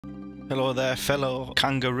Hello there, fellow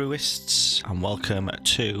kangarooists, and welcome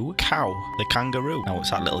to Kao the Kangaroo. Now, it's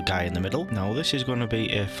that little guy in the middle. Now, this is going to be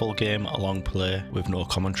a full game long play with no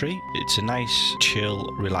commentary. It's a nice,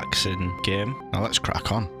 chill, relaxing game. Now, let's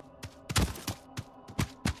crack on.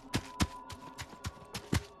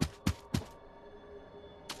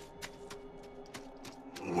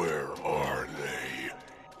 Where are they?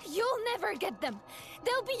 You'll never get them.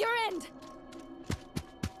 They'll be your end.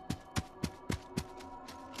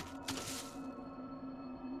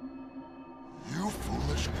 You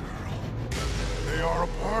foolish girl. They are a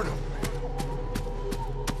part of me.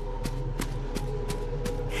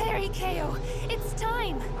 Hurry, Kao. It's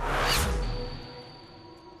time.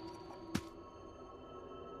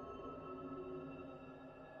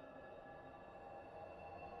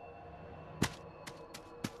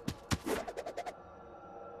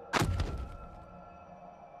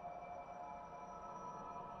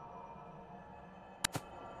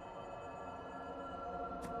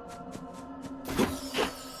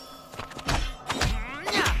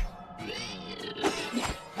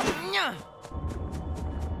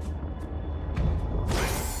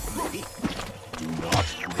 Do not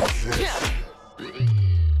resist.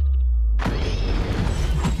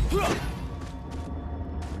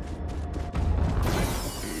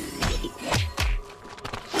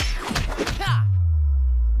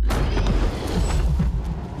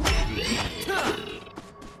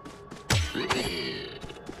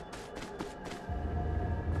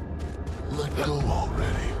 Let go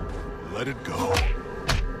already. Let it go.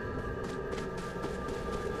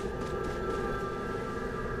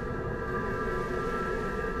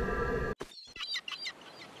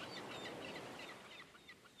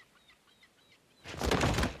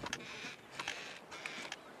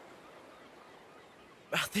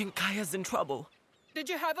 I think Kaya's in trouble. Did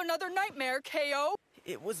you have another nightmare, Kao?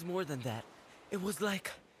 It was more than that. It was like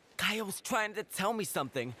Kaya was trying to tell me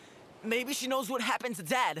something. Maybe she knows what happened to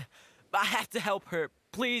Dad. I have to help her.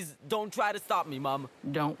 Please don't try to stop me, Mom.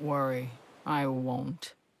 Don't worry, I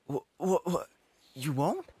won't. What? You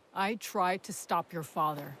won't? I tried to stop your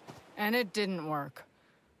father, and it didn't work.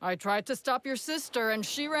 I tried to stop your sister, and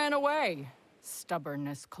she ran away.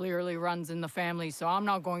 Stubbornness clearly runs in the family, so I'm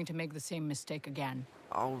not going to make the same mistake again.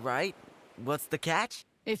 All right. What's the catch?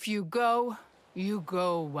 If you go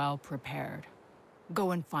well prepared.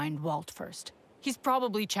 Go and find Walt first. He's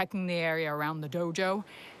probably checking the area around the dojo.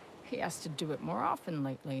 He has to do it more often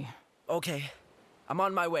lately. Okay. I'm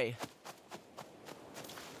on my way.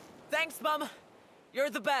 Thanks, Mom. You're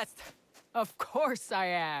the best. Of course I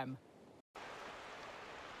am.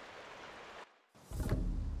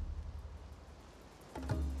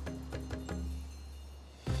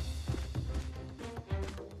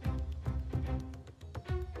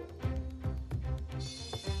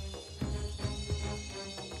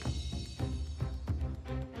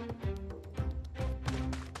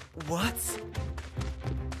 What?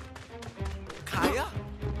 Kaya?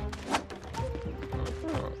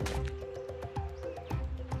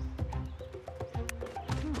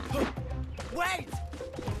 Wait!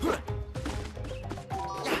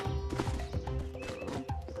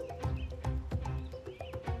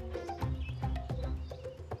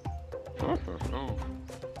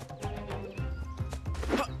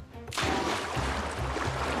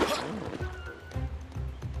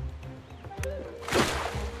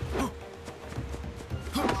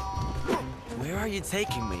 Where are you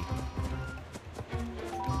taking me?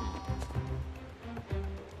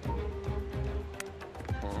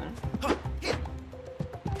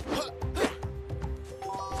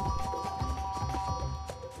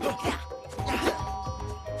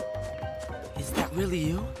 Is that really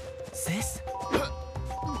you, sis?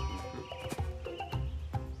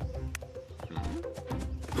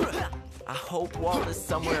 I hope Walt is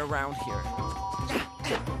somewhere around here.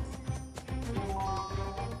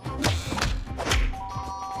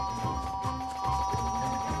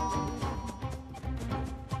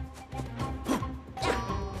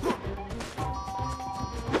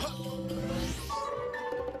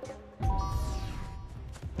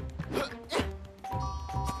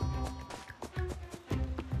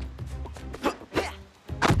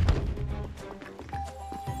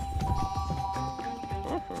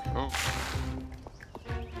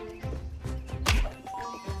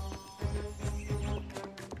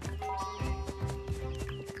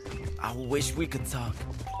 I wish we could talk.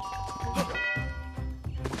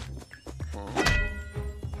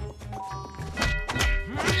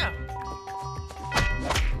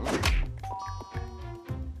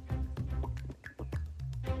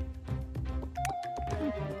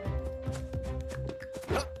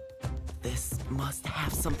 This must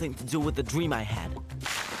have something to do with the dream I had.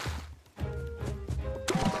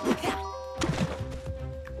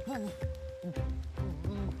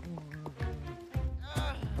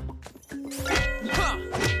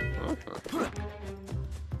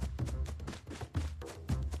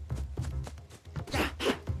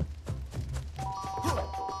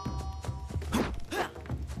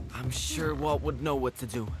 sure Walt would know what to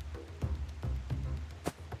do.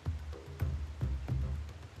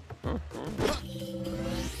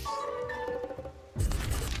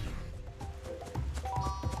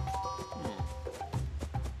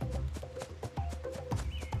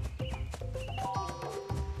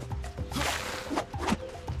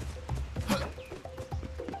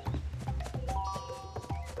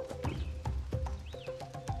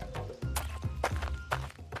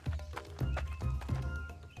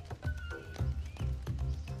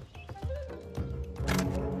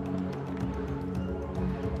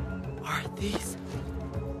 Are these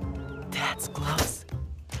Dad's gloves?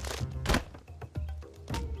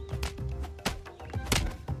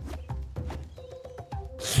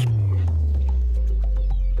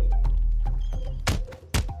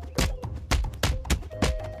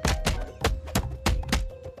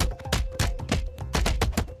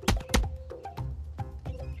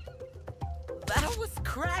 That was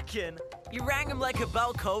cracking! You rang him like a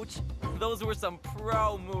bell, coach. Those were some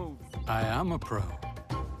pro moves. I am a pro.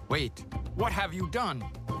 Wait, what have you done?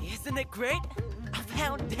 Isn't it great? I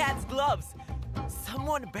found Dad's gloves.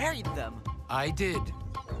 Someone buried them. I did,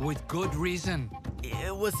 with good reason.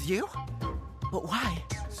 It was you? But why?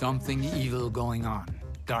 Something evil going on.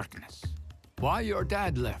 Darkness. Why your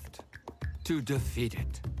dad left? To defeat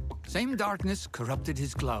it. Same darkness corrupted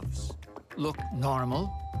his gloves. Look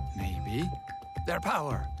normal, maybe. Their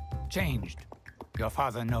power changed. Your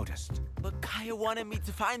father noticed. But Kaya wanted me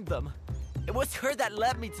to find them. It was her that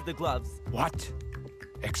led me to the gloves. What?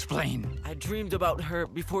 Explain. I dreamed about her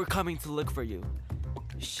before coming to look for you.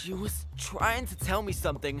 She was trying to tell me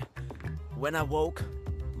something. When I woke,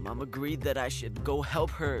 Mom agreed that I should go help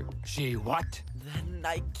her. She what? Then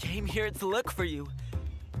I came here to look for you.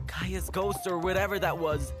 Kaya's ghost or whatever that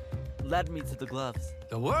was led me to the gloves.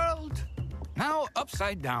 The world? Now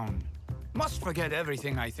upside down. Must forget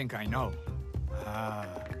everything I think I know. Ah,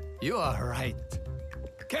 you are right.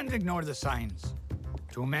 Can't ignore the signs.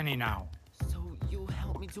 Too many now. So you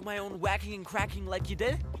helped me do my own whacking and cracking like you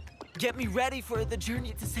did? Get me ready for the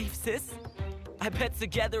journey to save Sis? I bet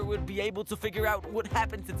together we'd be able to figure out what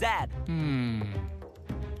happened to Dad.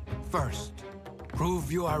 First, prove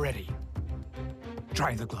you are ready.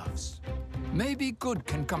 Try the gloves. Maybe good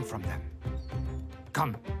can come from them.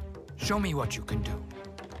 Come, show me what you can do.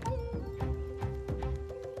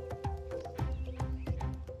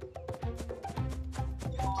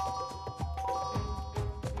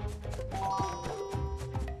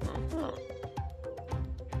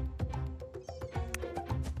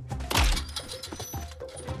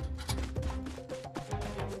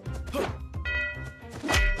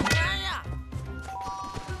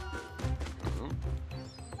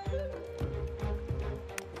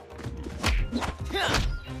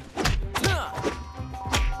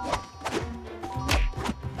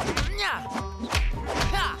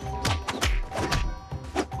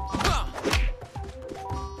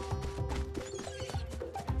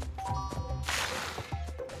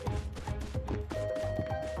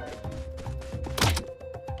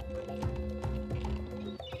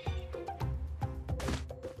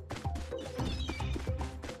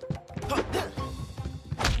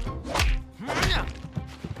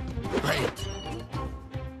 Great.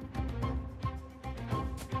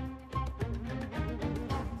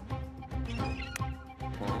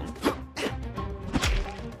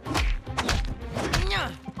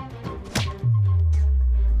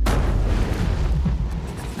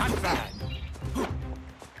 Not bad.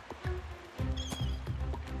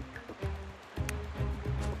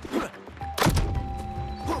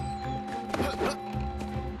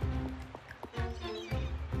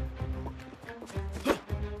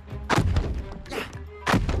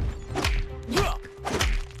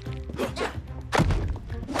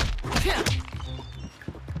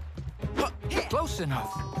 Close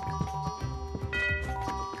enough.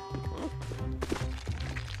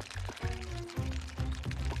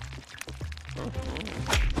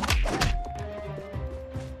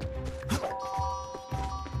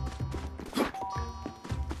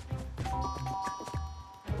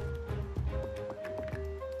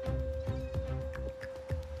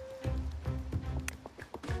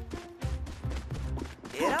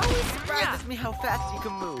 It always surprises me how fast you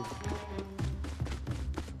can move.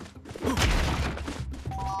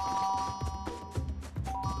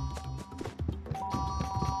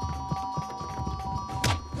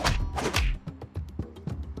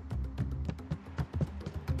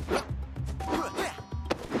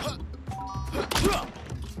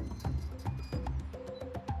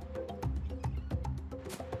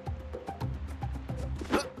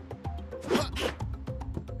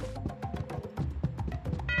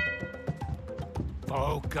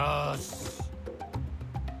 Focus.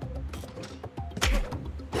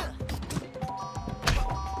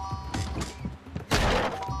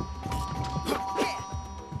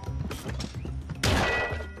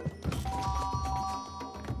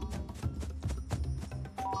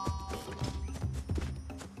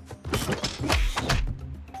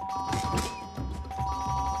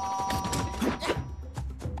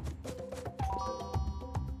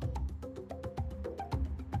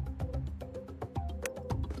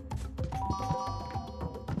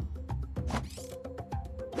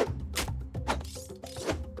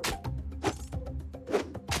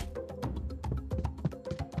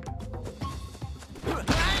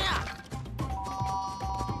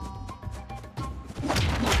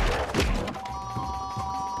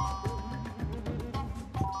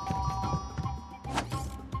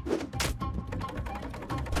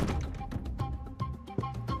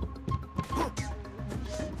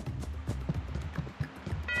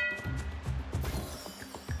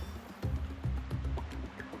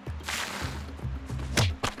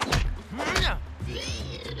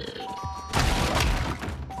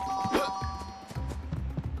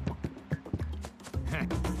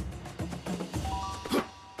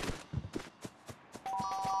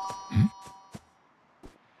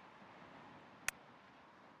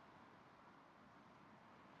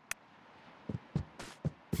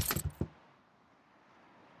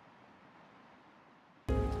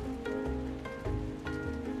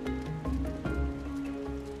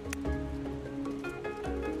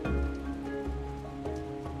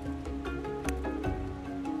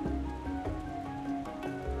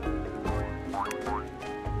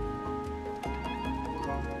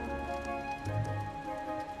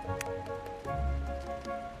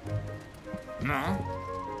 No?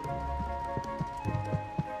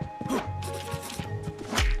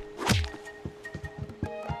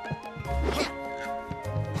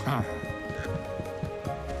 Huh.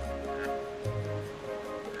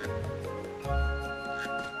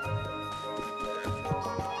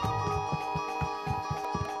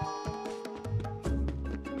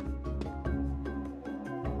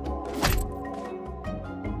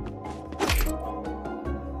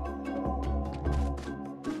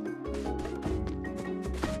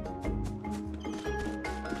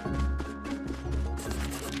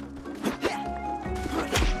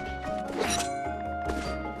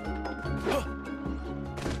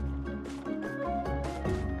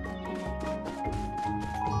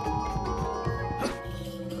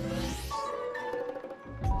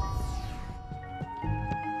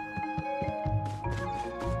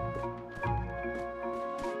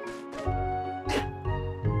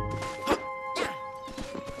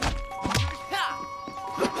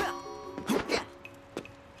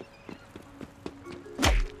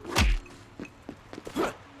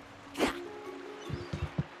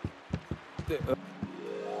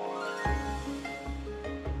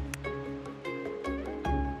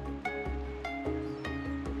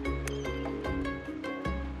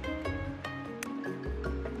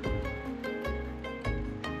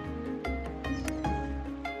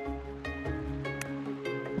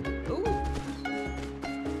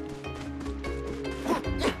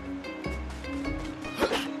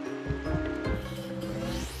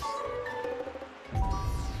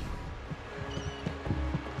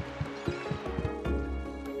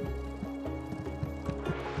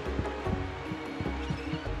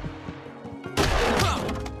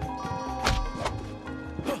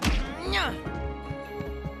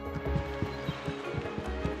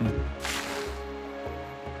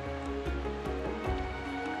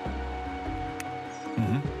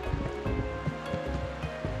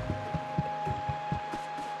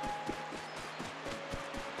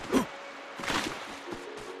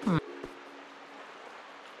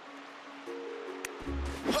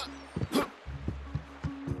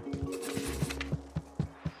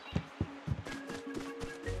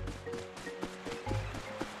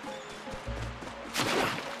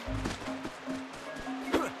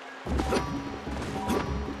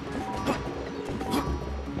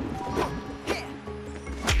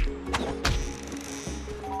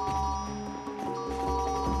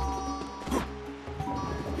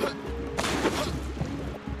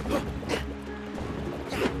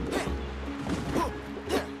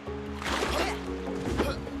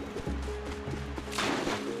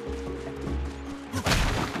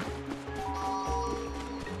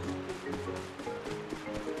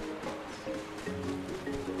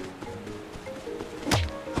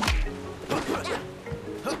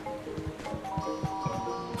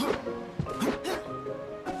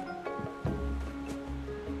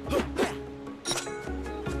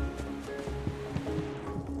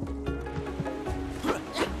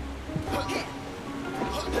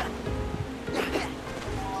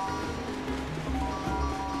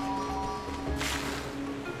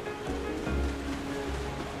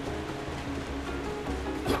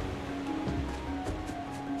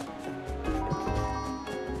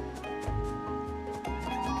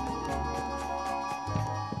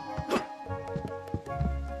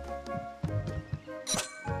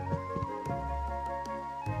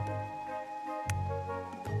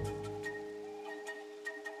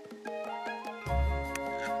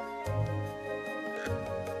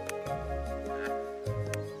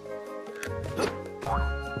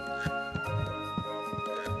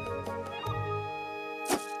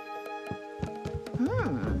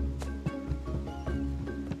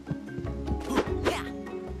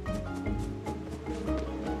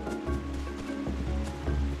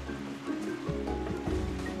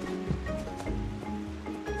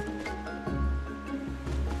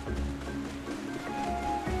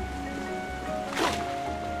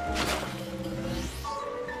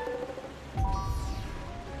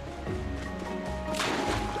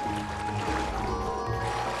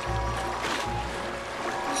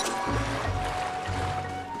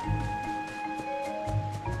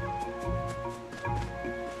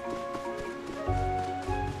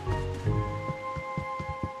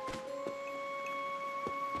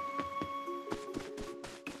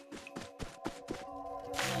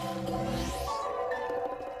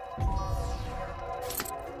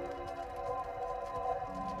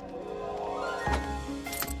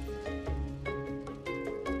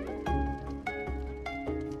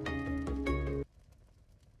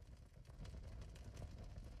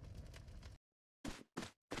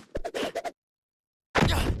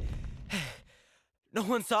 No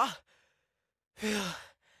one saw? Phew.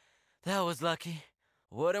 That was lucky.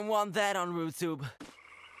 Wouldn't want that on RooTube.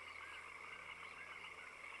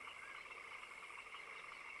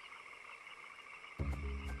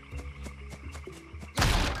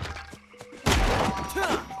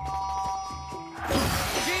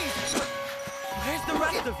 Jeez! Where's the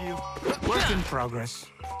rest of you? Work in progress.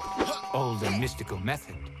 Old and mystical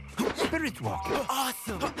method. Spirit walking.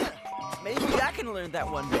 Awesome! Maybe I can learn that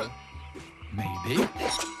one day. Maybe.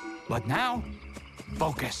 But now,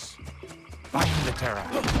 focus. Find the terror.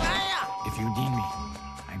 If you need me,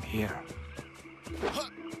 I'm here.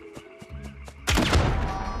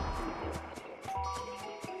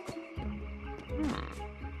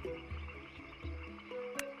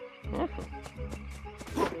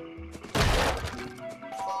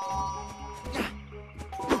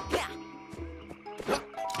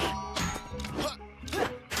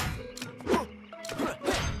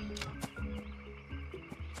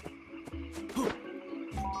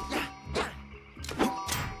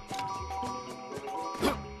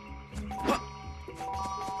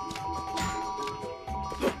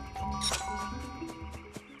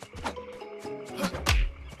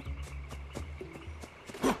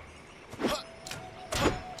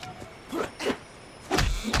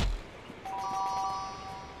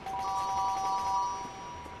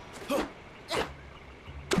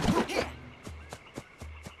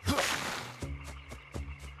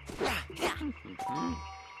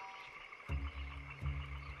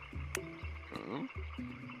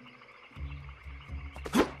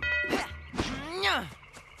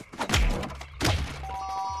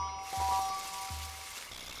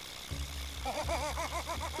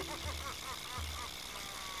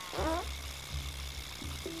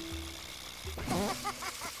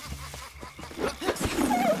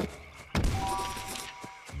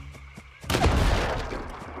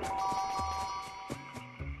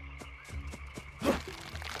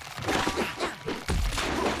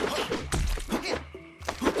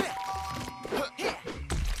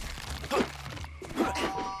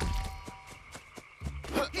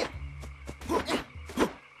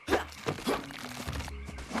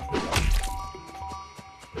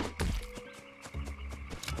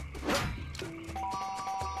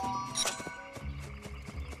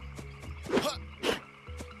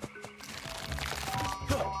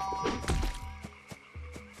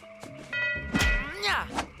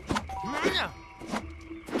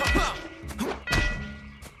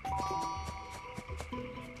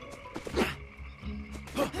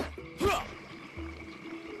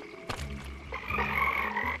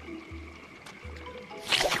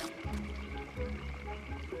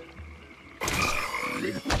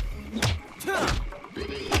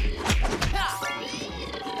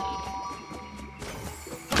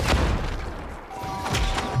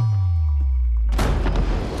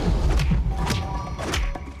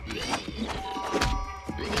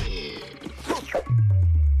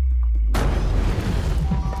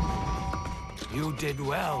 You did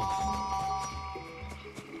well.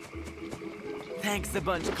 Thanks a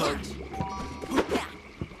bunch, Coach.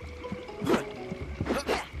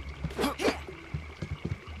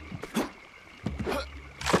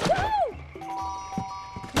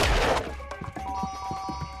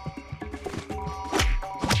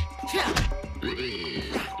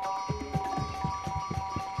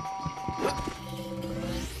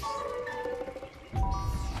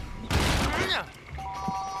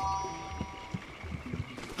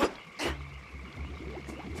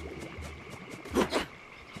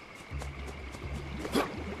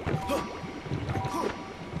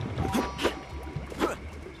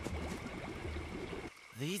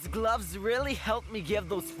 These gloves really helped me give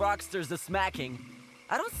those frogsters a smacking.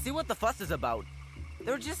 I don't see what the fuss is about.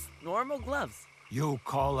 They're just normal gloves. You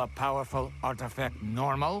call a powerful artifact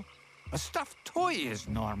normal? A stuffed toy is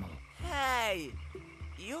normal. Hey,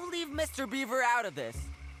 you leave Mr. Beaver out of this.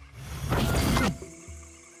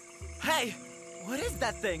 Hey, what is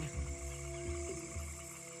that thing?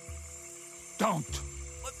 Don't!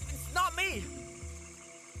 It's not me!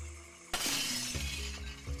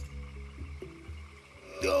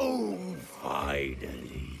 Oh,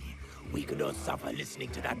 finally. We could not suffer listening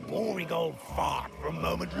to that boring old fart for a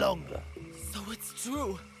moment longer. So it's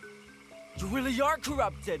true. You really are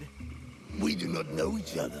corrupted. We do not know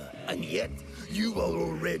each other, and yet you are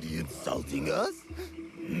already insulting us?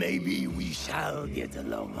 Maybe we shall get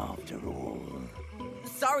along after all.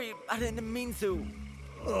 Sorry, I didn't mean to.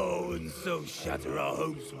 Oh, and so shatter our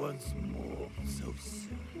hopes once more so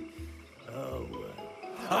soon. Oh, well.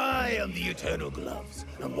 I am the Eternal Gloves,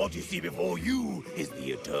 and what you see before you is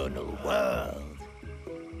the Eternal World.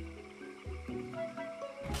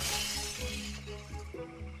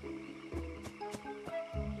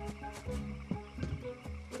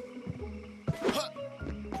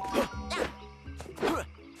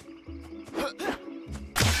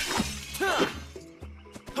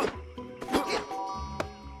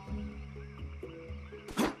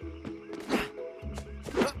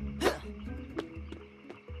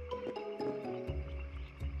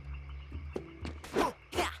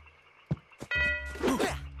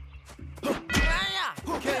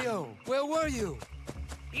 you?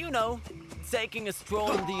 You know, taking a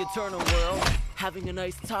stroll in the eternal world, having a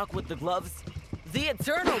nice talk with the gloves. The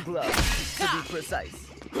eternal gloves, to be precise.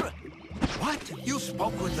 What? You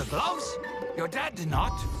spoke with the gloves? Your dad did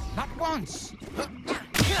not. Not once.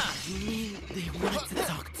 You mean they wanted to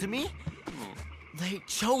talk to me? They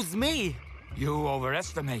chose me. You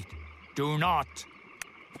overestimate. Do not.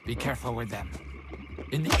 Be careful with them.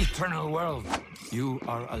 In the eternal world, you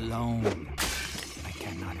are alone. I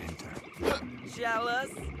cannot enter.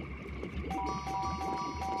 Jealous?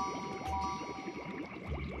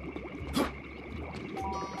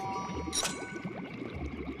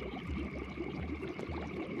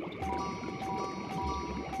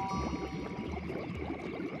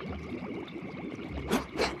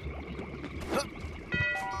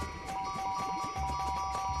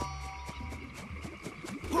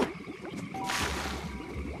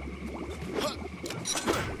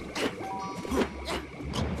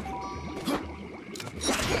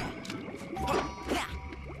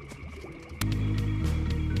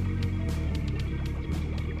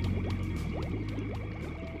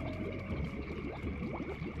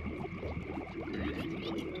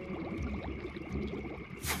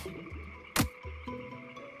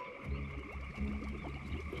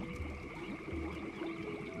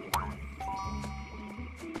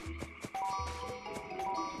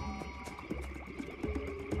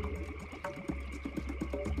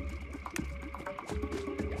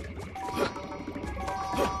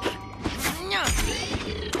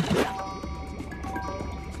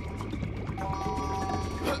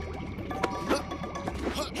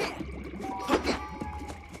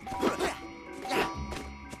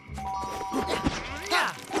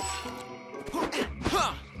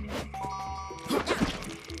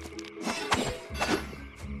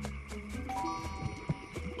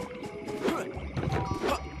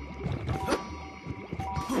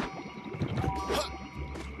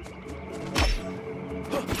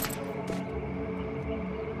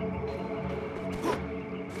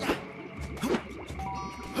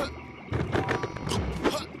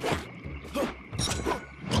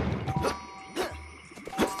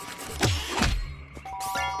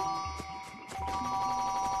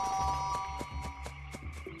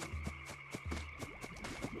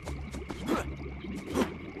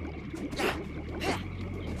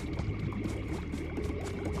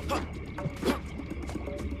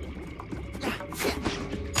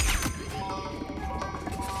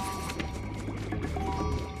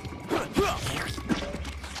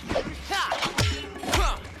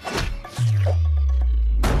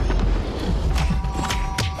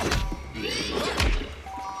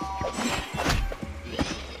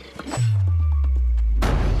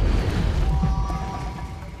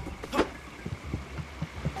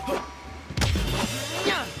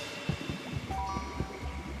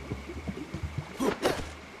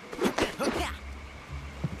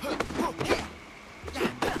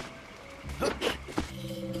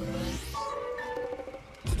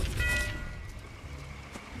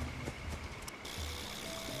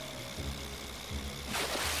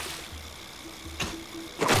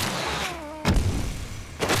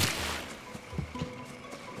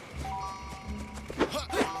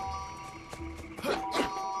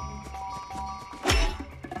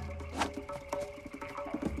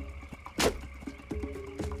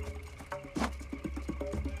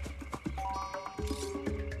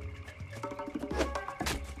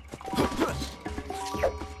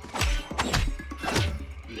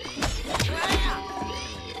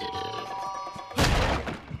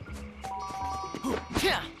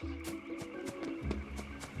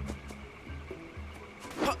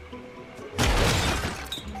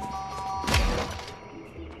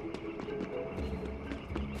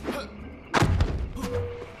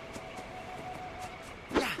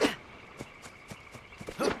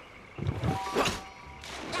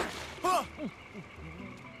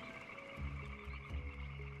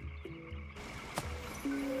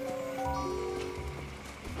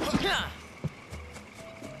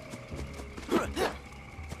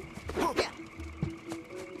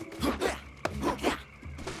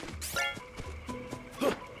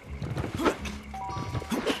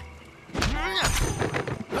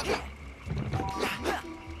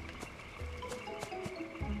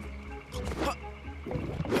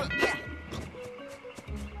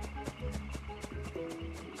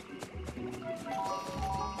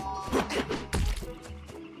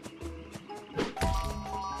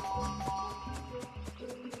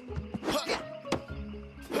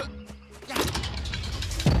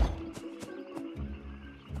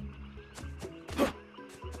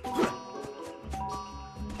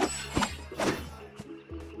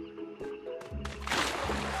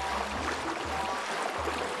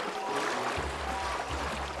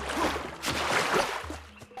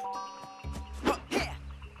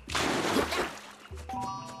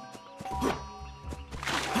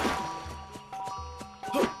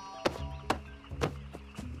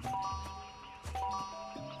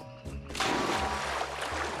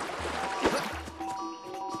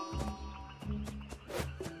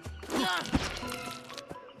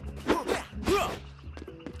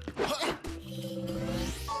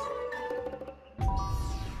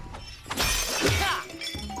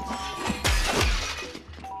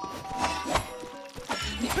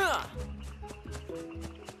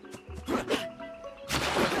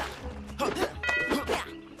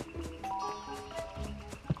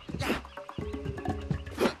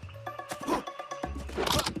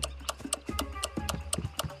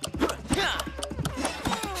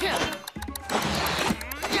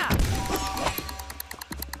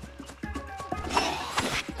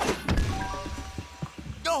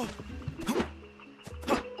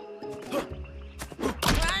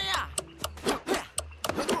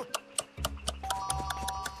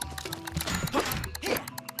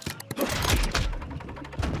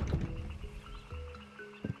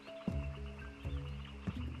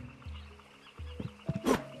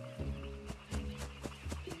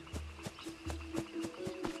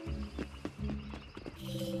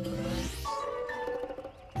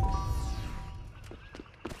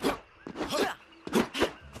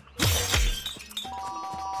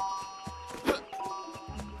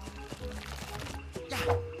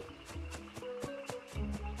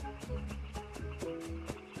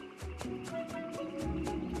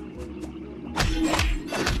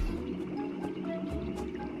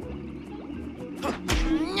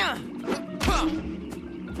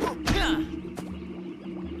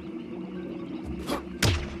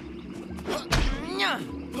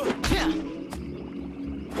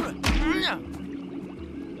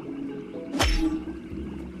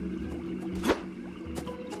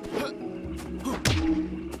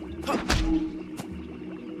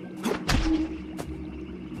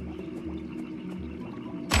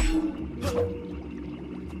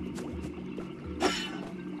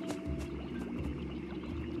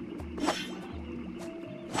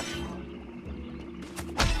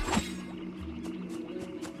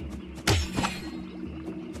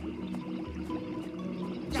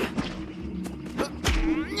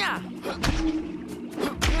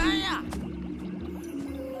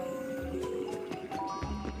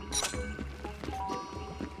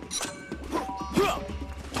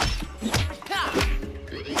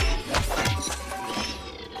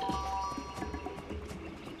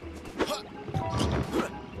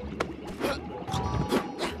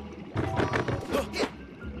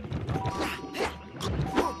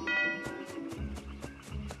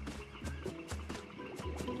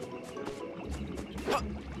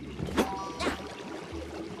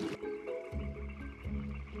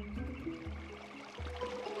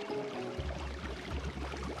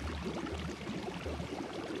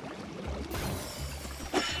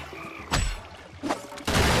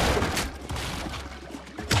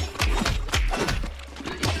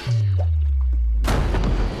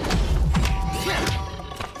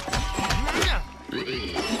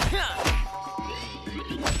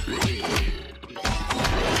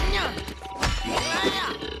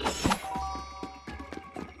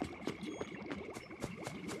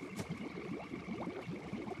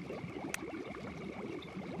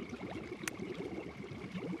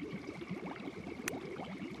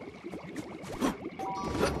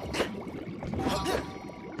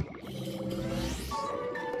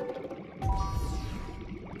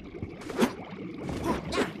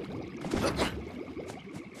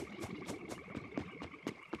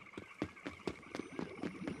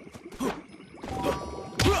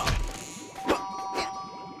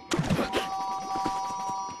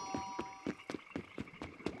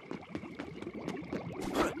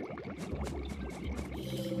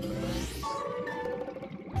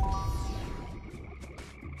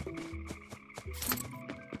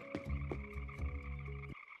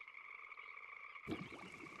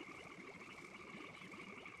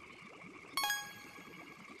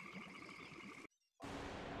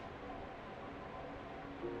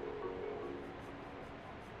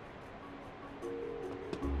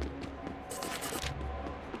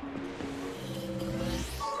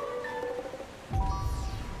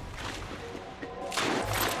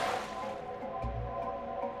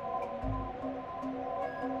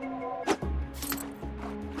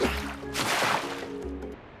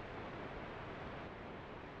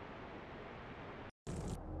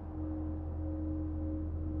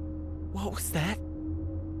 What was that?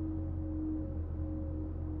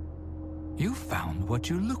 You found what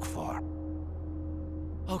you look for.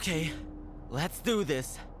 Okay, let's do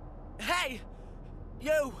this. Hey!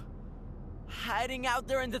 You! Hiding out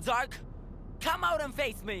there in the dark? Come out and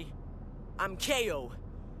face me! I'm Kao,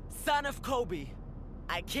 son of Kobe.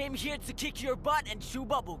 I came here to kick your butt and chew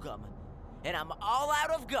bubblegum. And I'm all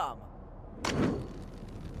out of gum.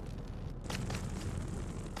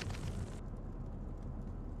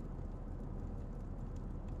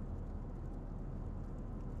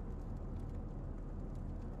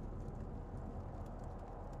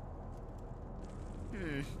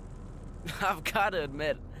 I've gotta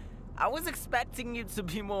admit, I was expecting you to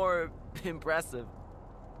be more impressive.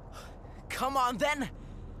 Come on then,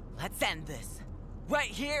 let's end this. Right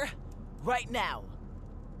here, right now.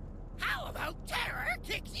 How about terror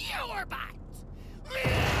kicks your butt?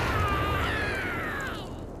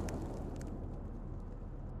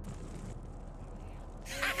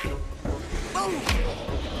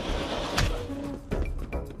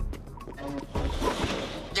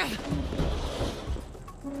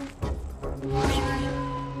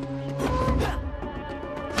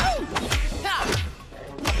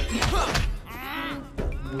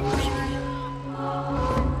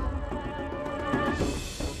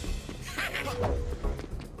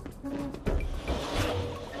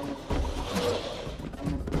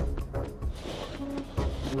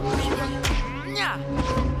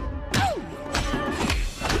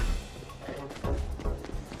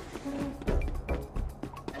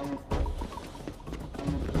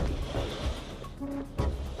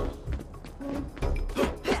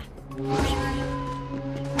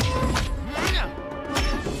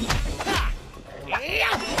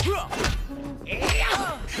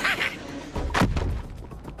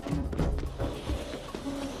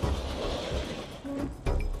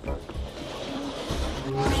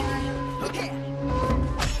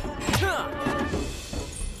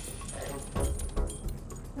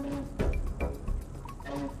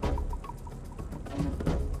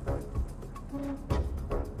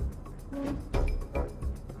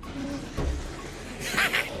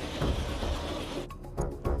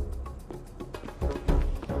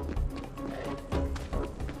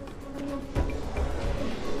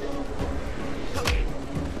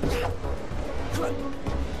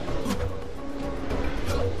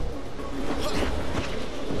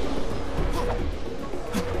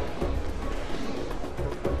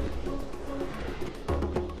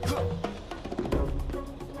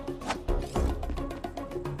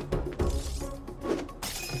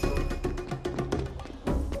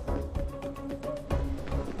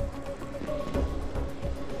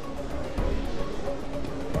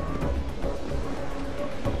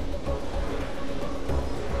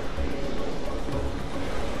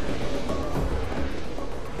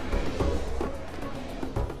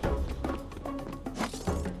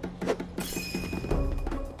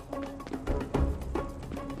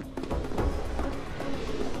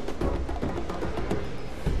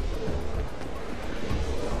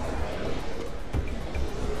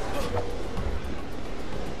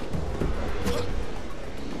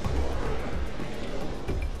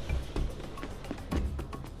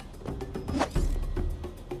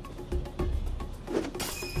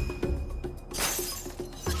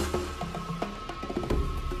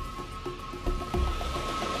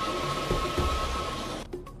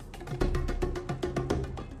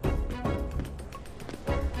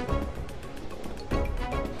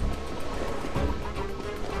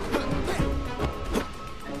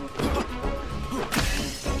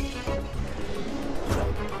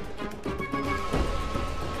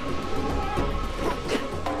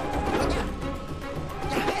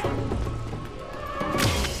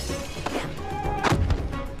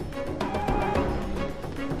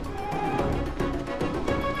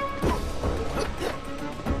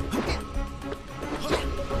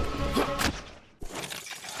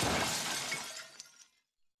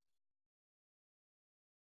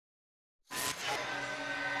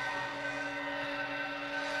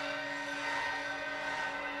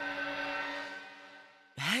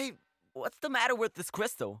 Hey, what's the matter with this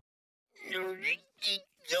crystal?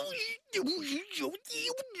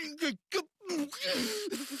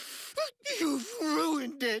 You've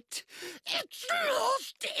ruined it. It's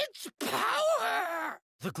lost its power.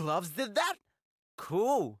 The gloves did that?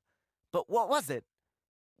 Cool. But what was it?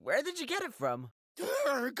 Where did you get it from?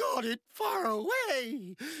 Terror got it far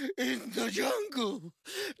away in the jungle.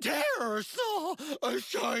 Terror saw a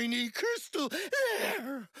shiny crystal.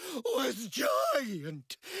 There was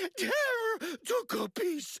giant. Terror took a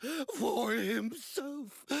piece for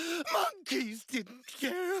himself. Monkeys didn't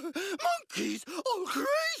care. Monkeys all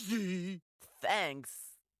crazy. Thanks.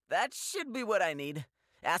 That should be what I need.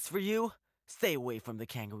 As for you, stay away from the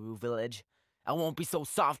kangaroo village. I won't be so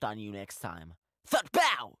soft on you next time. Thud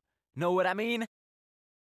bow! Know what I mean?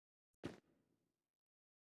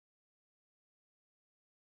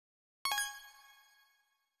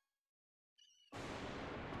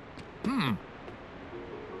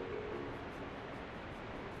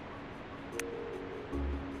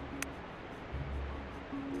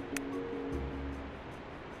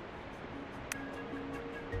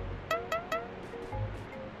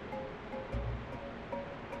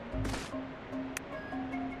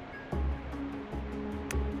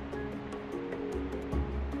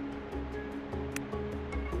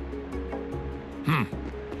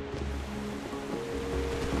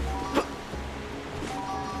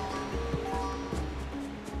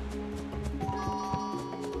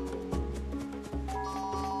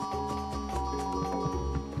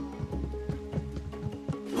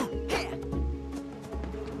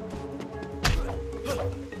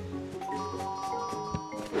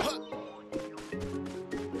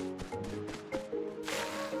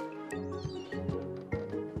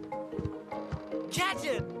 Catch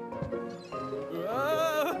it!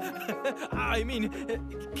 I mean,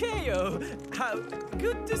 Kao, how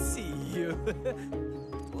good to see you.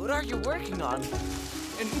 What are you working on?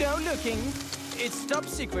 No looking. It's top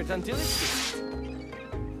secret until it's fixed.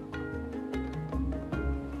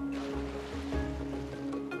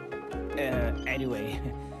 Anyway,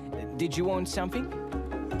 did you want something?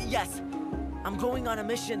 Yes, I'm going on a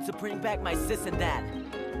mission to bring back my sis and dad.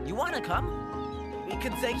 You wanna come? We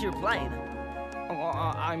can take your plane.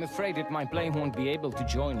 I'm afraid that my plane won't be able to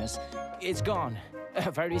join us. It's gone.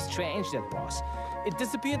 Very strange, that was. It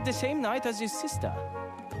disappeared the same night as his sister.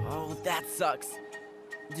 Oh, that sucks.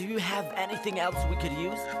 Do you have anything else we could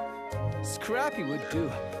use? Scrappy would do.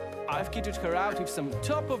 I've kitted her out with some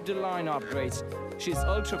top-of-the-line upgrades. She's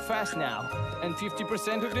ultra-fast now, and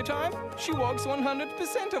 50% of the time, she walks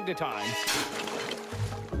 100% of the time.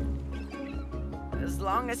 As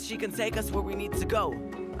long as she can take us where we need to go,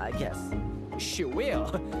 I guess. She will.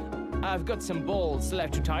 I've got some bolts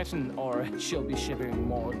left to tighten, or she'll be shivering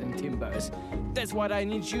more than timbers. That's why I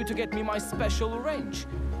need you to get me my special wrench.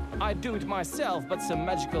 I'd do it myself, but some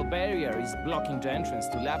magical barrier is blocking the entrance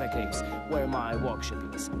to lava caves, where my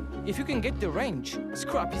workshop is. If you can get the wrench,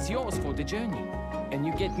 Scrap is yours for the journey. And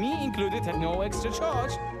you get me included at no extra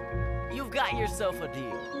charge. You've got yourself a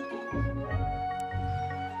deal.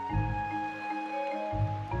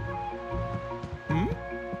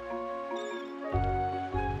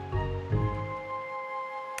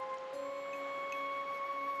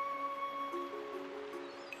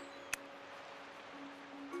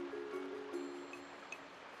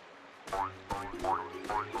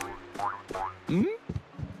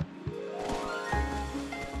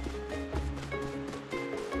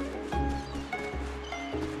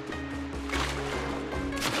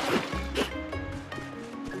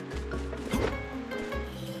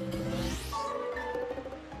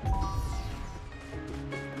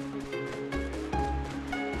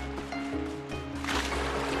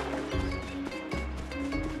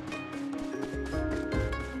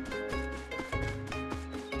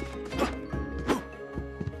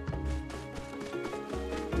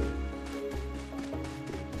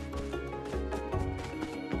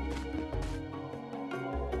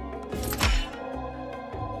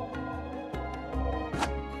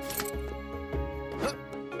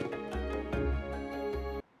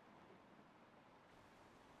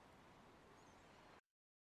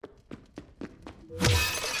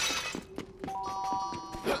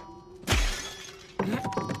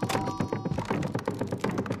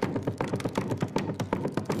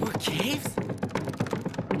 More caves?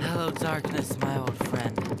 Hello, darkness, my old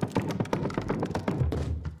friend.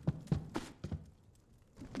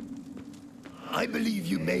 I believe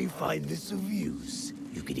you may find this of use.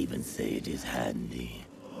 You could even say it is handy.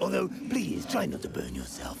 Although, please try not to burn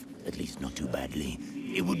yourself. At least not too badly.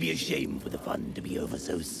 It would be a shame for the fun to be over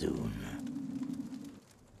so soon.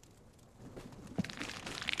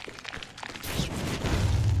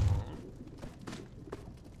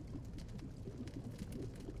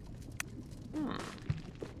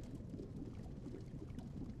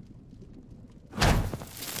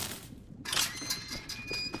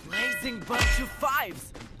 Blazing bunch of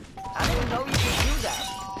fives! I didn't know you could do that.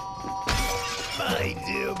 My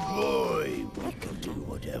dear boy, we can do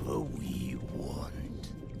whatever we want.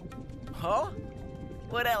 Huh?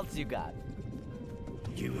 What else you got?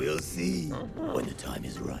 You will see when the time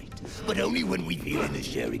is right, but only when we feel in a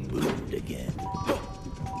sharing mood again.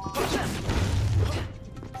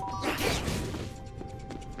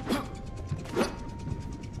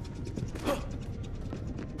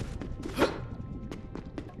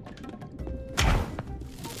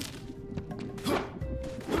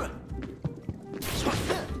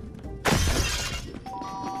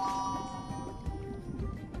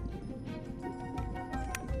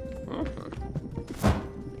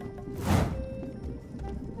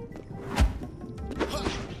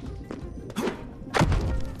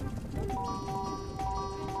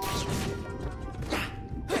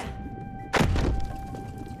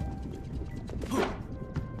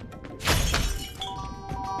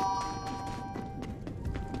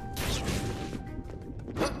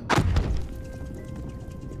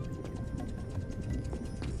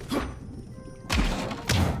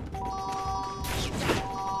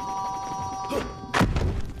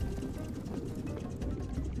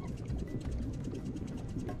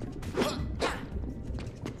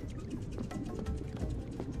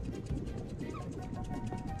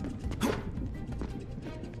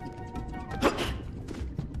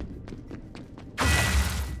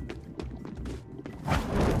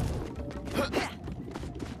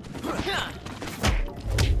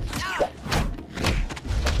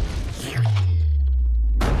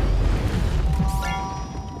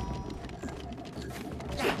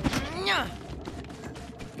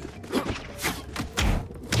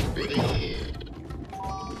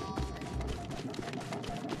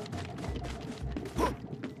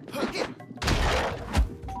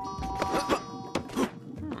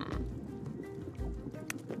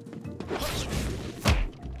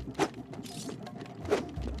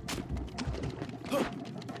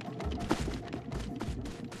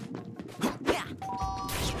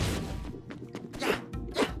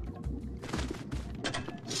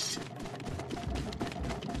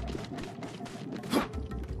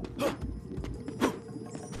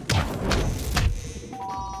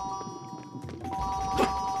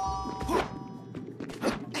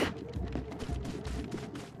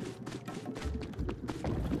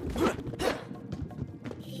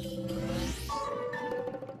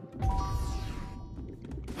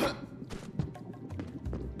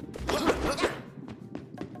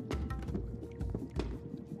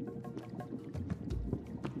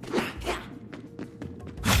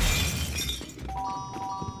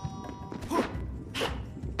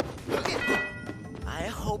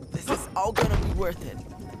 This is all gonna be worth it.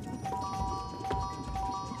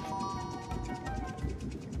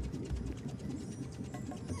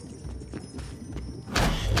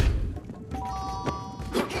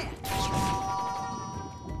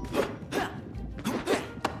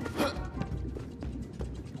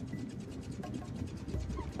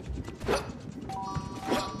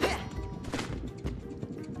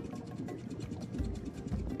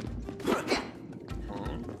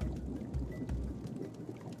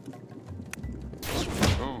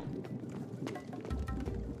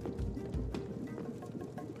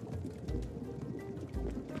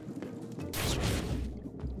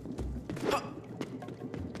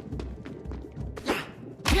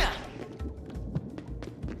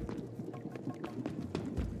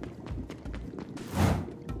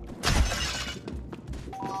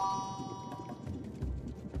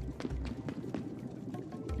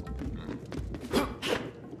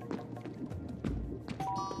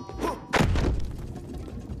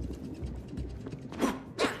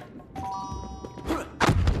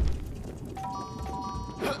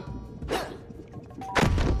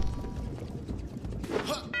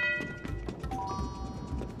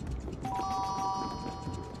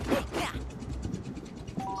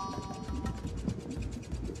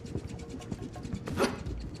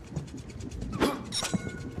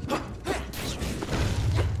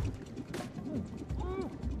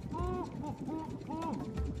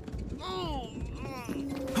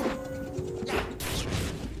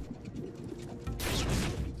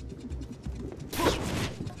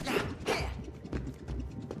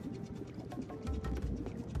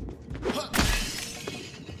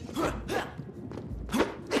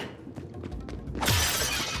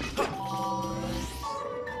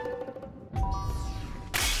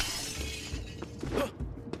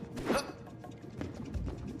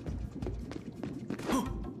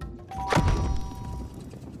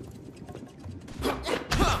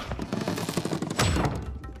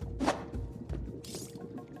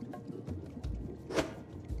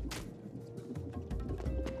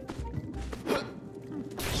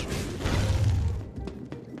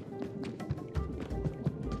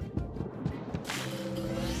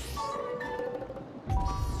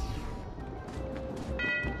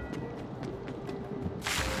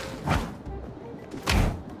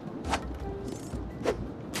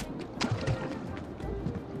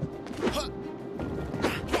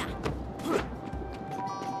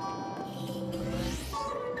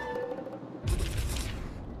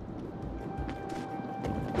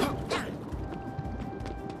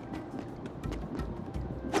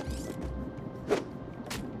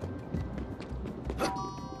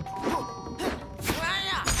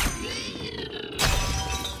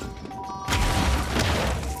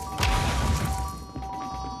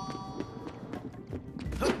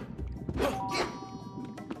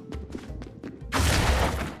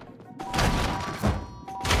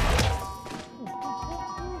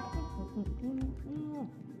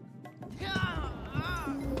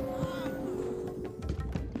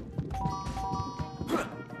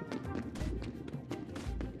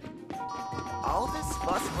 All this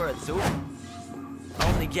fuss for a tool?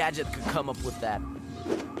 Only Gadget could come up with that.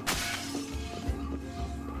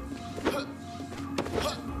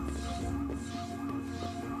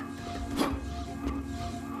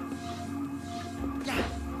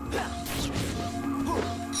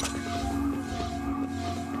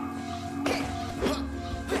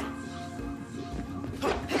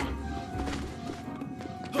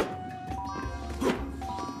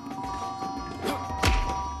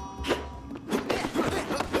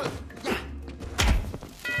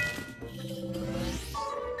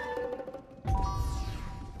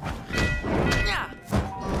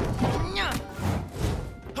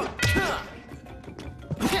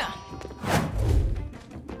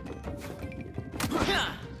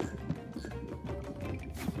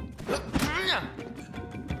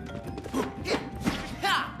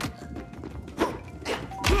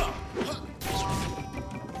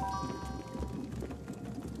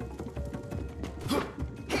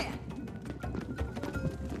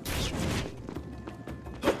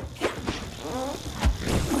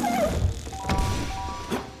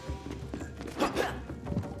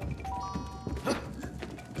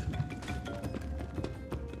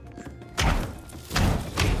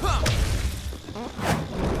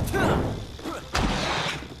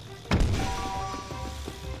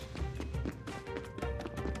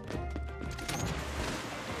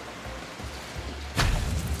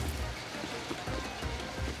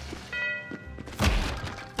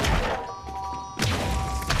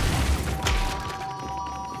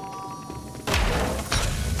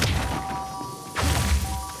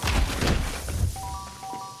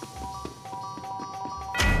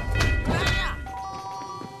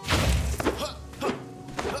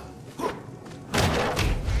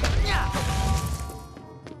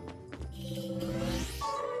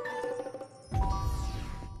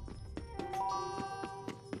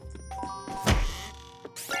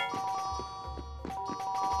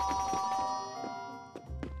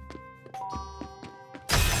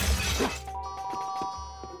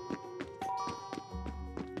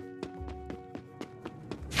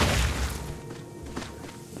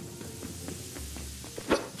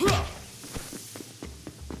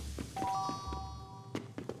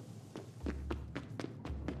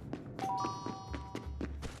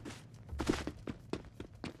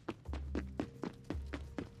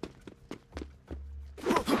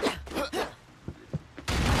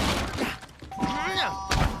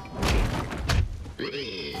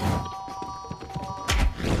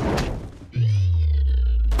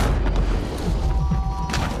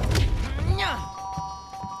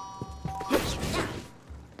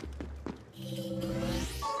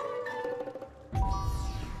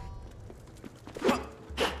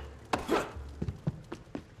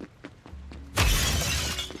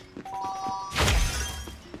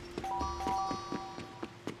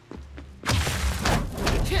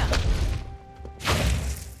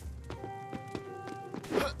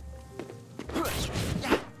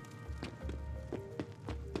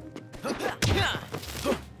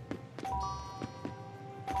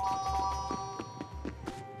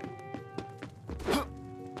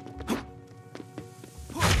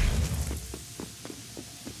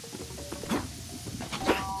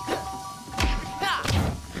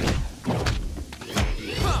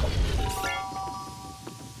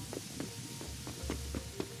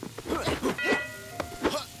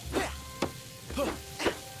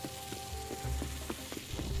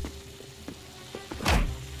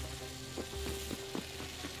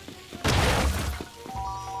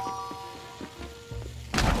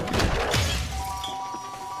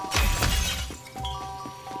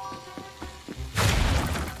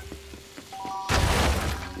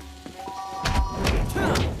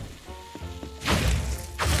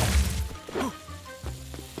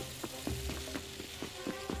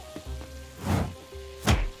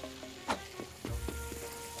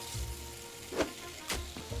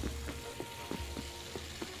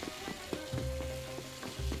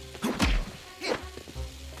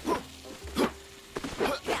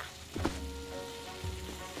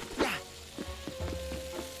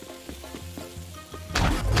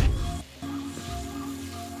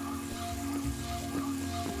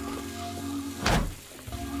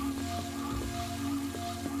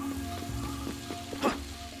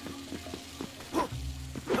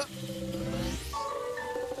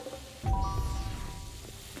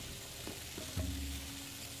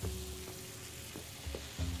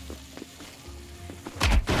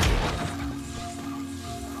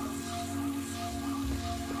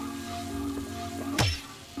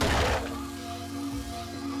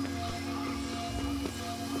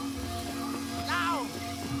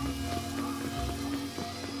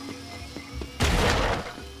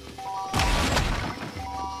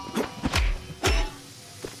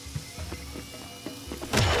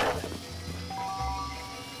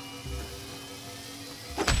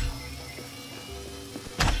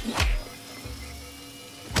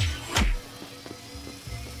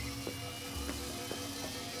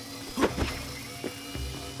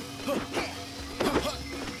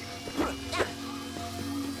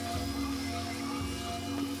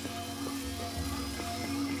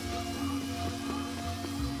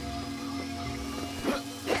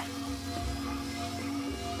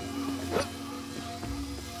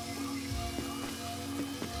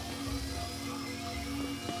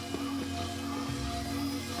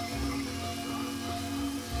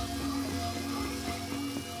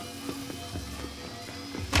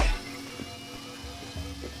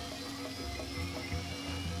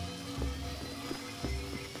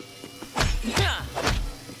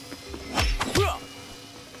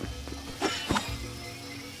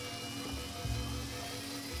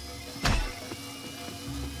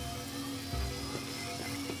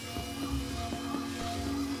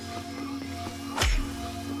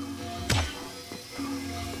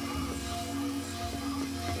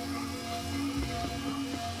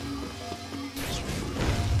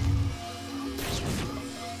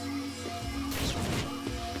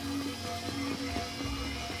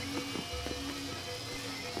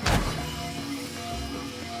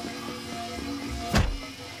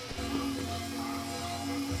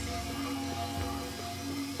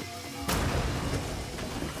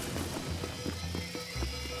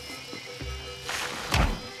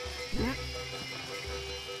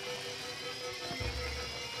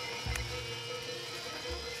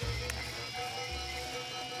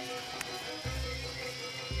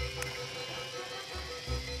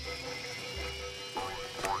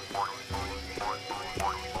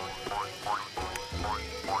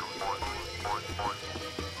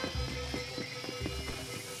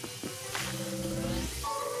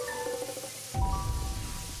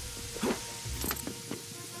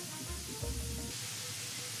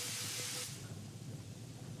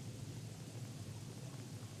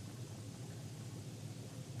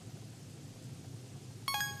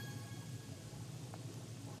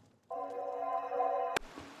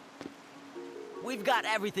 We've got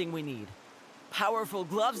everything we need. Powerful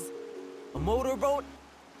gloves, a motorboat,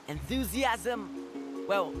 enthusiasm.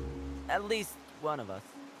 Well, at least one of us.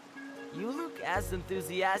 You look as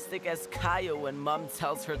enthusiastic as Kaio when Mom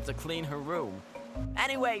tells her to clean her room.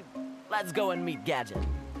 Anyway, let's go and meet Gadget.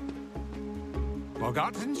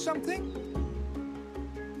 Forgotten something?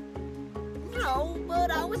 No,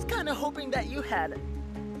 but I was kind of hoping that you had.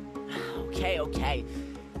 Okay.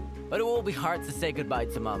 But it will be hard to say goodbye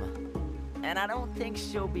to Mama. And I don't think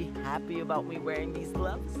she'll be happy about me wearing these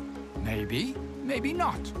gloves. Maybe, maybe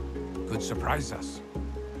not. Could surprise us.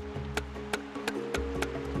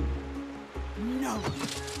 No,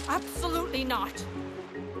 absolutely not.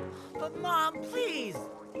 But Mom, please!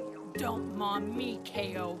 Don't mom me,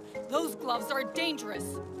 Kao. Those gloves are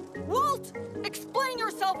dangerous. Walt, explain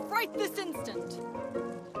yourself right this instant.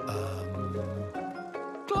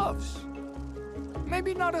 Gloves.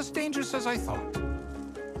 Maybe not as dangerous as I thought.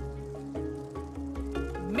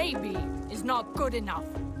 Maybe is not good enough.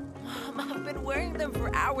 Mom, I've been wearing them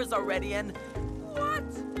for hours already and... What?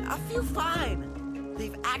 I feel fine.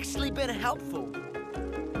 They've actually been helpful.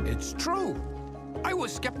 It's true. I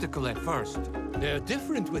was skeptical at first. They're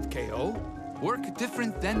different with Kao. Work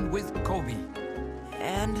different than with Kobe.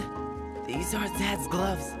 And these are Dad's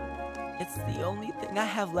gloves. It's the only thing I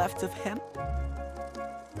have left of him.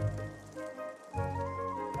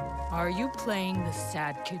 Are you playing the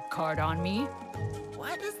sad kid card on me?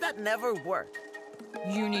 Why does that never work?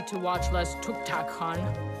 You need to watch less Tuk-Tak, Han.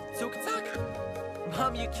 Tuk-tak?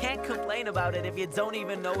 Mom, you can't complain about it if you don't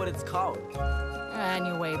even know what it's called.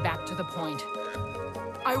 Anyway, back to the point.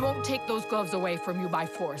 I won't take those gloves away from you by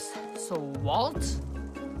force. So, Walt,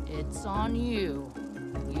 it's on you.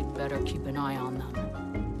 You'd better keep an eye on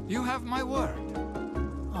them. You have my word.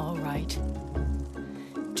 All right.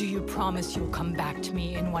 Do you promise you'll come back to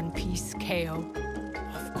me in one piece, Kao?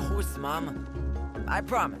 Of course, Mom. I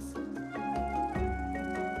promise.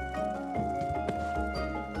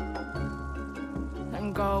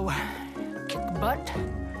 Then go kick butt,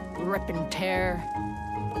 rip and tear,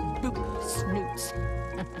 boop snoots.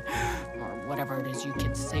 Or whatever it is you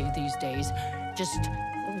kids say these days. Just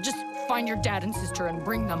find your dad and sister and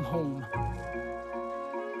bring them home.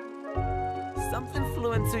 Something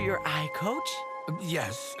flew into your eye, Coach?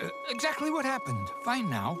 Yes, exactly what happened. Fine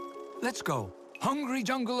now. Let's go. Hungry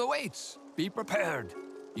Jungle awaits. Be prepared.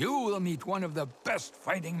 You will meet one of the best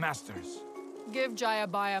fighting masters. Give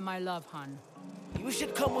Jayabaya my love, hon. You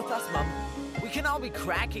should come with us, Mom. We can all be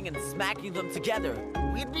cracking and smacking them together.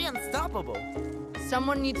 We'd be unstoppable.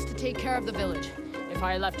 Someone needs to take care of the village. If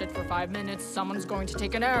I left it for 5 minutes, someone's going to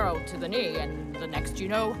take an arrow to the knee, and the next you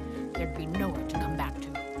know, there'd be nowhere to come back to.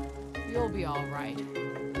 You'll be all right.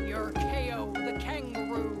 You're Kao the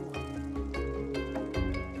Kangaroo.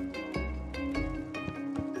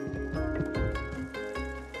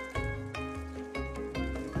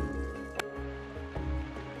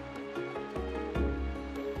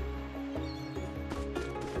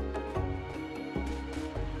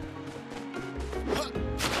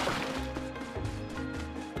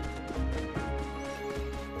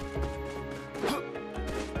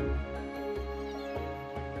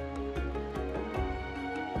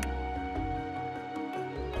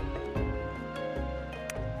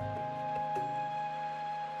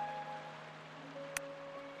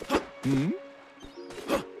 Hmm?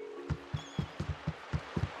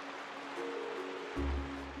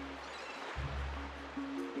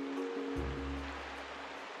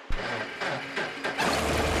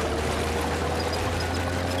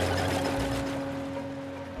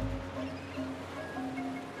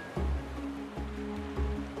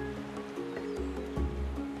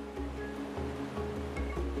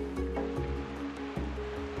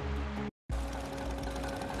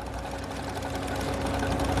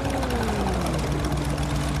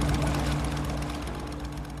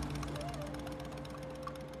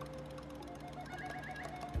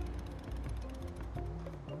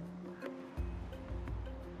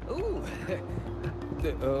 Ooh.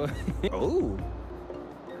 Oh.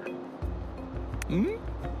 Hmm?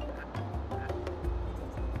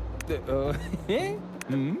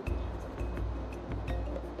 Hmm?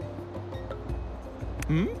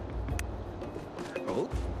 Hmm? Oh.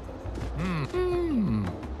 Hmm.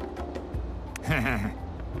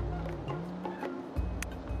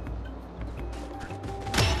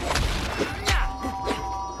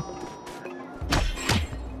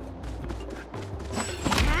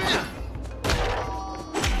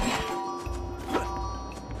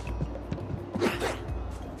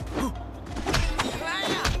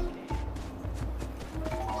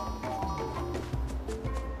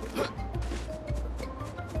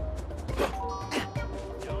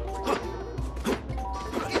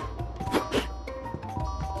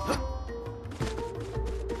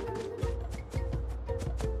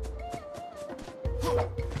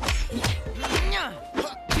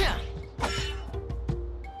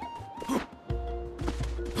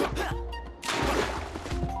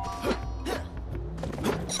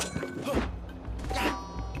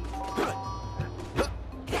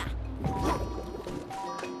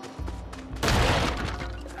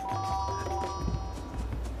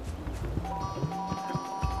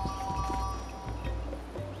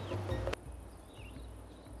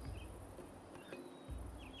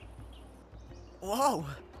 Whoa!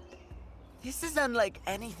 This is unlike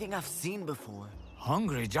anything I've seen before.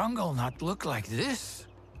 Hungry jungle not look like this.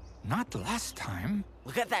 Not last time.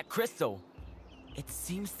 Look at that crystal. It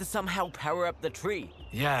seems to somehow power up the tree.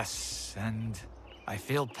 Yes, and I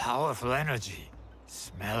feel powerful energy.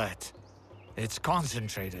 Smell it. It's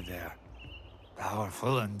concentrated there.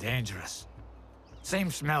 Powerful and dangerous.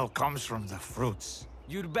 Same smell comes from the fruits.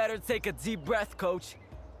 You'd better take a deep breath, Coach.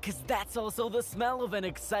 'Cause that's also the smell of an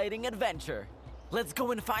exciting adventure. Let's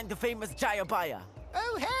go and find the famous Jayabaya.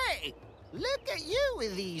 Oh, hey! Look at you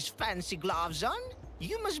with these fancy gloves on.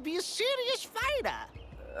 You must be a serious fighter.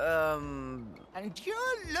 And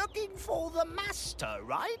you're looking for the master,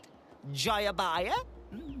 right? Jayabaya?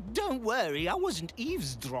 Don't worry, I wasn't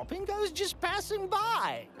eavesdropping. I was just passing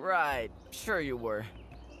by. Right, sure you were.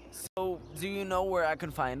 So, do you know where I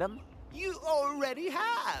can find him? You already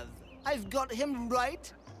have. I've got him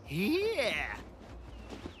right here.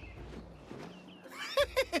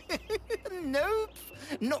 Nope,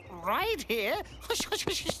 not right here. Hush, hush,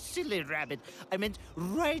 hush, silly rabbit. I meant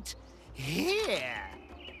right here.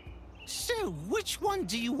 So, which one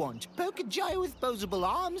do you want? Poker Jaya with posable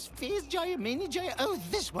arms? Fierce Jaya, mini Jaya? Oh,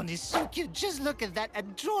 this one is so cute. Just look at that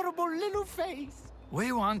adorable little face.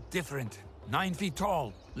 We want different. 9 feet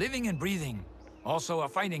tall, living and breathing. Also a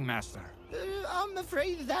fighting master. I'm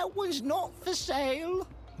afraid that one's not for sale.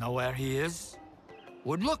 Know where he is?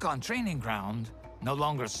 Would look on training ground. No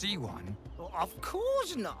longer see one. Of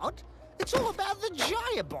course not. It's all about the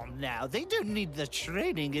Jaya bomb now. They don't need the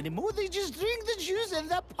training anymore. They just drink the juice and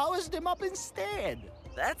that powers them up instead.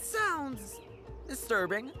 That sounds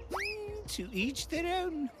disturbing. To each their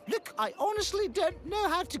own. Look, I honestly don't know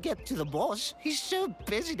how to get to the boss. He's so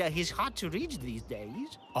busy that he's hard to reach these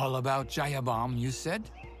days. All about Jaya Bomb, you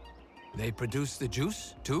said? They produce the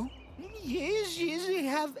juice, too? Yes, they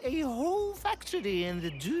have a whole factory in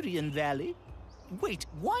the Durian Valley. Wait,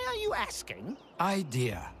 why are you asking?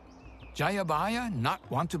 Idea. Jayabaya not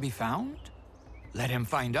want to be found? Let him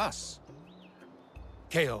find us.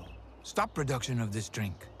 Kao, stop production of this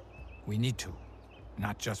drink. We need to.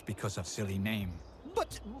 Not just because of silly name.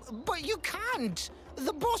 But you can't.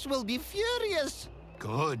 The boss will be furious.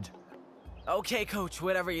 Good. Okay, Coach,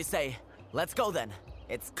 whatever you say. Let's go then.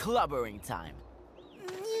 It's clubbering time.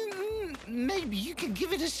 Maybe you can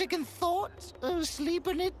give it a second thought? Sleep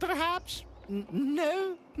on it, perhaps?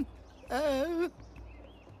 No? Oh.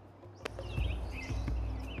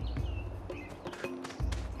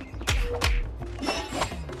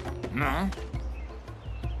 No?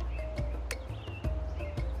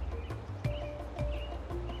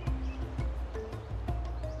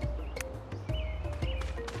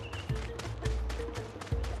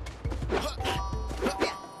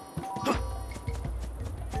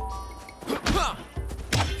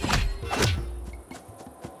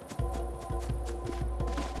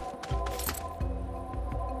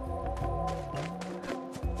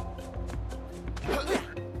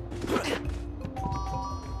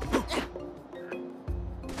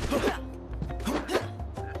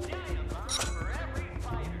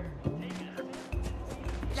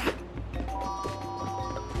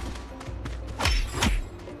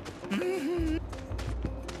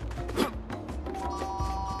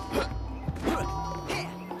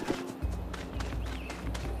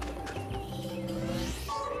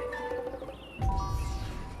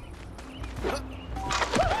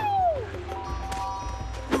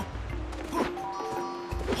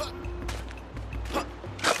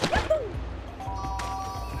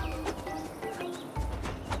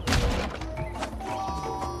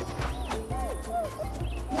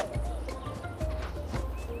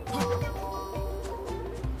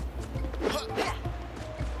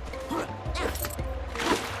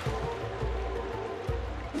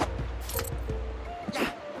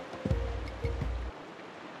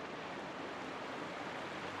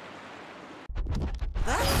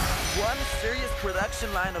 One serious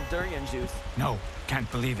production line of durian juice. No, can't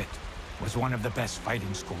believe it. Was one of the best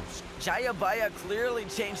fighting schools. Jayabaya clearly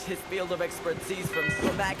changed his field of expertise from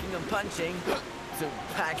smacking and punching to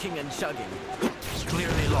packing and chugging. He's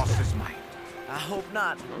clearly lost his mind. I hope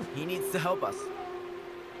not. He needs to help us.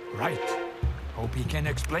 Right. Hope he can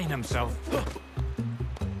explain himself.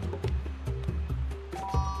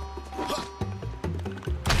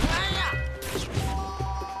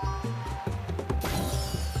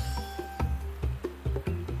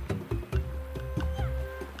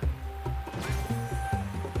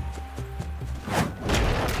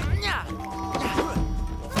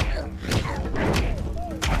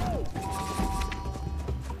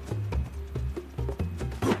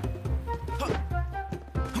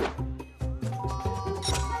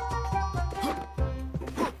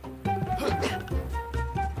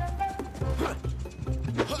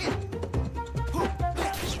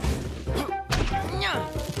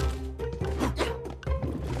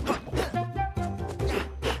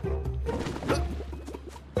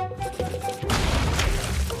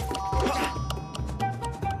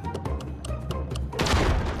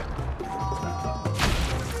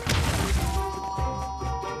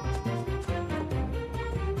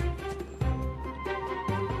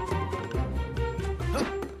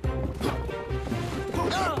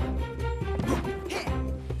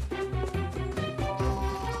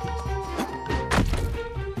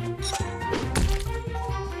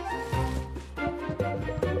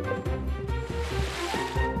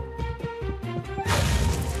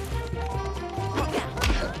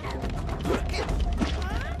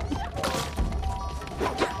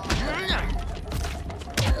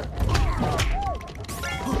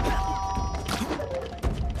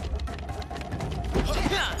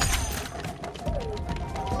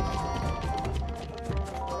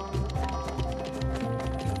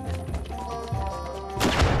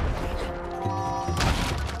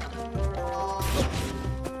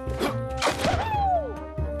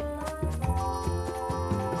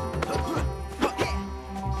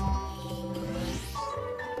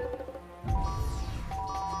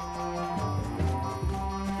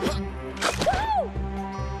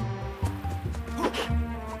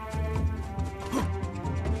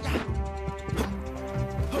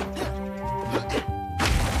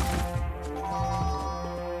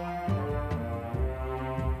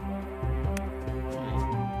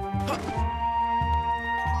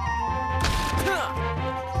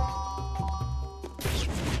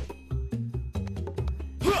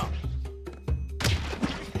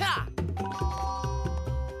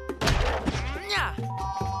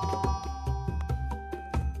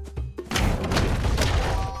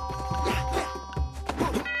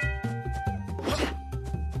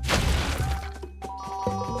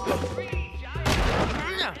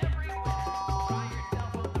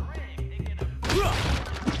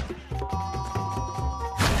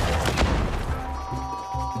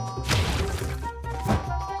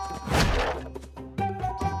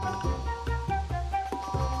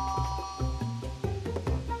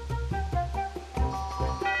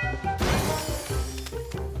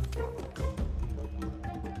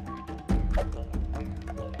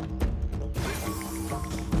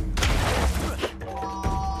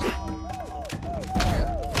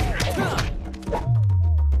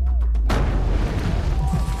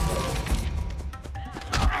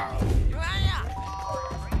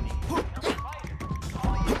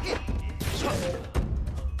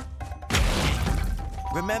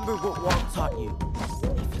 Remember what Walt taught you.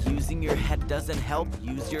 If using your head doesn't help,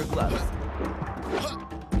 use your gloves.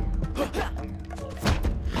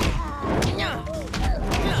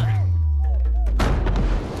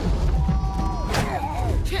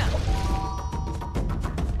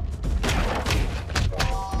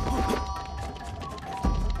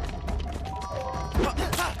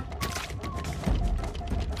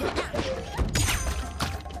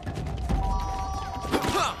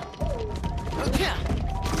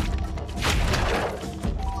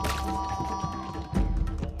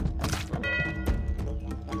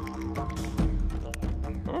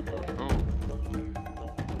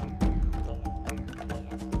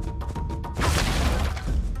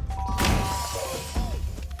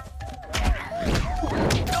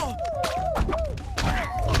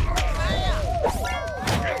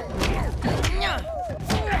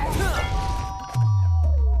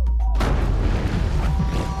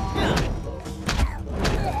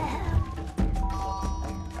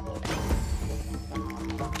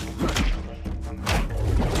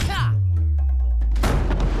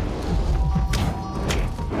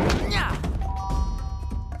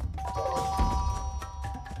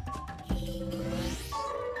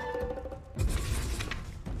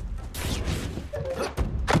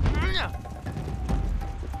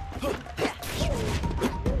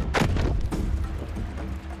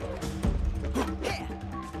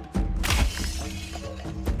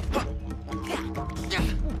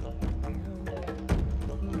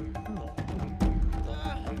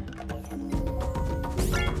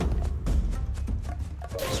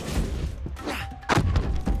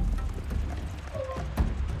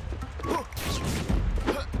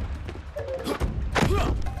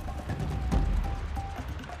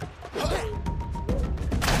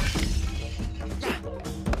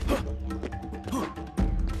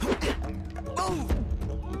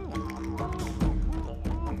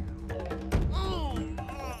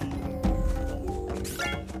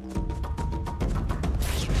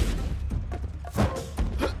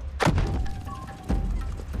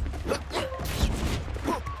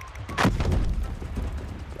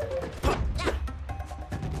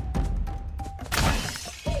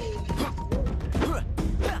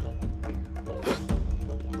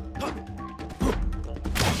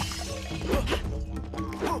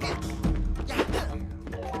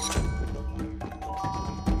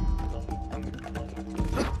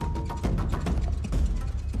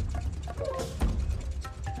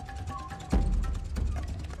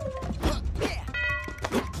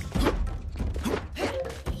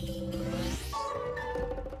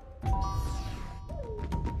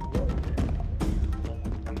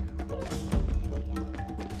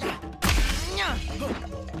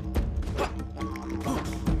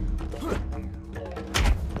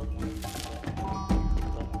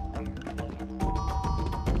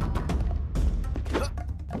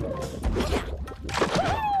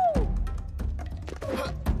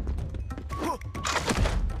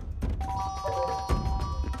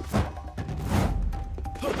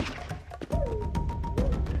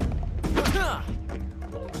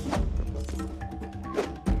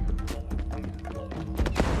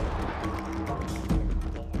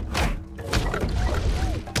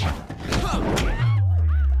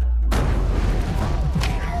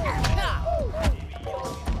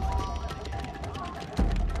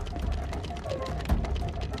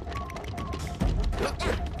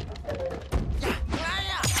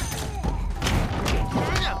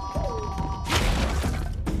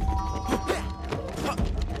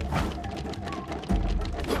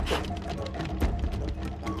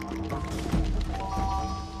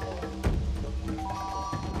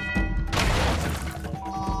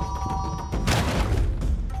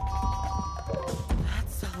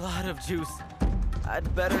 Juice.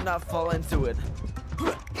 I'd better not fall into it.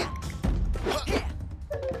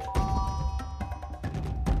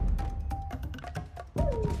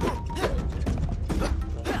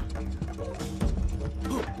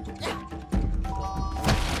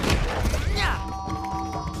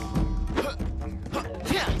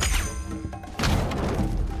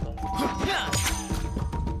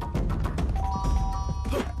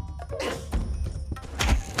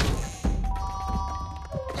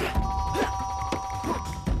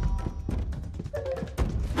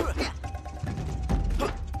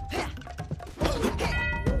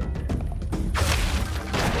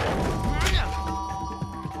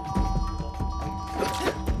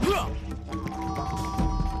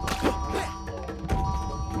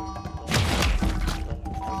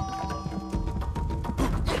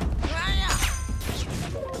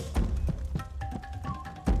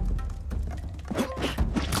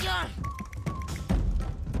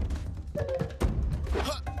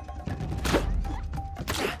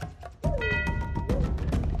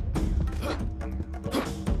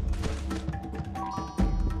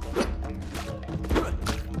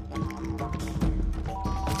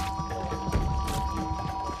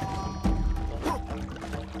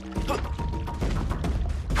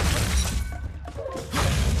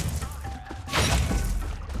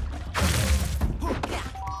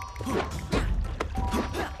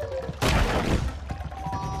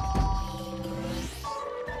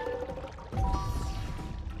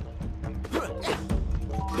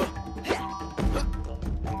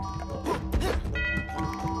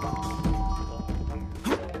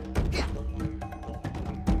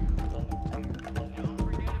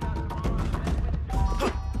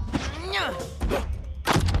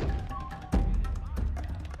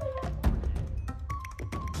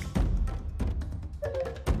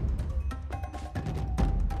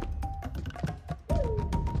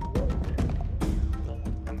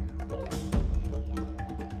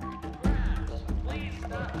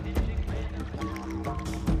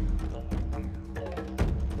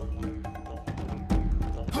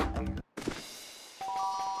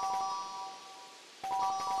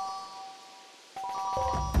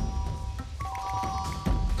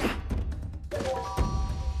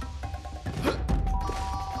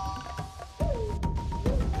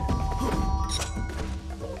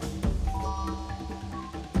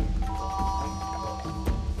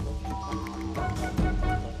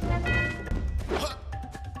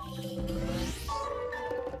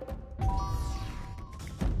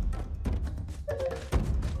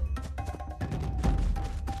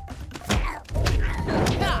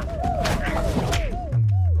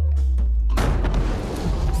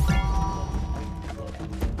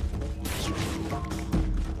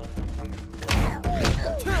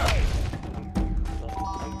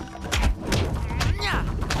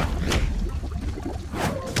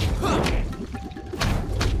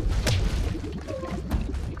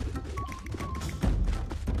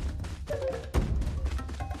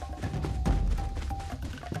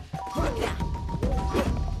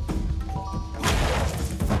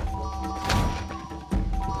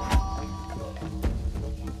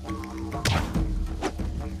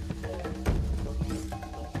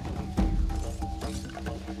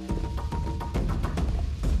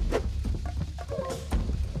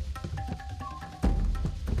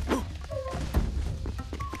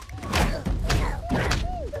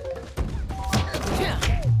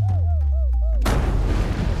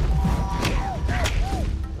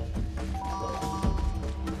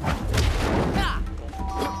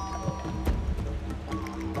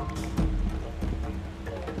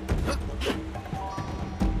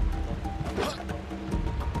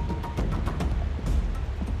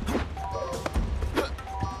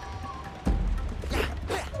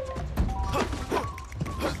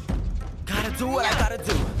 do what I gotta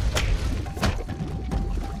do.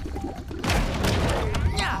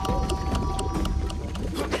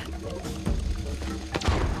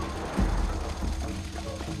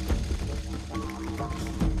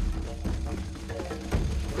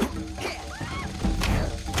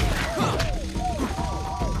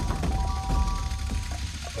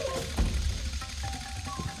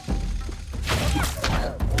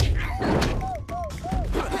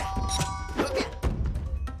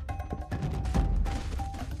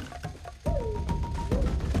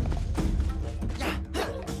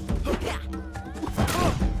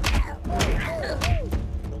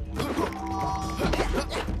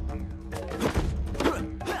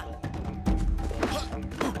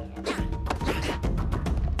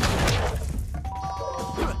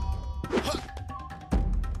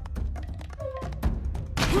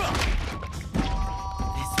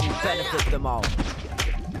 Benefit them all.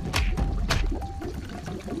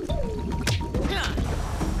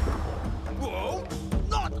 Whoa!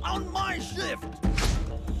 Not on my shift!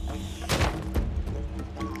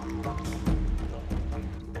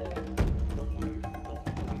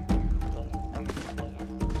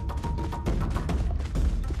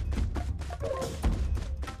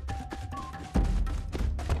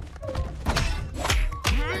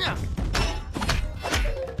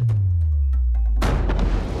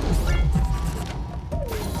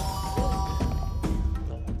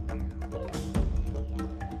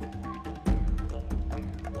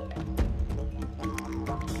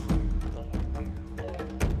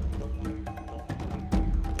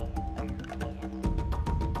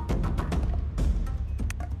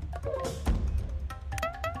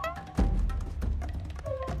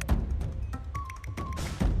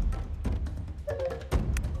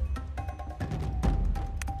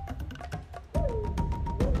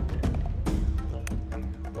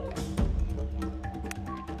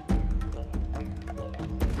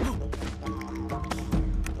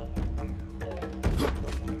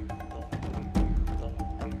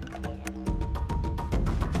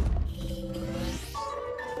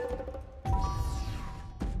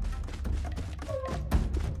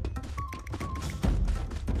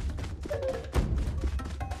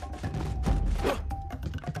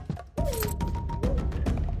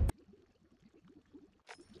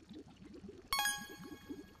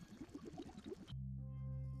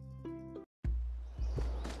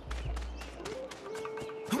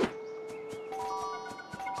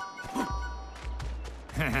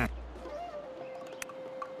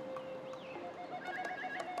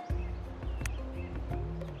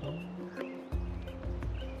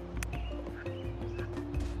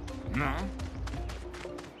 No?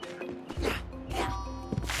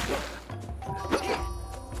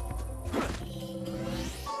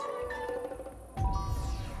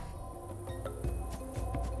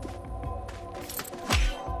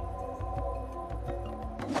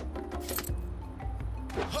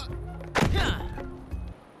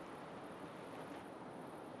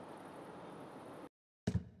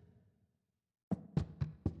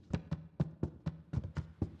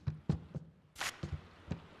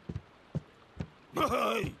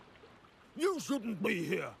 Hey! You shouldn't be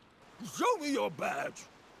here. Show me your badge.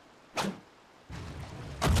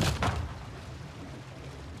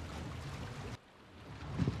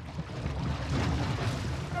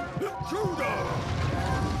 Intruder!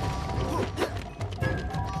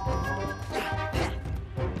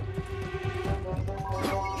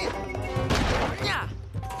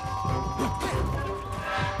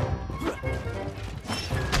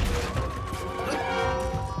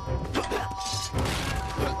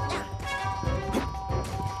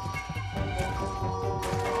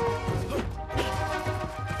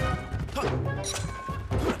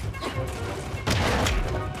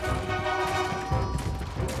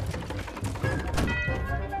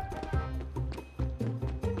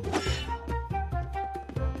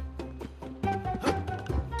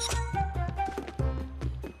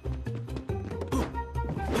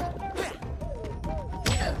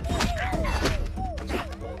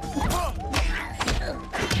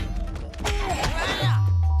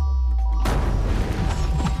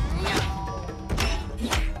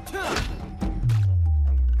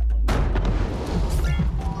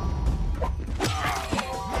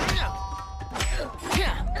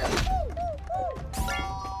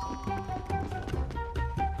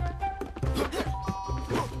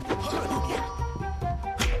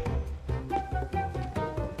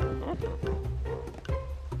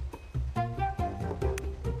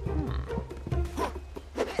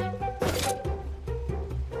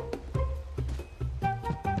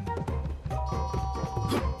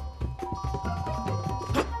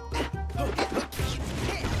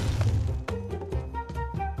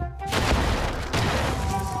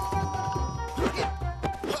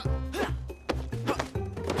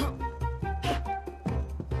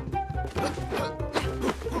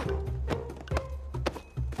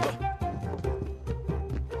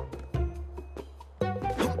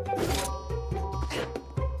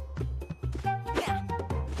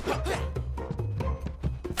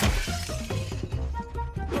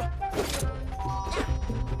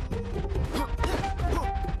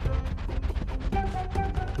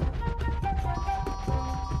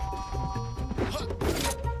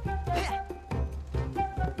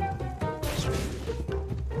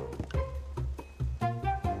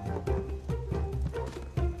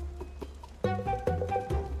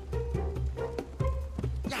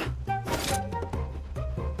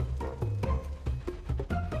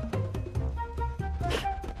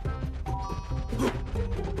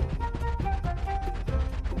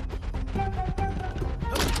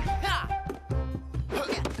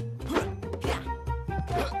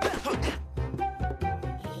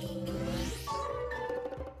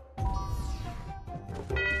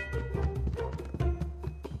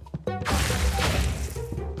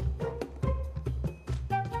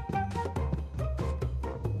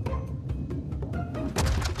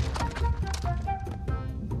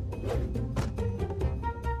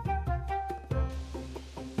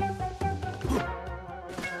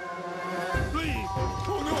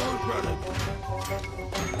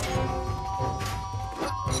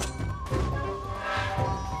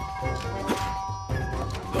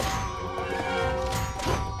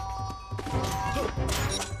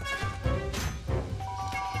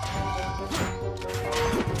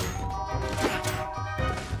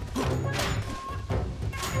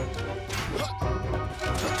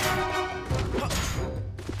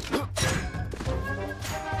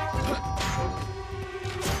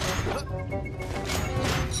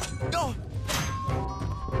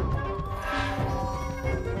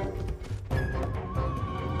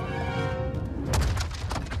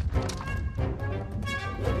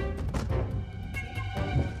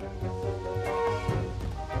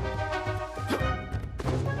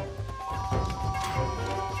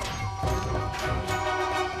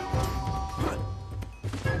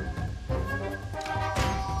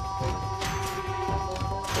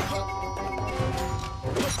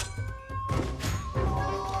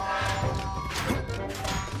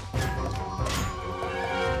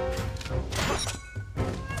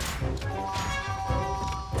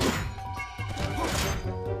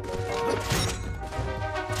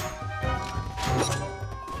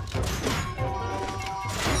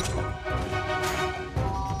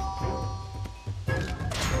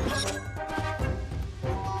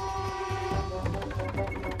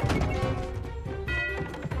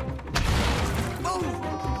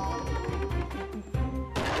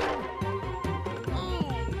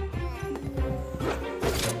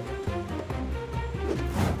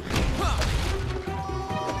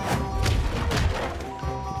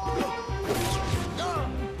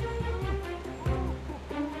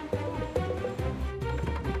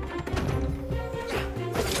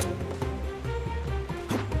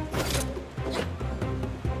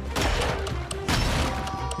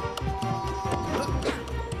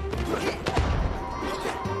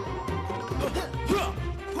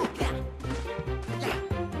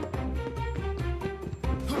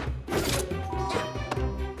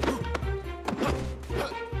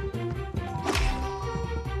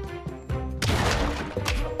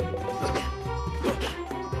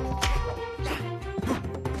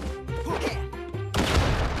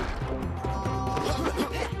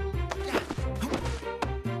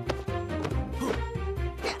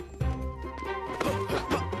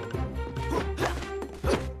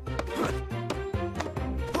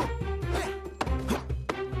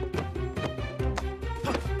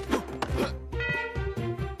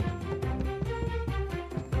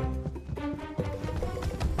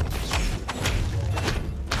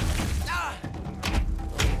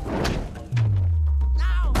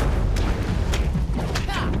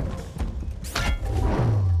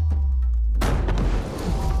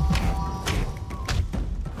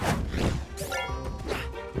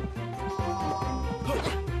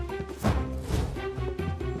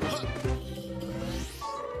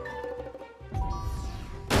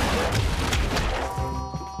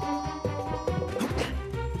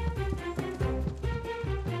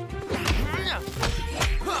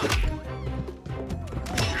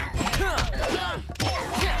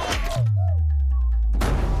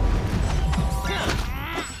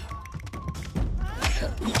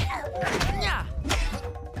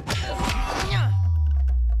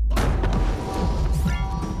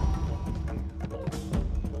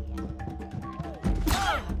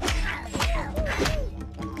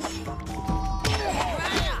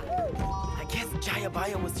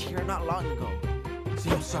 Was here not long ago.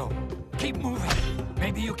 Seems so. Keep moving.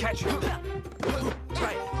 Maybe you catch him.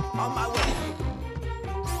 Right, on my way.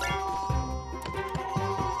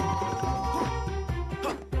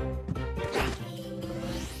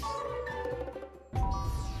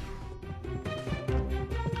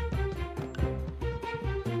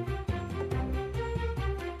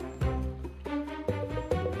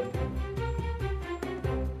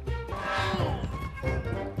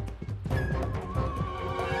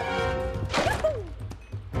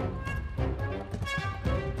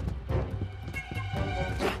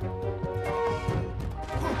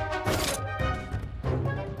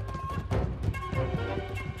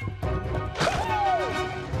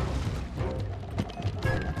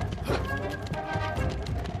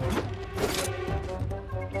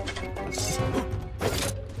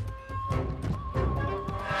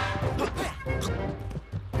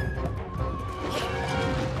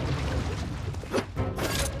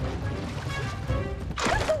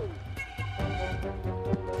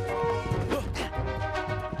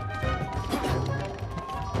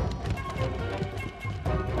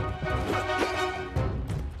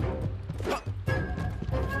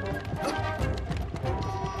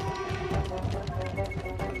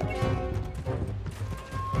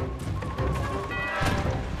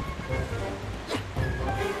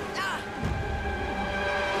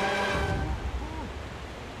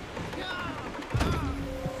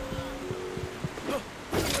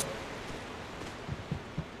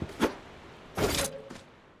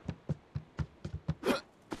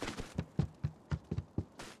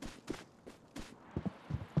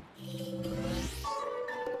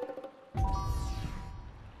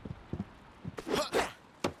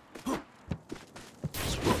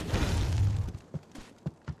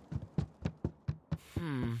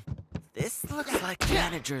 This looks like the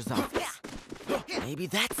manager's office. Maybe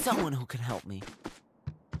that's someone who can help me.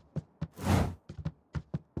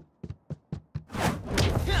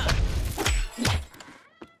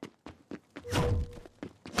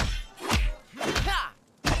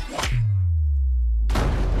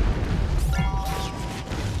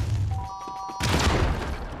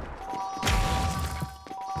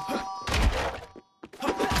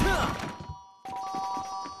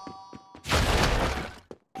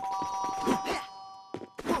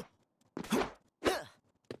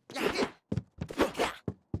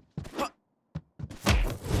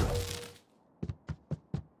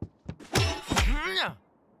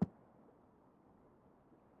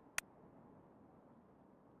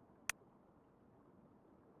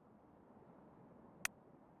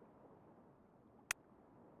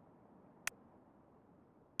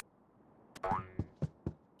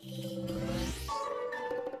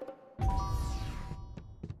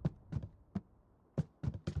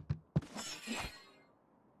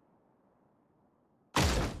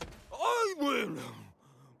 I win!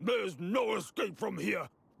 There's no escape from here.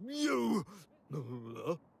 You...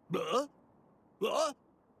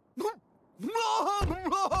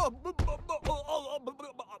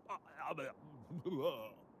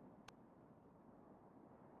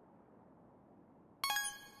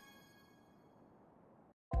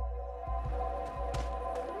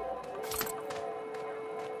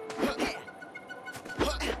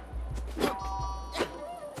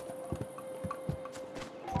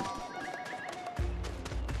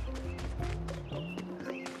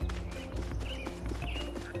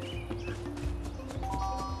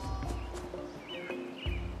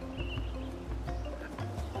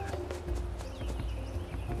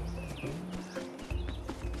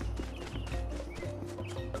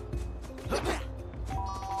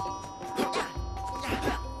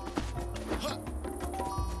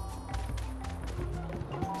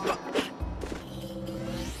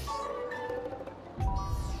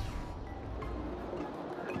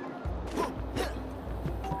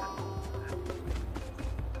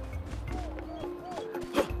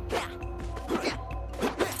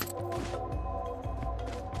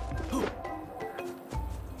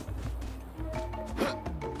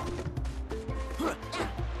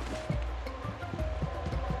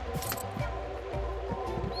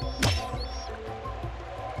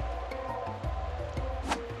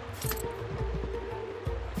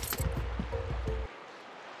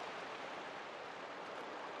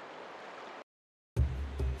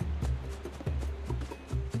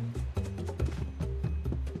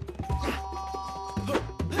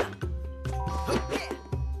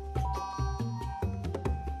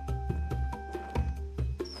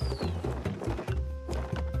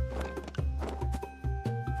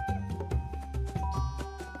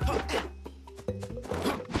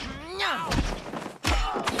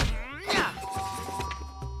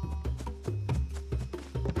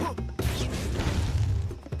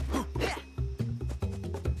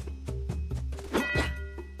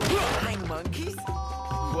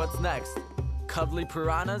 next? Cuddly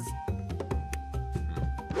piranhas?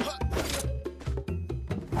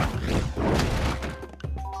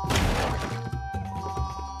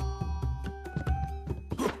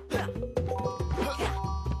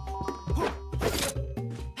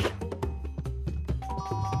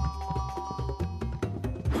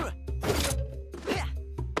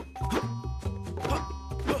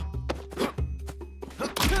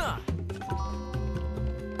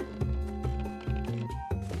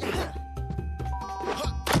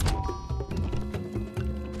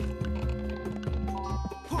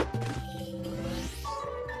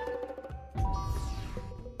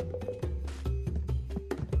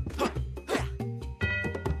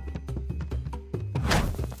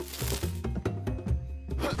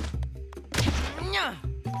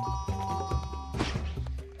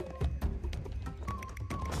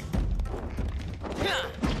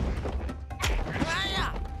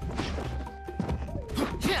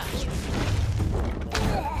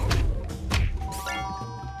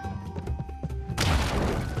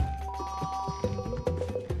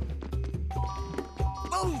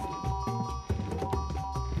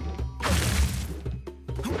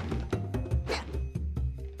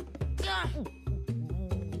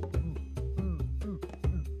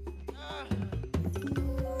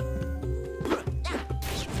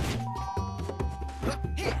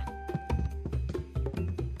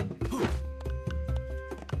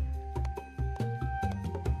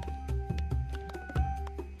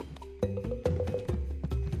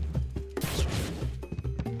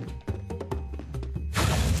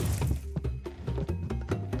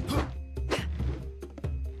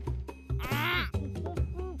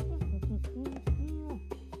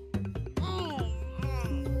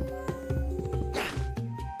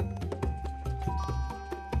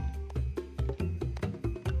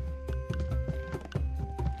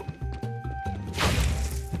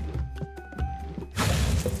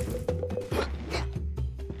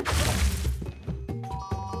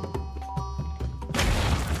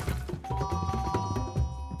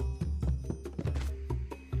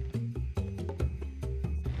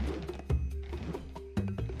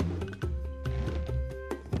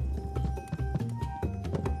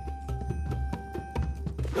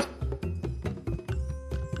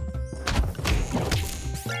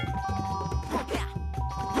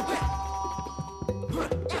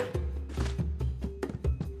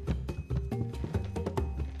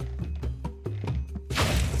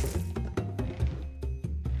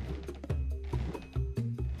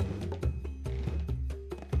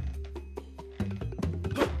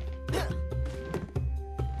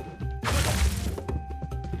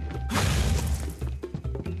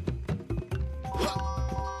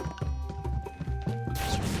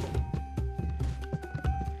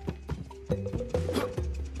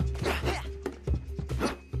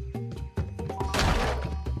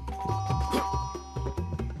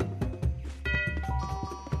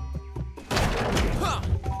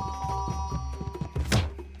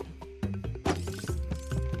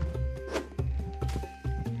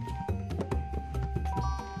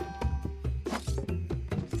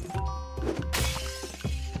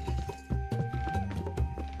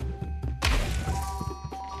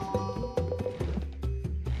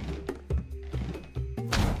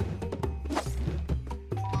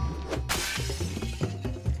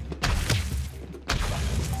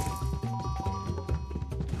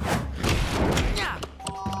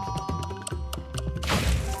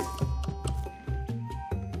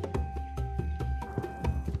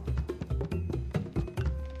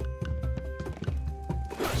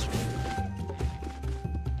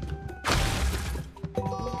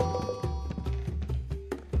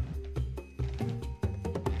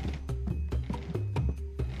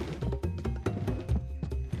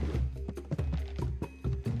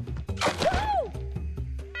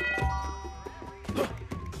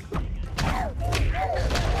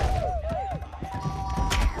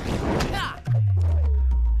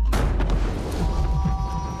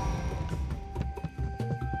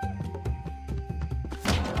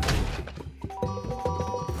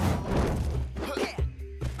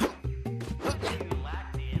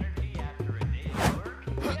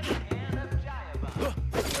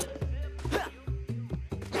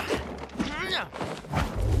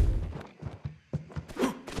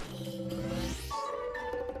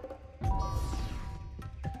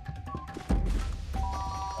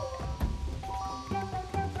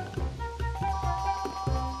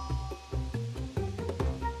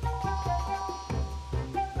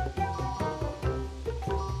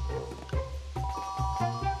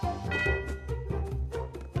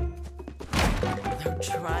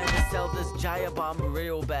 Trying to sell this Jaya bomb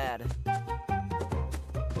real bad.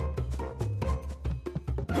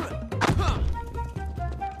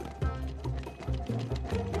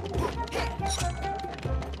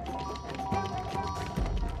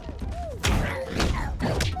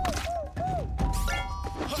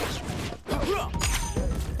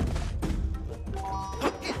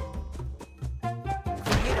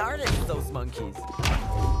 monkeys.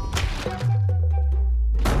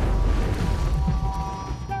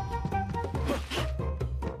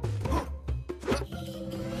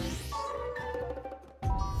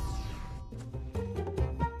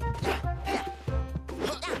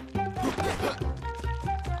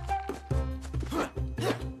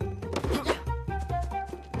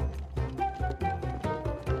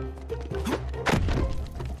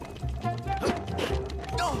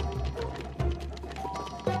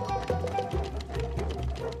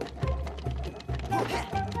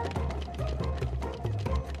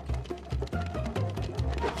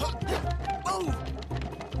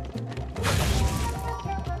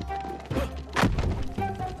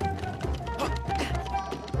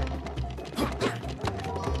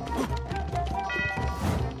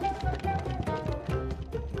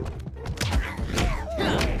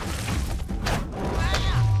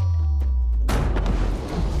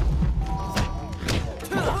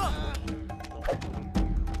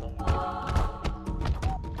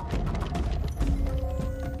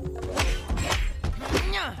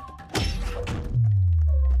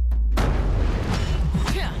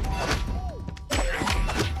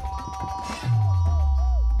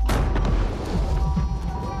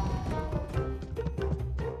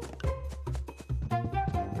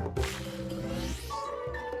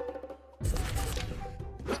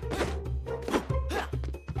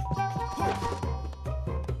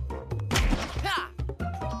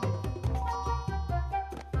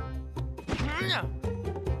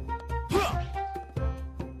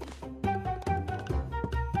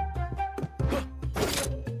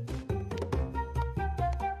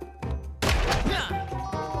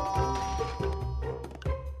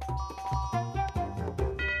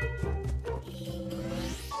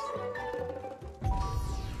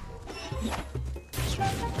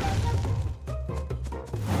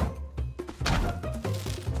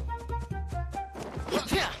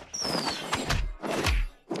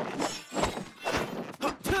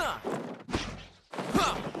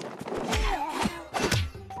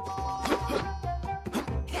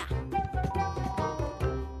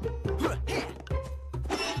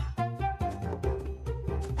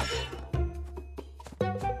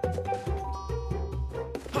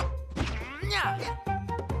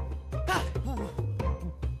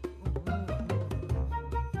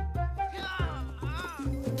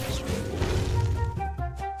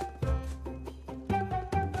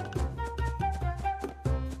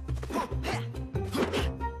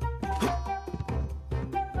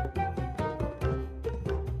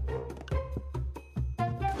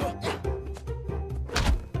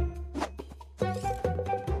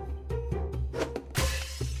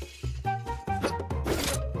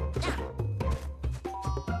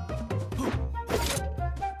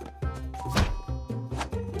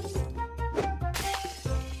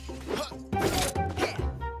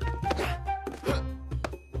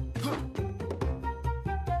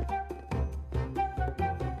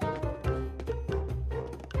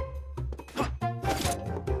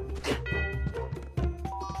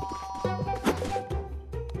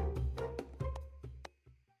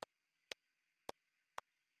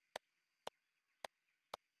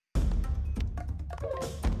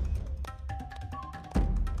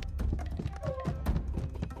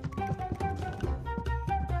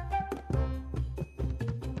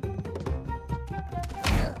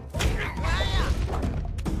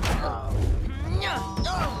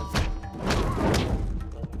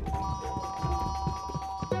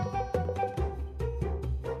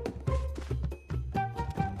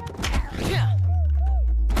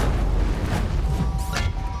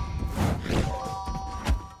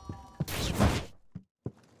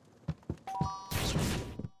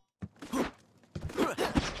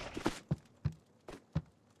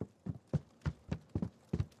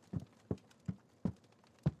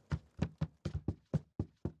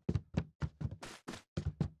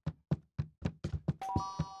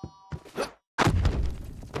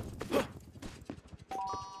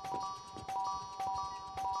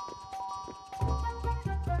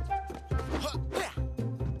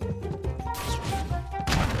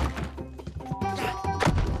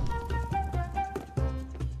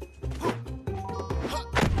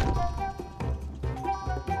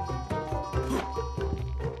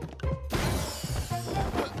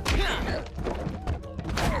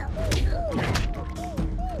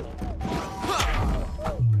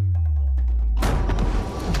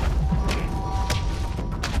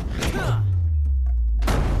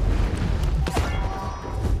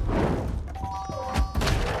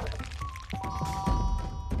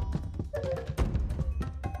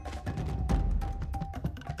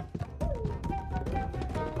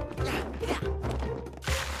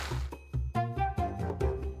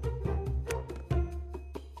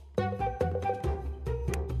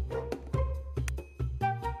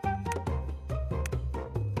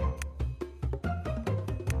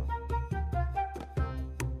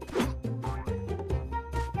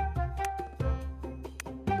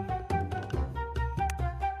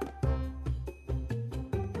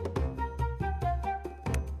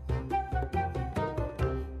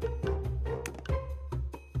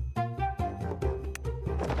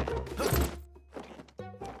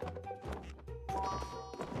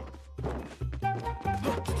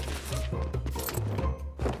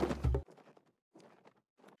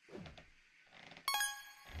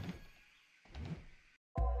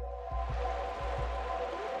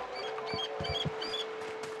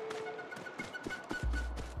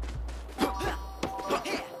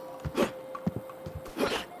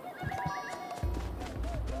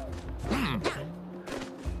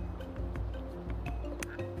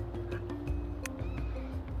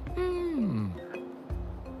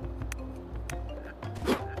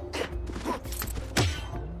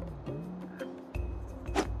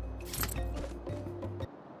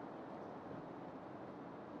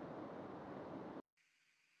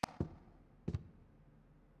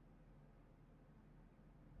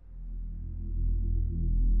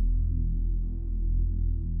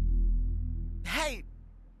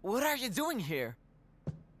 you doing here?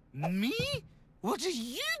 Me? What are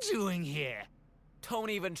you doing here? Don't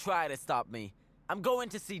even try to stop me. I'm going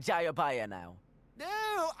to see Jayabaya now. No,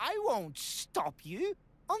 I won't stop you.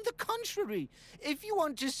 On the contrary, if you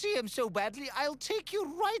want to see him so badly, I'll take you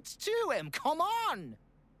right to him. Come on!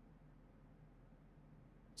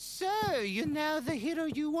 So, you're now the hero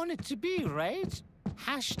you wanted to be, right?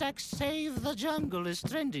 Hashtag Save the Jungle is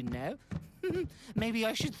trending now. Maybe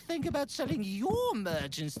I should think about selling your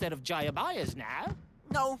merch instead of Jayabaya's now.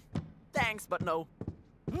 No, thanks, but no.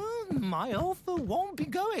 My offer won't be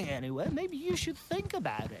going anywhere. Maybe you should think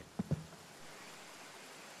about it.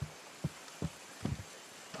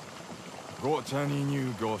 Got any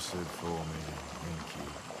new gossip for me,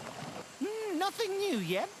 Minky? Nothing new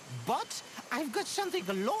yet, but I've got something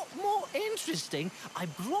a lot more interesting. I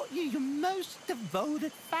brought you your most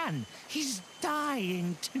devoted fan. He's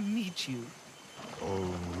dying to meet you.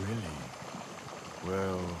 Oh, really?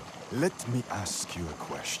 Well, let me ask you a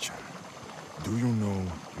question. Do you know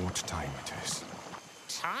what time it is?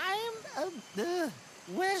 Time?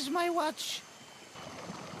 Where's my watch?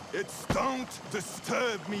 It's don't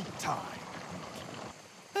disturb me time.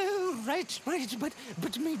 Oh, right,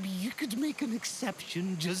 but maybe you could make an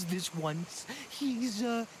exception just this once. He's,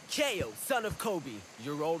 Kao, son of Kobe,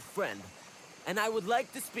 your old friend. And I would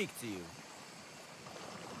like to speak to you.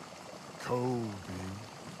 Kobe?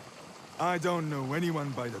 I don't know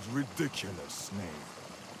anyone by that ridiculous name.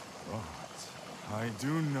 But I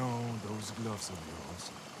do know those gloves of yours.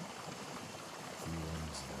 He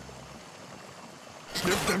owns them.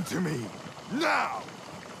 Give them to me! Now!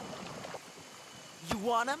 You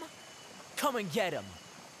want him? Come and get him.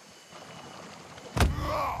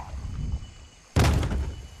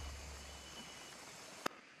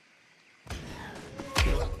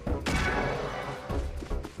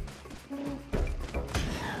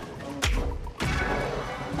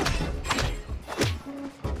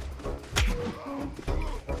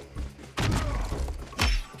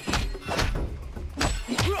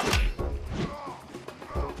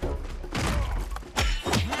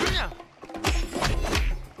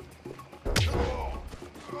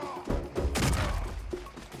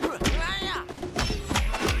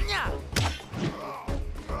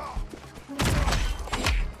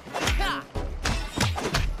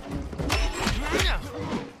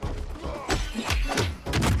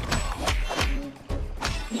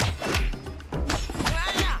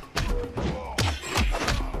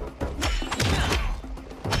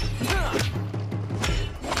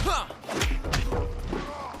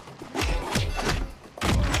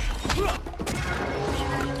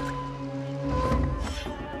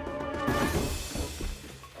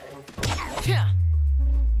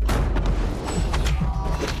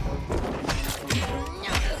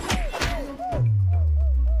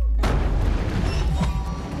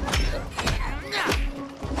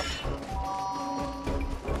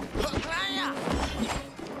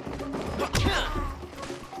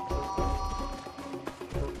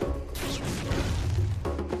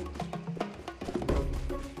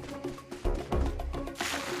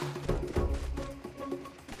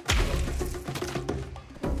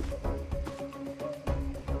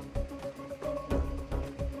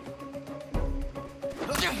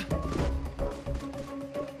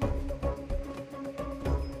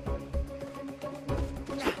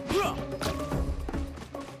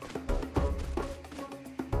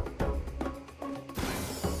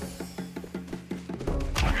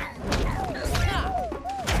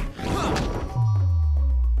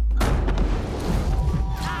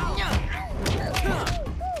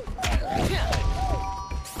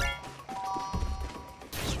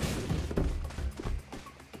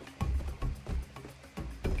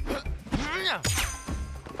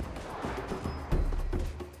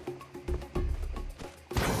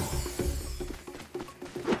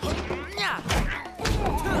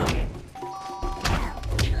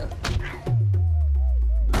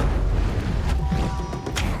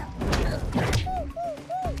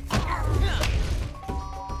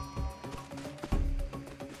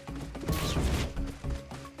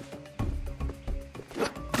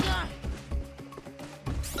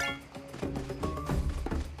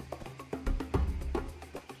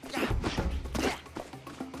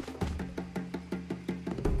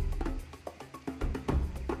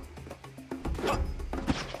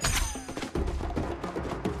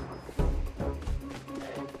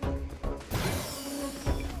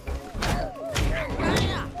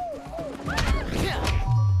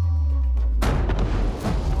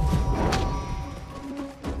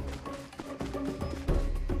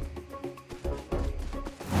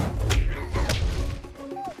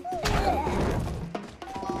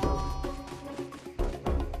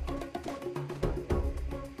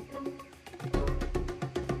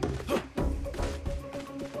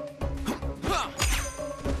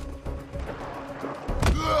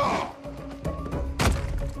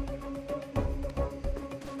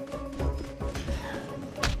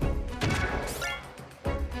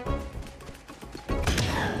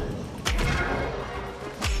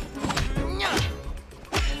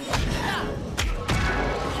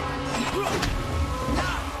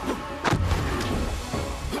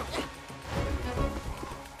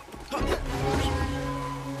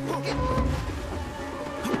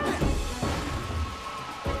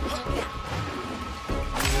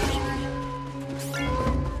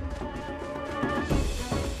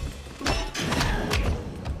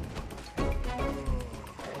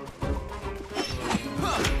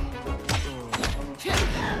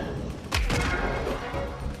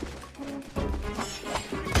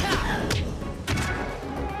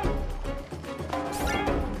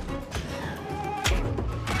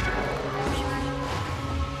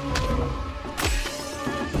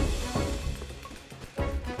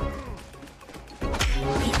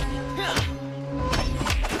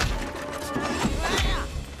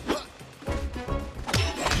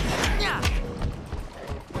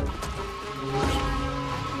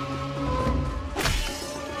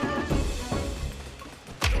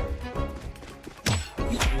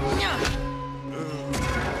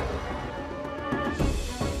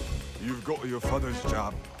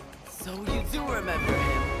 remember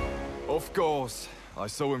him. Of course. I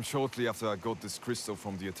saw him shortly after I got this crystal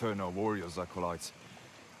from the Eternal Warriors acolytes.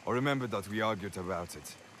 I remember that we argued about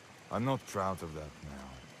it. I'm not proud of that now.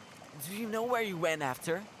 Do you know where you went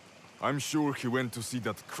after? I'm sure he went to see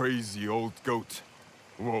that crazy old goat.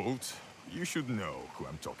 Walt, you should know who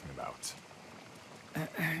I'm talking about.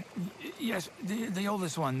 Yes, the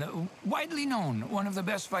oldest one. Widely known. One of the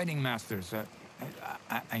best fighting masters.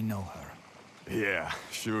 I know her. Yeah,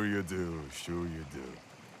 sure you do. Sure you do.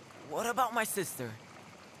 What about my sister?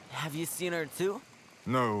 Have you seen her too?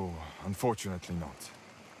 No, unfortunately not.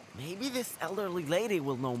 Maybe this elderly lady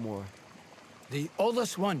will know more. The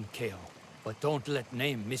oldest one, Kao. But don't let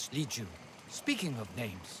name mislead you. Speaking of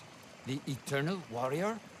names, the Eternal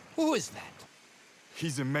Warrior? Who is that?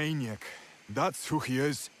 He's a maniac. That's who he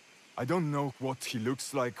is. I don't know what he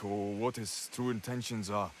looks like or what his true intentions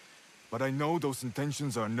are. But I know those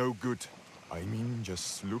intentions are no good. I mean,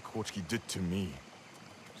 just look what he did to me.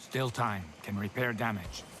 Still time can repair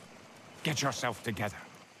damage. Get yourself together.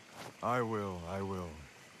 I will.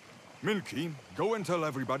 Milky, go and tell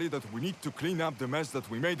everybody that we need to clean up the mess that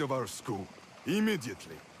we made of our school.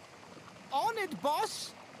 Immediately. On it,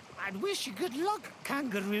 boss. I'd wish you good luck,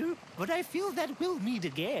 Kangaroo, but I feel that we'll meet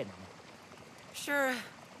again. Sure,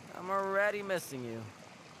 I'm already missing you.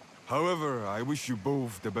 However, I wish you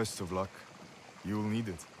both the best of luck. You'll need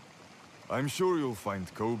it. I'm sure you'll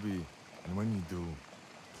find Kobe, and when you do,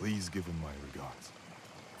 please give him my regards.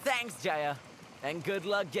 Thanks, Jaya. And good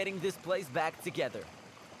luck getting this place back together.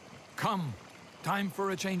 Come. Time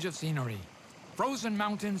for a change of scenery. Frozen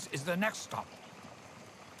Mountains is the next stop.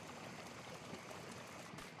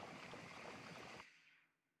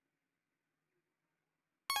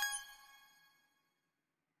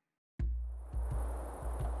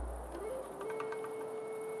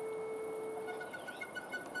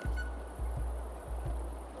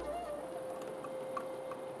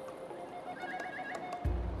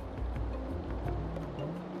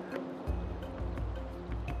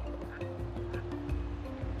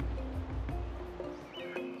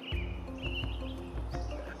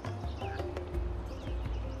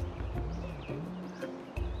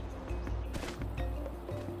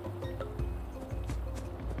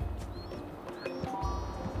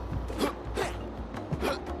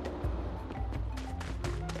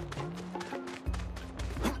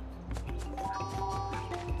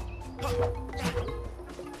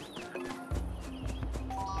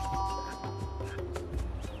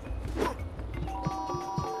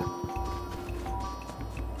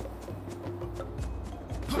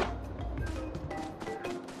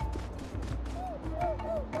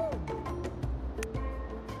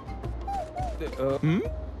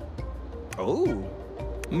 Oh.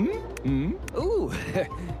 Ooh.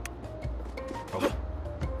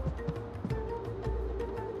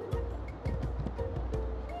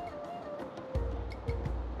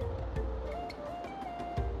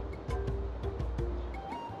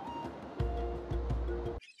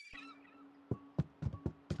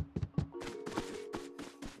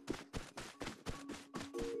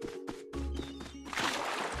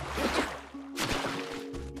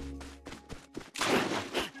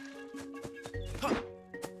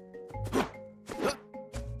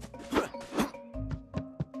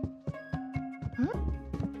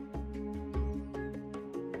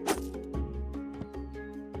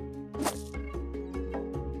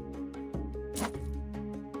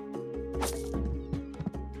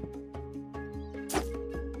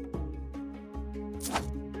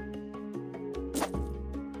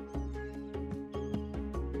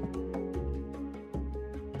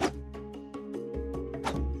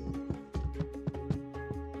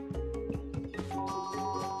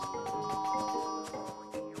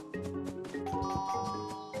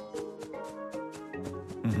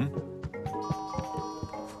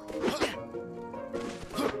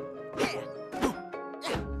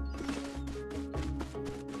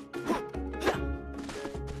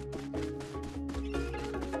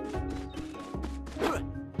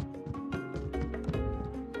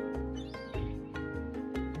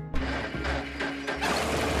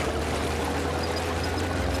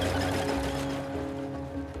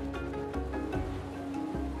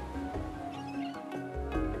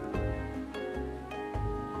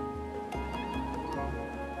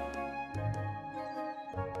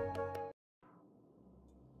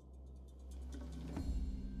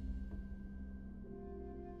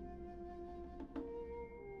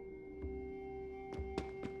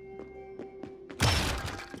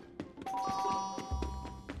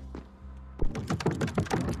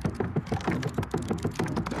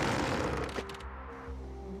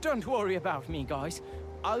 Don't worry about me, guys.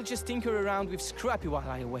 I'll just tinker around with Scrappy while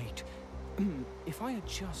I wait. If I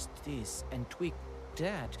adjust this and tweak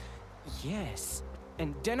that, yes.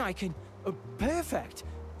 And then I can... perfect!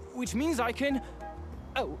 Which means I can...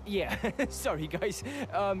 Oh, yeah. Sorry, guys.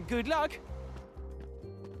 Good luck.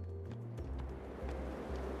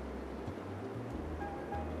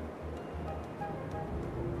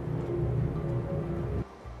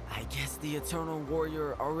 I guess the Eternal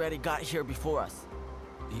Warrior already got here before us.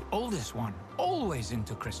 The oldest one, always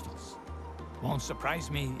into crystals. Won't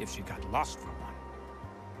surprise me if she got lost for one.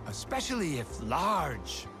 Especially if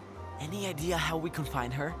large. Any idea how we can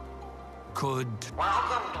find her? Could...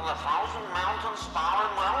 Welcome to the Thousand Mountain Spa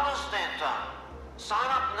and Wellness Center. Sign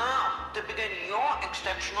up now to begin your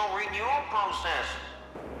exceptional renewal process.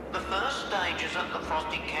 The first stage is at the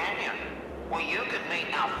Frosty Canyon, where you can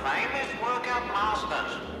meet our famous workout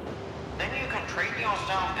masters. Then you can treat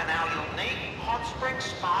yourself in our unique hot spring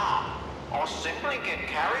spa, or simply get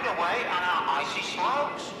carried away on our icy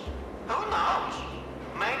slopes. Who knows?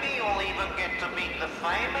 Maybe you'll even get to meet the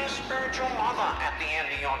famous spiritual mother at the end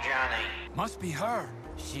of your journey. Must be her.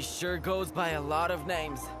 She sure goes by a lot of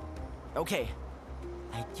names. Okay,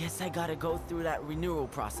 I guess I gotta go through that renewal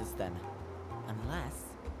process then. Unless,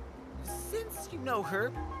 since you know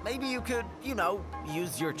her, maybe you could,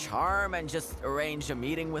 use your charm and just arrange a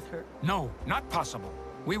meeting with her? No, not possible.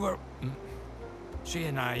 We were... She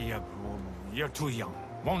and I, you're too young.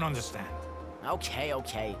 Won't understand.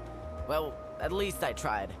 Okay. Well, at least I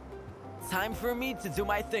tried. Time for me to do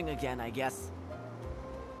my thing again, I guess.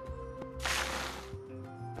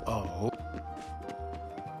 Oh.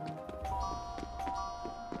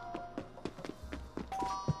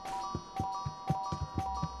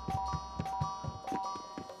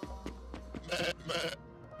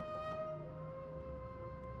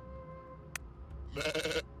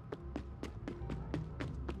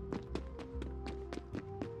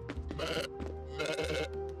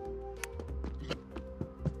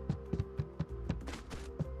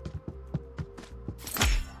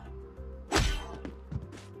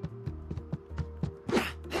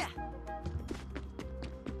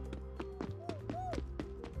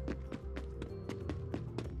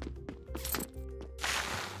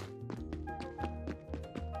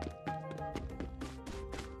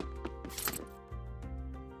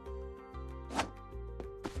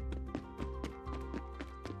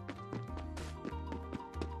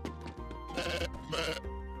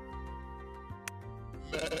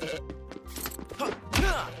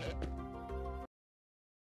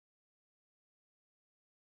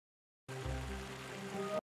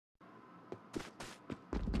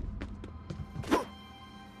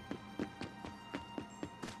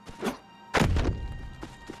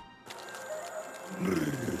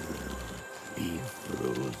 Being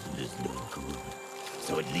frozen is not good.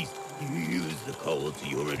 So at least you use the cold to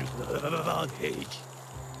your advantage.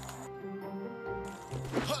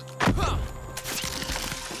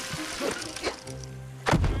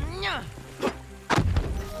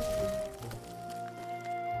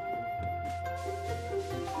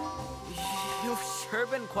 You've sure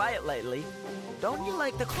been quiet lately. Don't you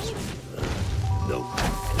like the cold? No.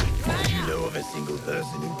 Do you know of a single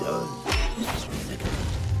person who does?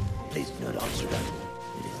 Please do not answer that.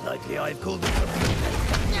 It is likely I have called it something.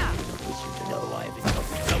 I wish you to know I have been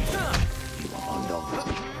talking to someone you are fond of.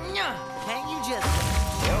 Can't you just...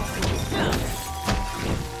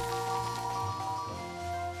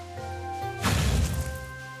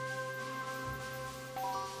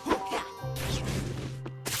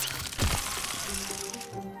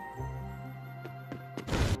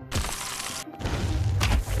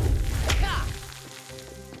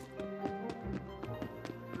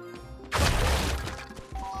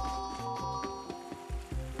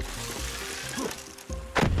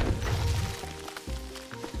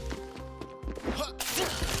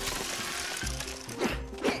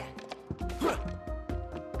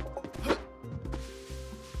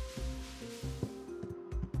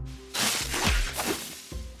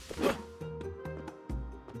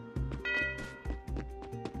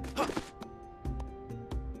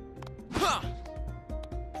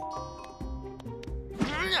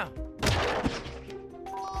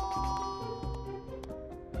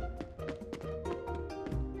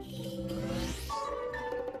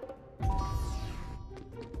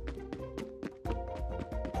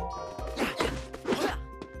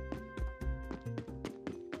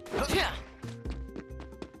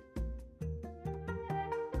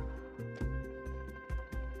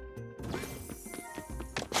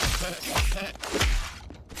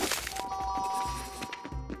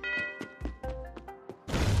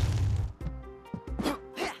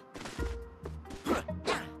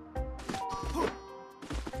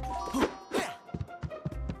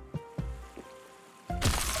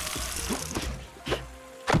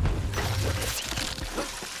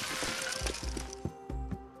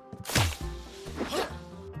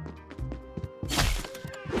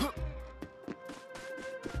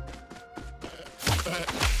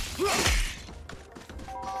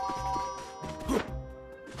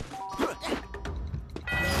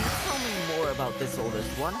 this oldest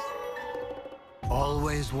one?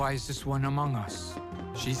 Always wisest one among us.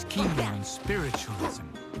 She's keen on spiritualism.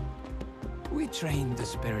 We trained the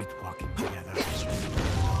spirit walking together.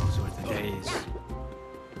 Those were the days.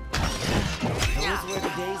 Those were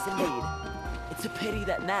the days indeed. It's a pity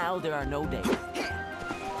that now there are no days.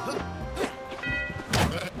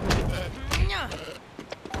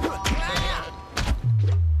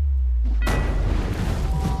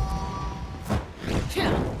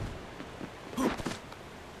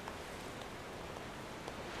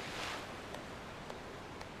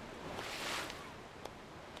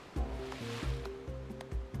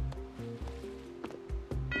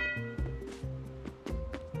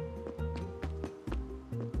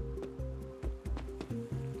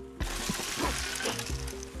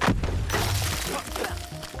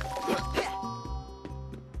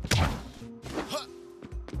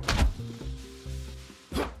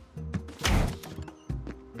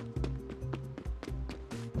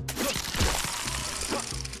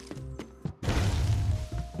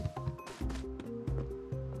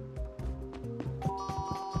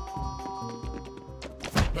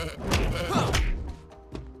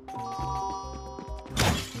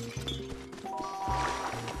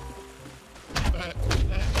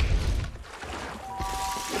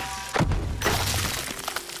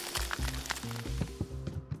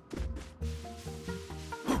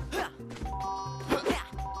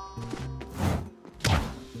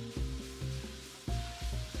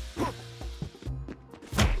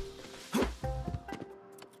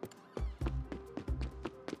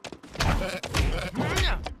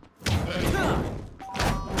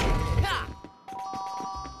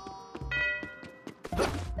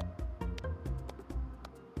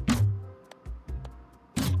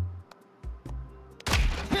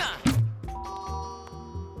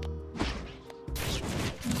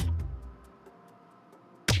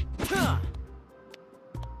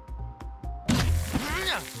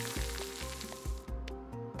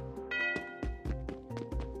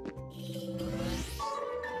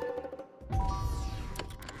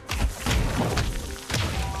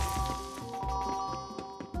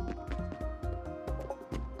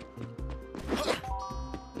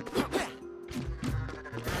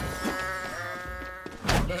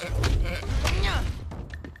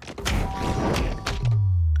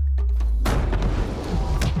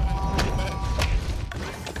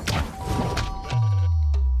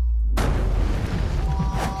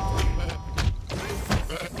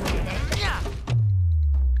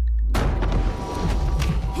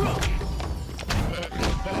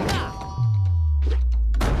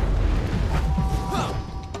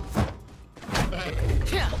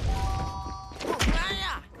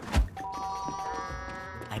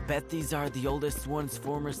 I bet these are the oldest one's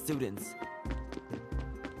former students.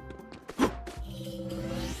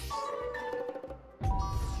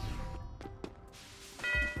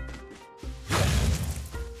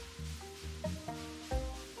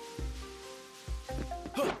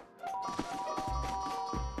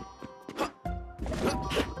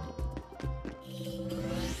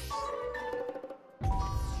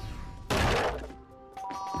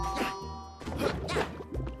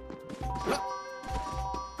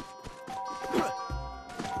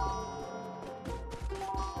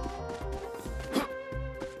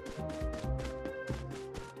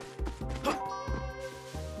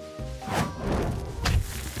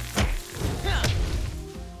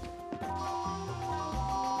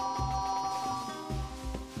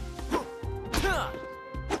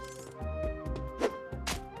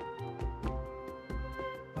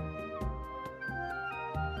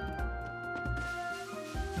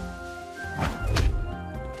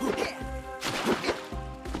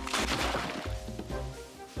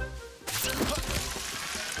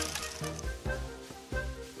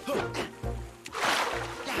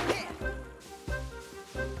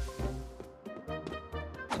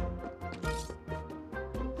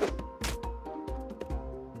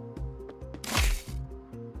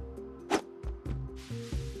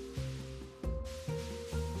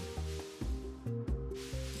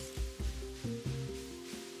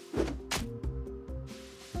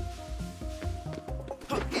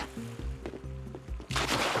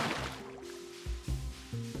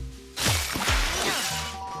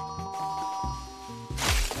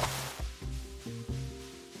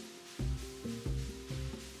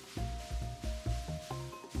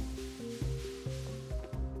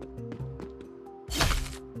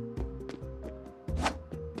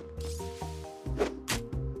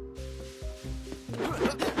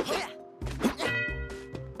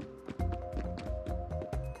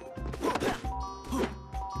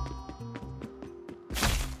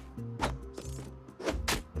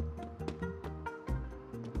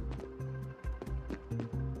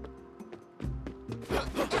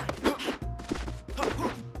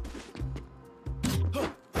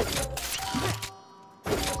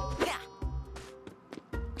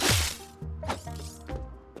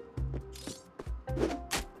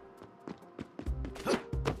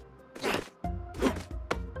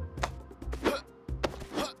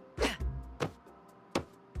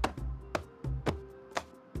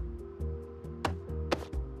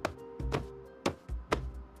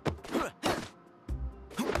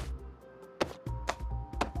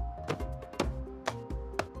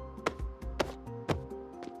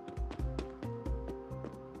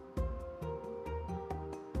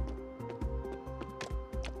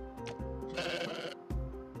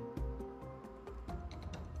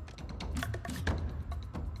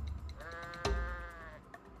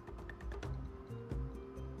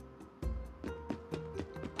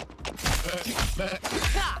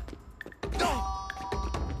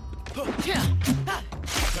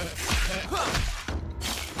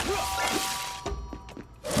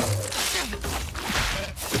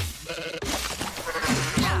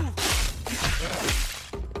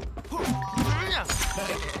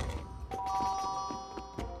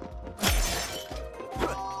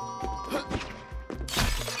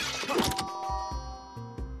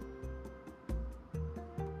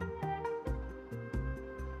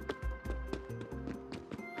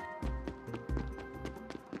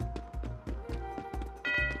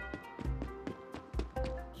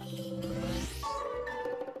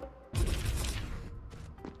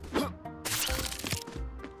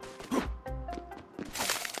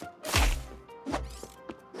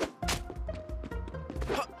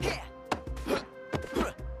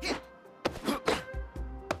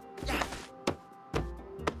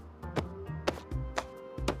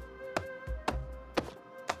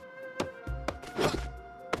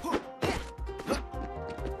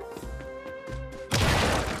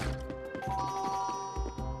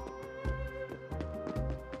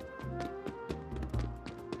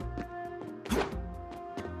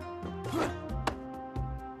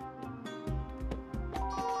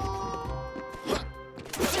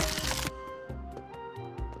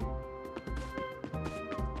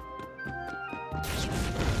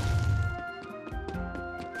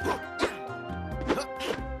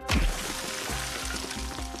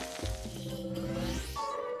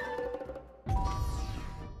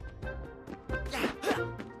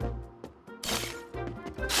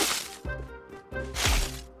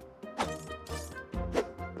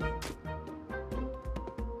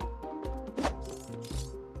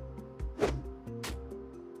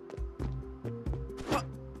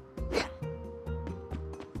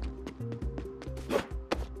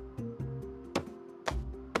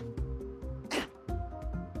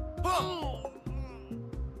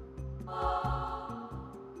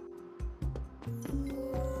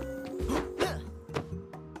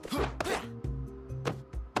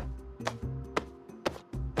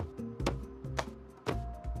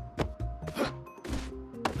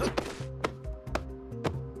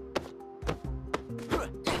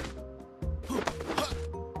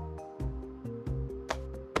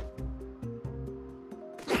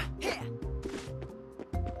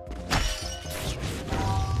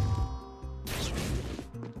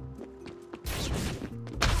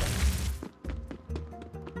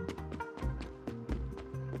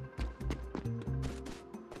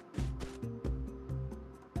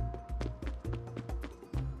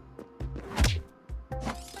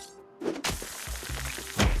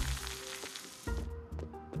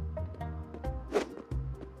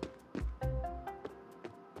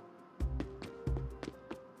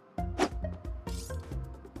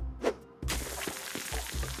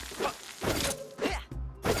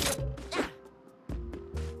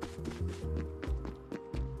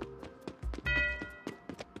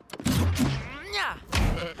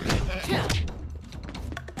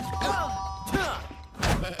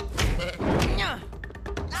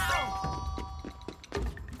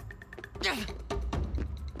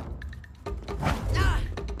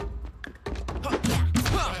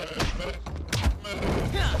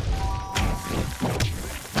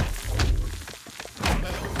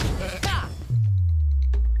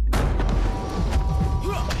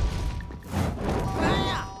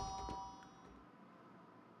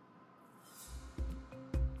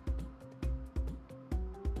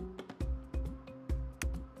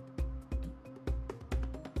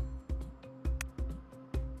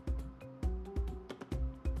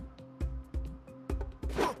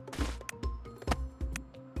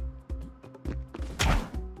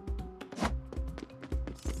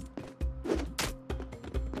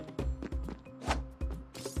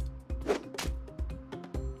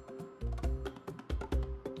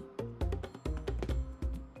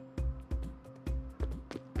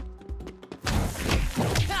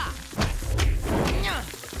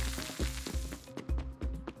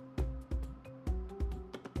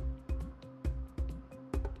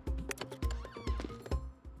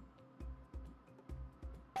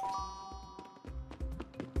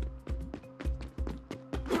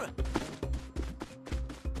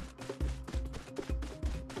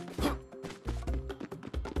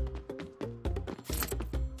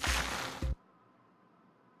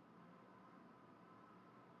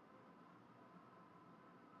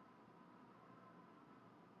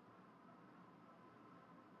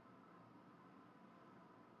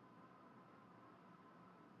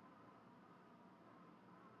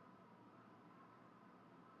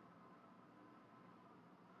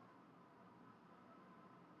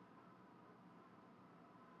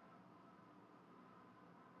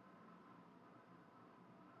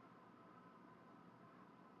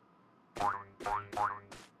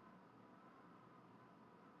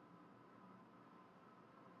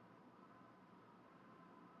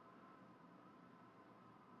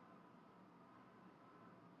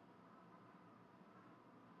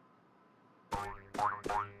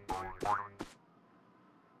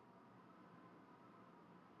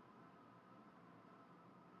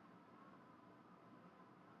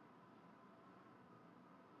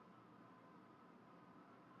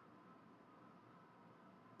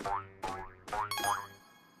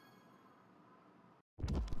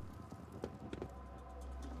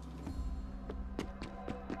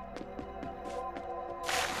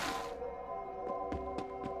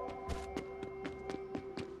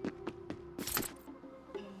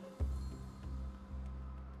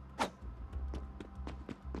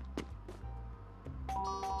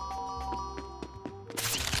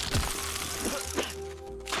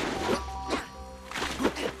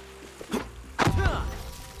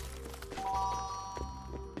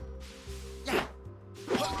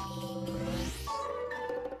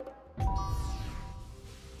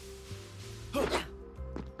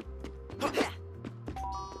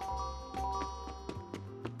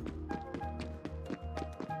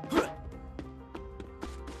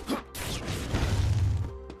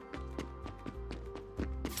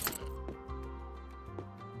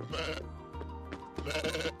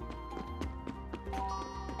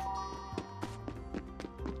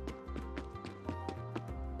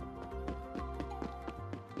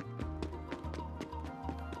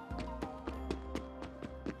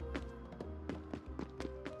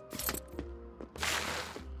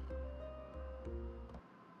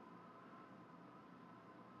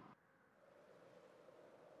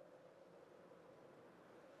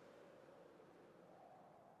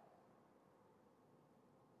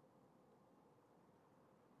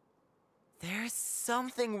 There's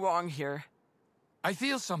something wrong here. I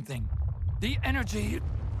feel something. The energy...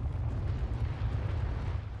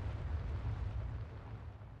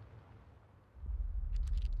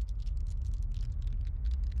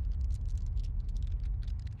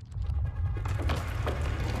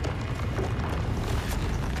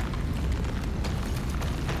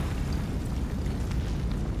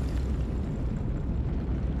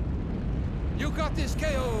 You got this,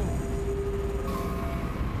 Kao!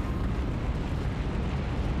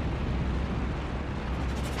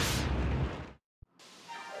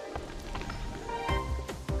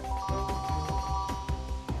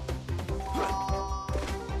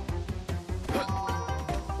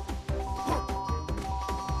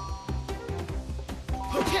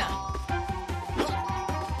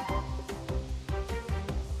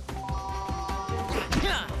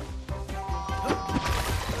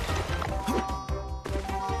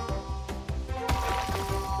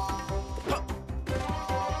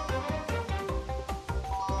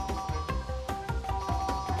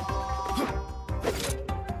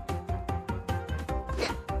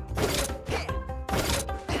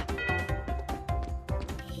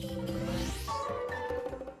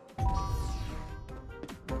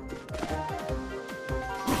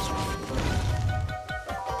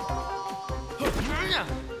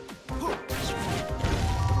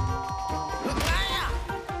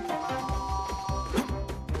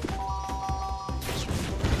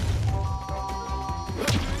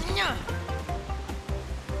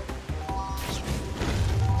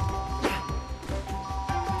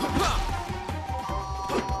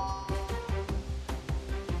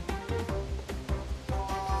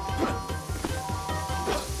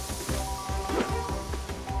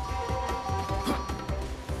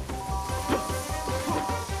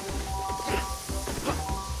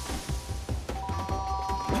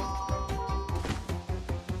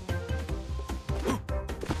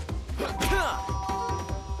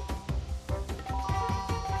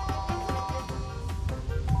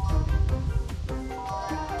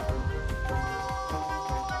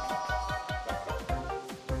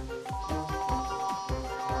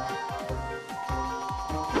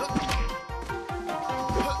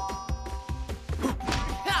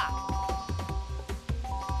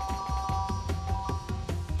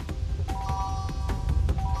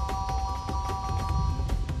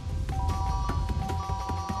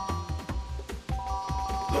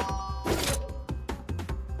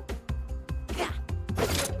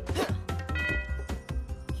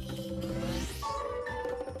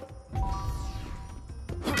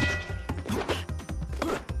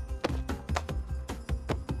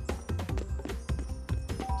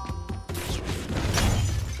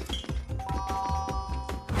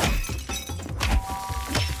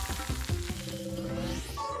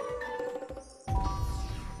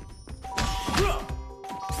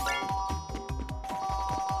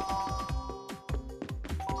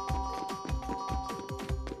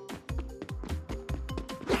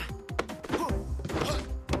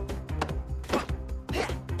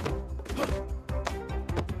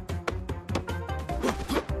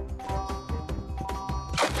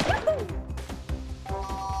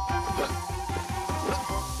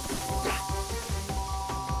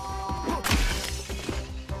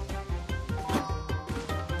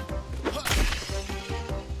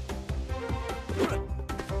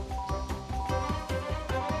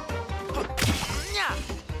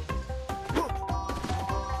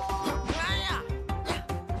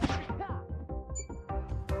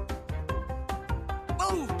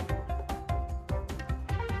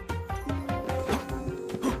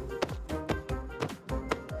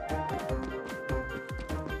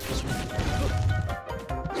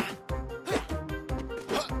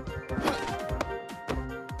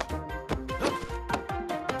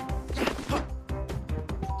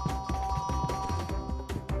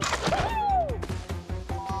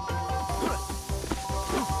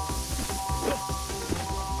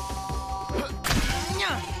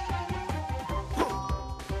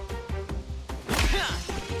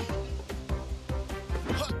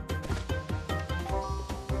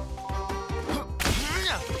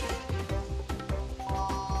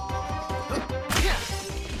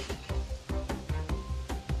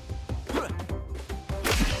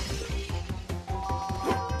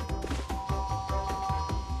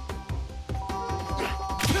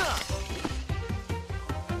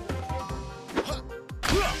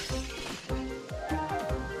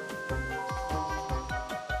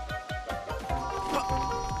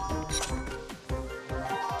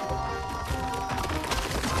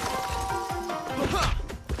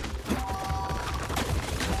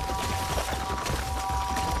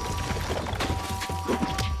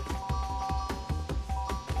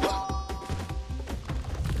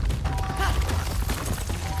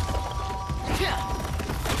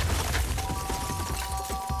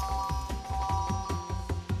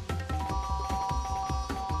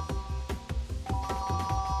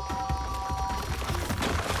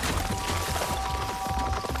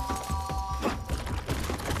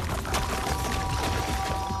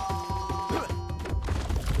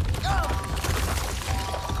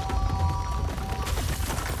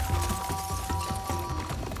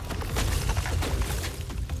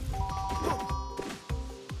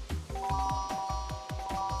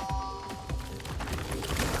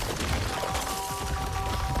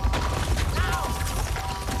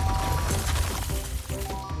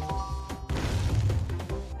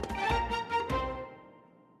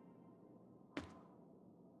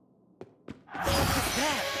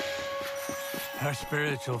 Your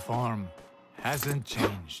spiritual form hasn't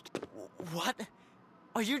changed. What?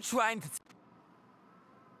 Are you trying to...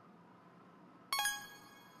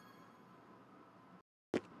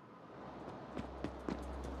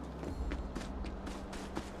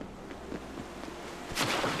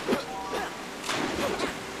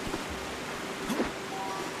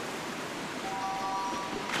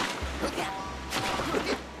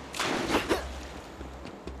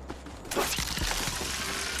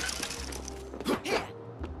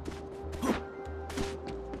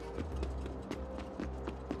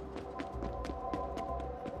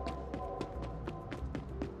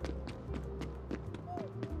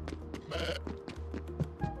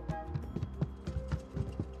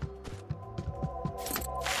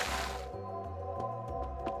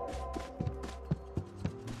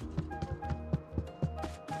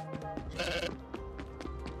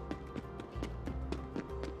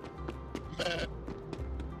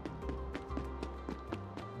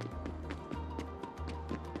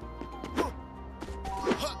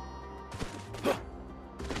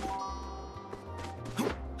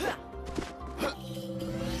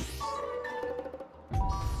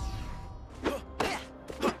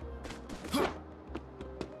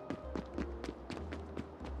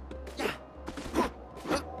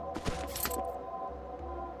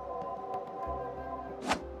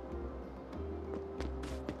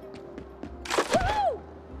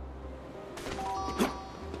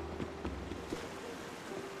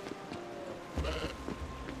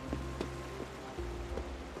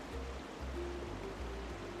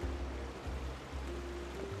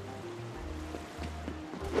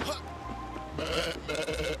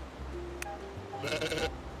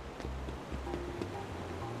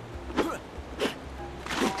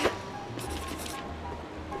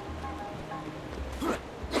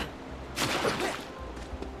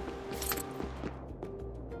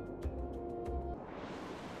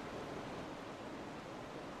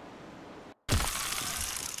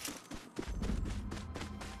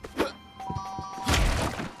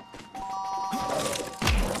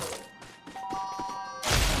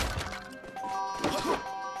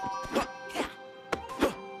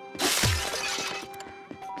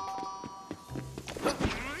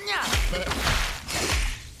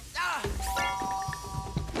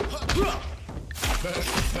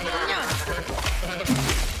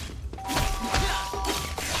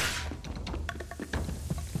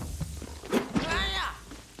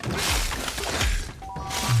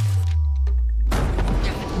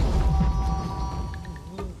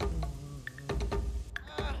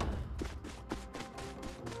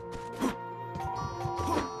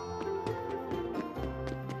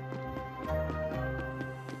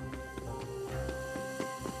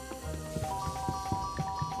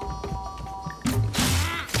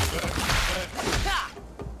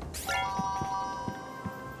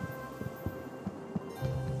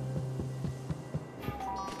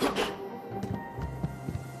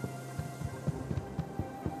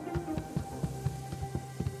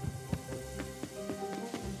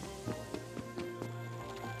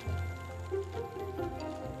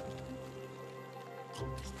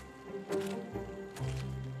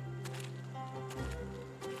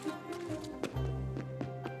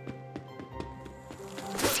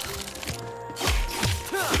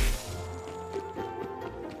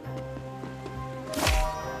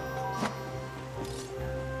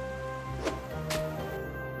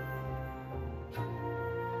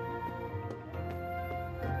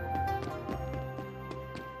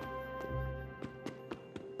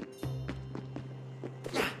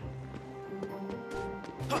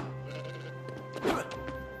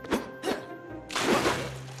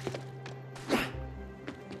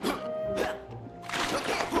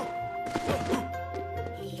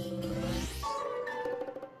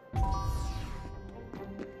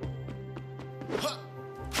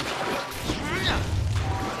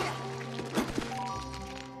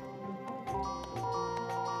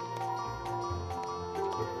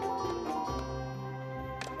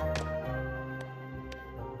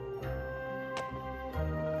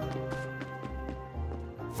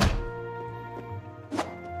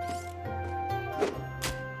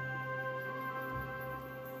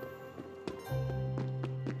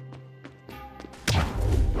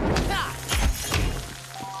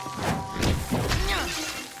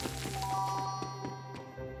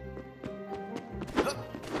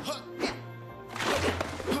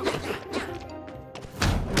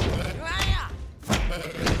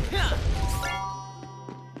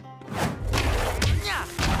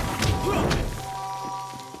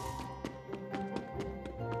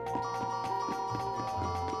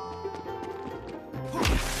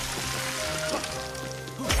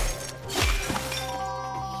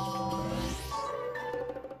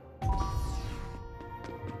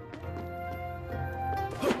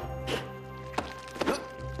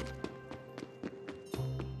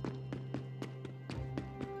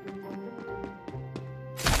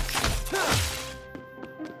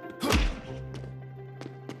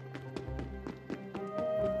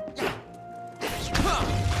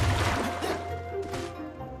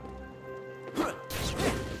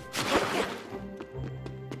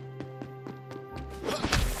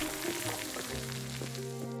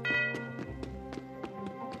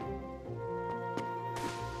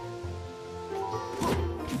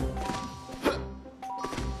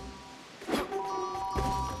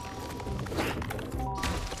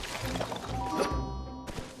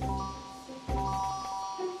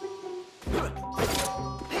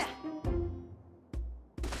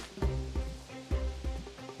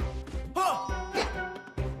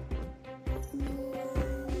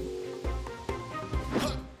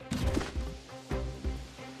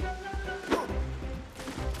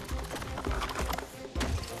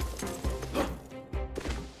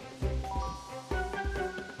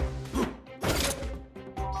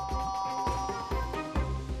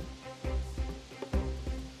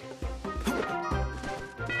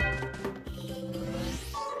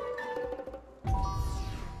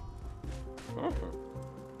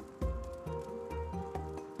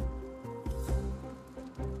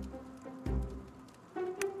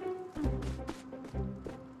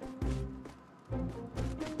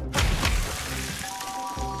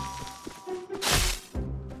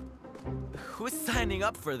 Who's signing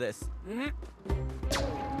up for this?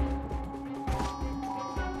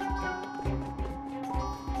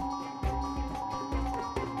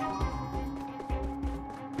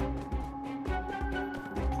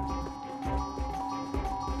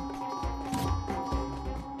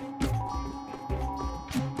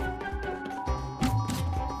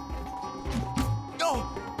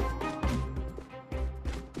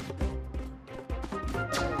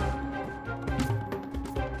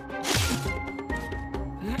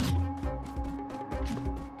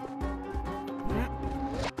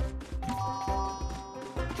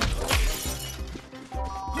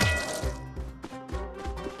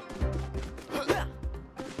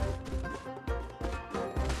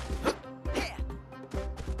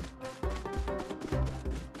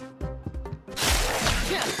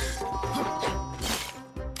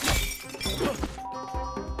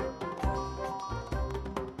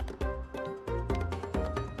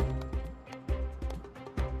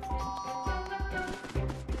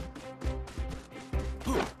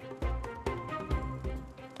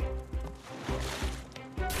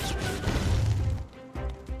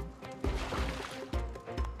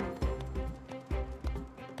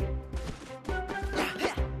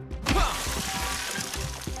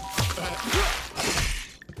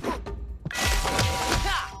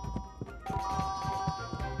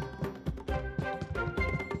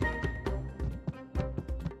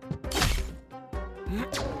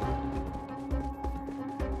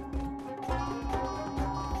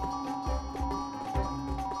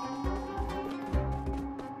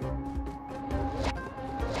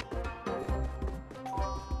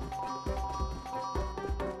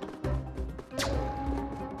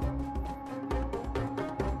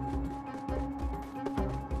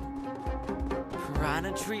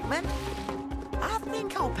 Piranha treatment? I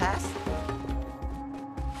think I'll pass.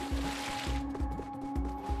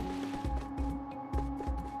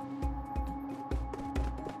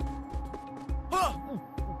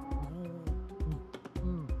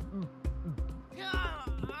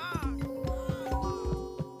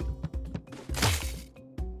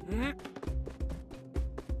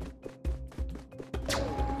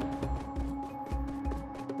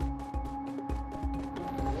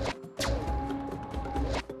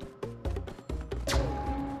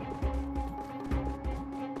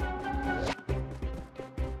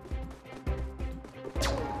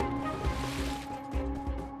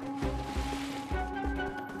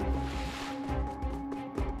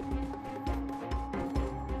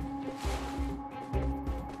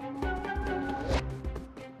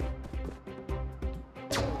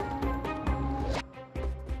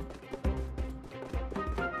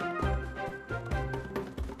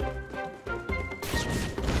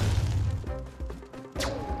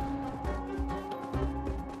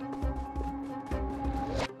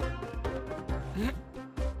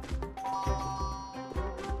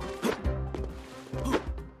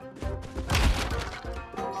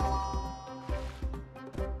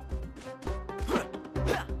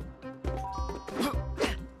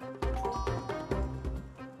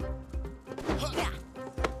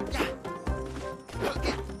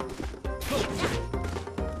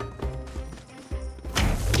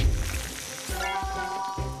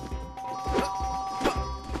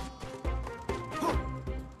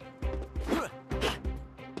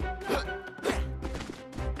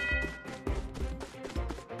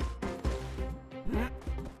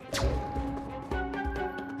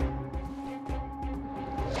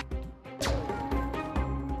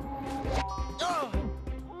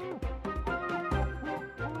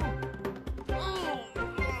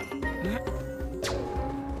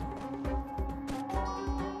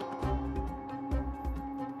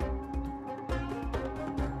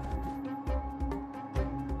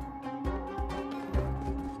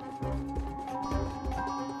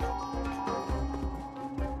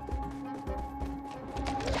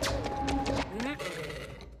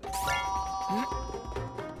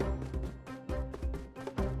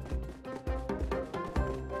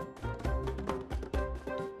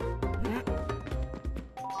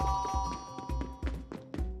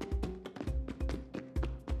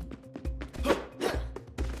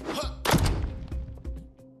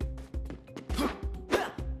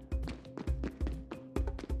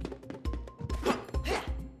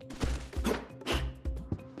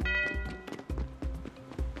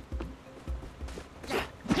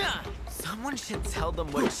 Someone should tell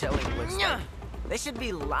them what chilling looks like. They should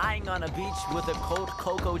be lying on a beach with a cold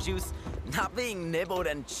cocoa juice, not being nibbled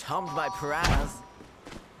and chummed by piranhas.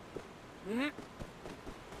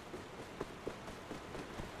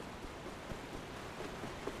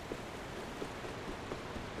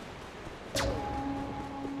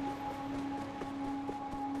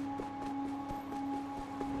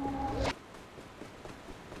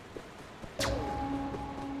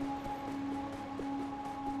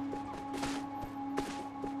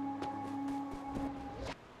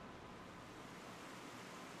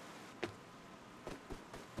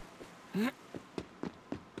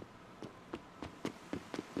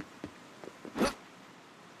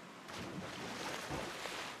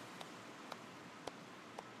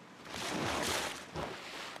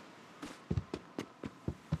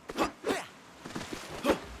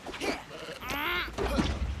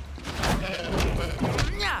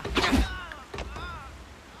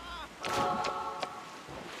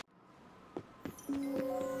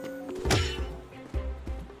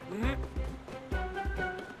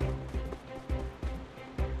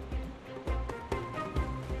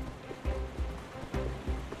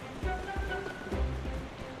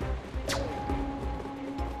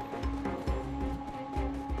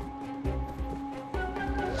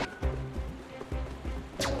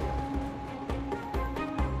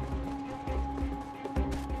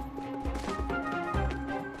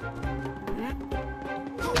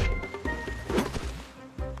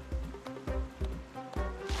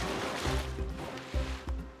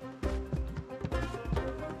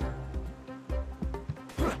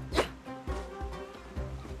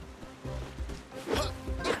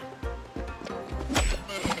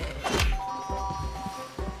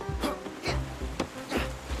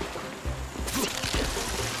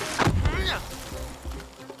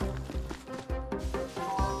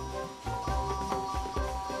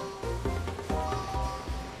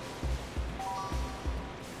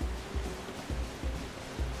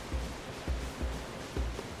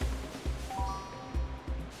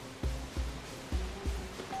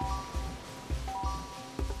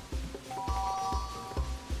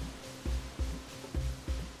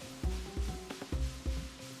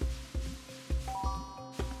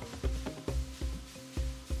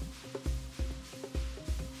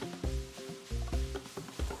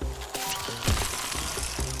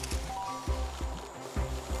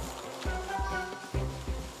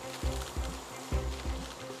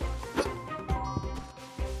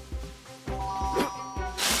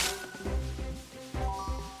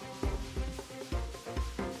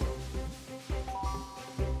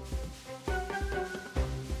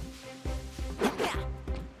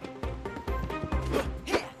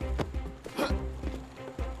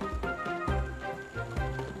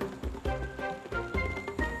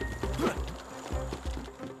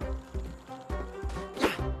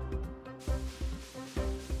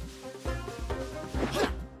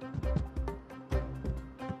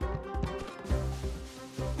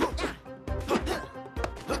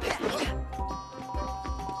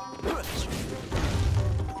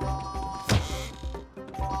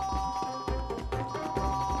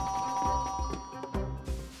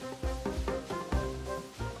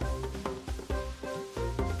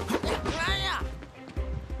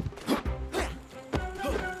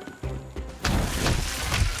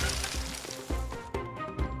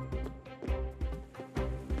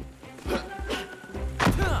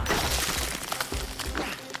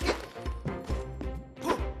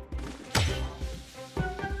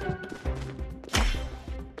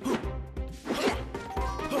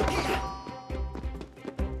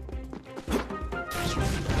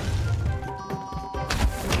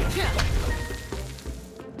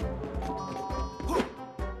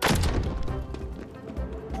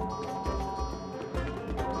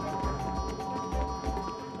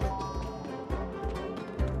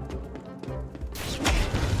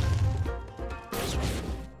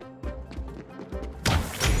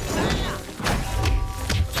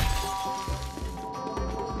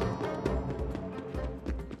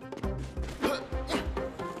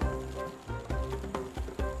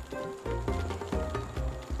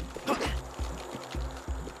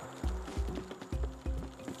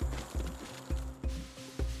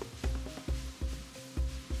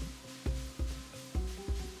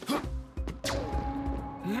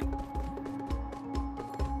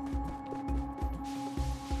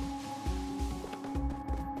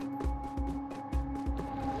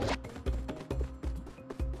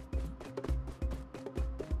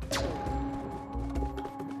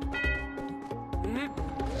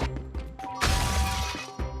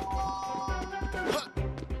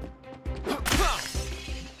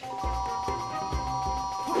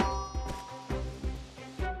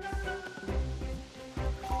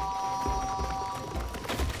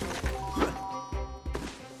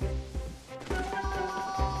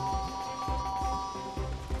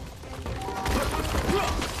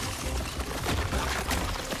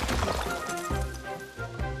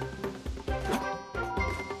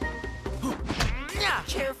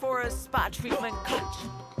 Care for a spa treatment,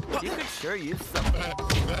 coach? You could sure use something.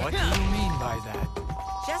 What do you mean by that?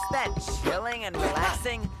 Just that chilling and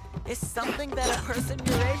relaxing is something that a person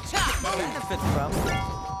your age benefits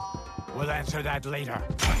from. We'll answer that later.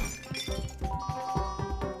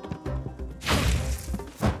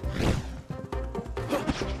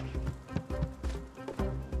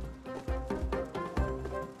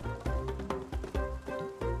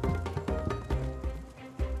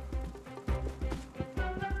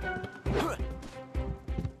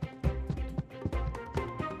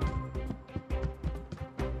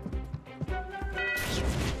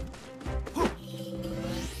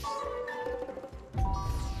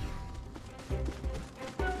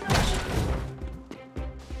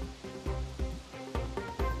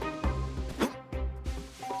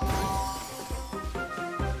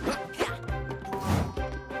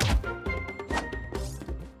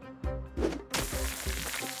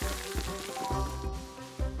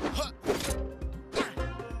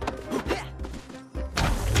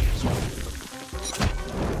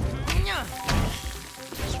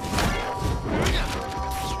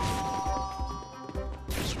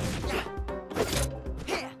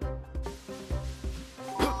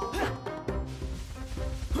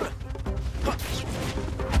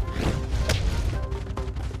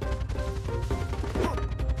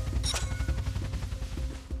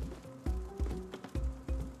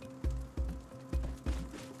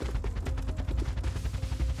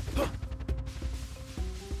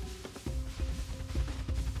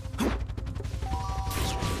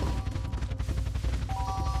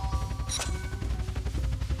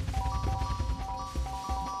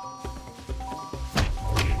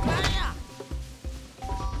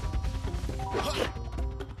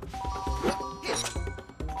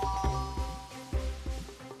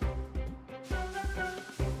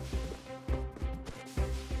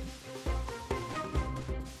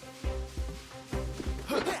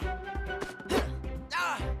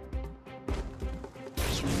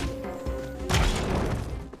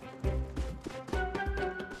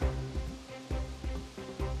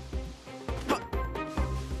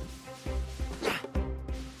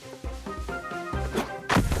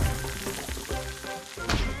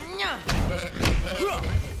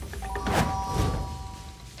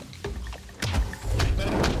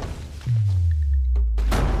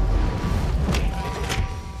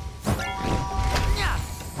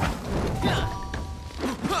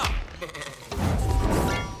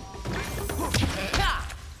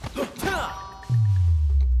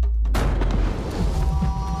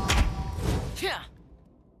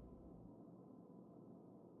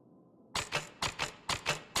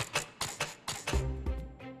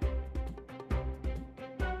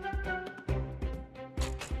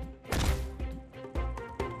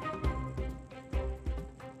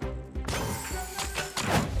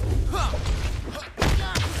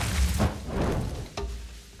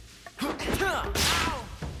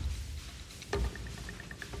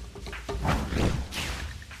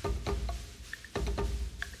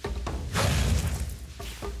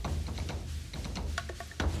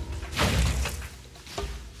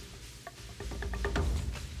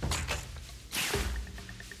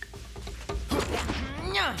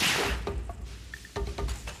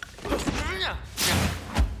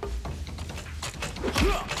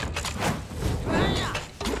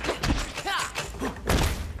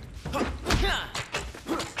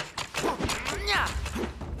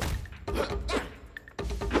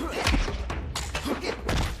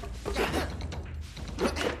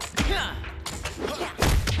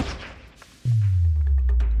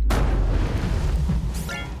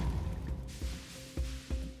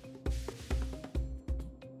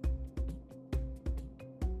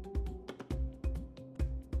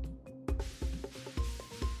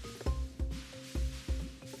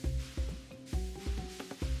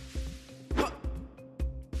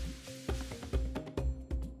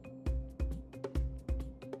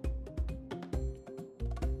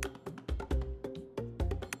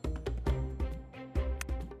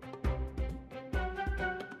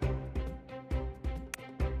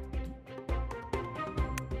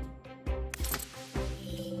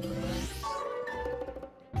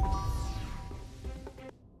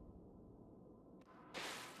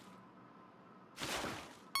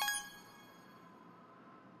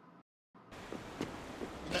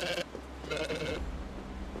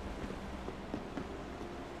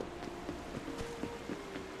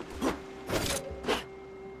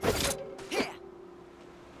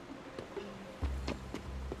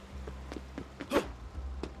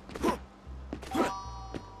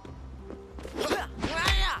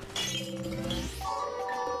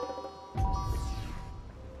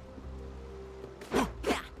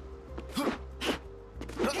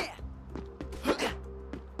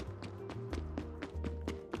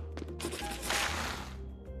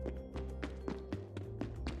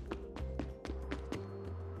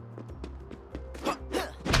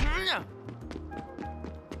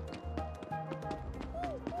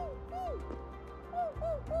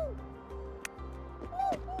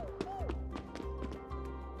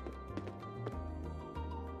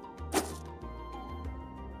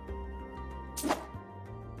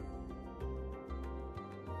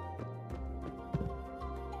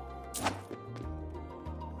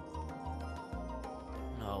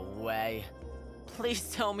 Way.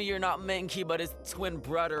 Please tell me you're not Minky, but his twin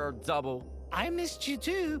brother or double. I missed you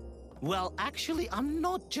too. Well, actually, I'm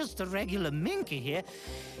not just a regular Minky here.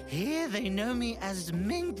 Here they know me as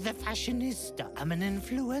Mink the Fashionista. I'm an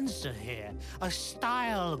influencer here. A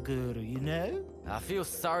style guru, you know? I feel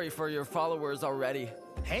sorry for your followers already.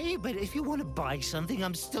 Hey, but if you want to buy something,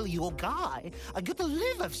 I'm still your guy. I got to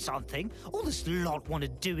live off something. All this lot want to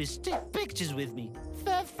do is take pictures with me.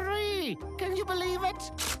 For free! Can you believe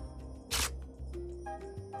it?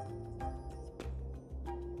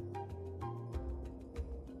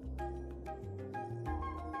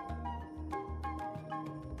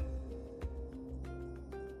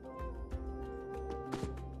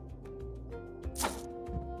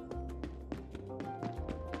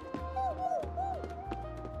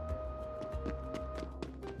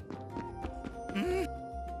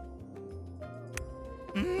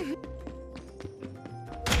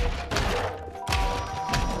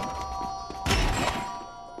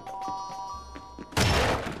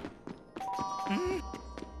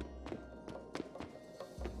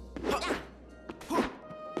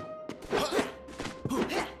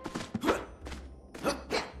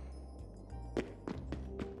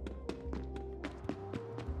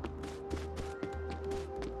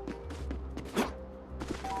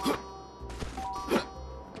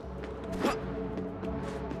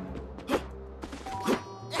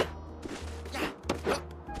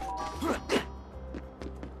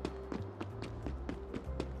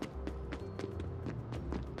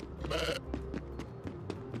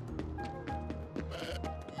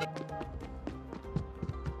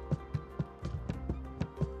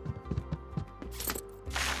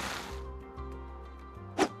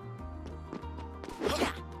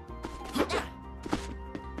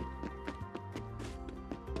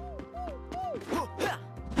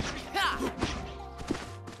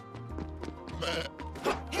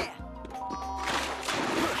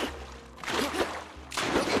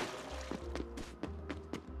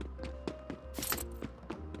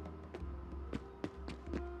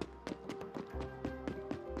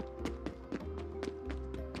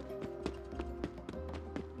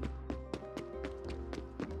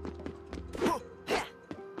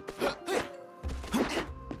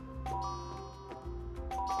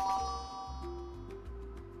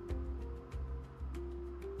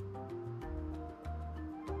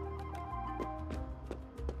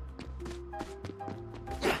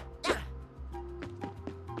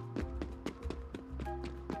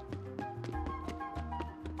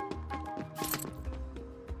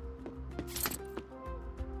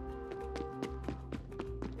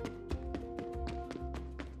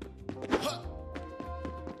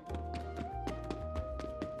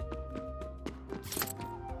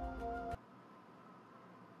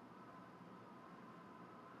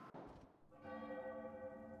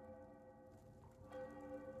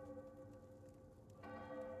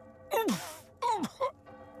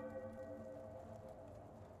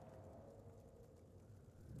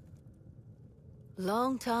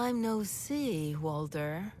 Long time no see,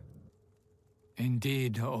 Walter.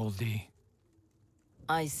 Indeed, oldie.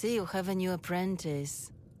 I see you have a new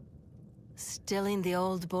apprentice. Still in the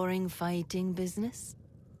old boring fighting business?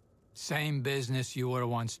 Same business you were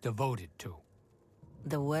once devoted to.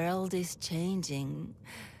 The world is changing.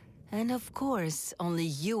 And of course, only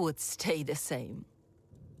you would stay the same.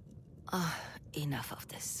 Enough of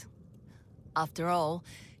this. After all,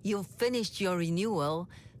 you've finished your renewal,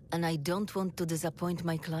 and I don't want to disappoint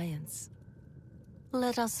my clients.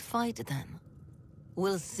 Let us fight then.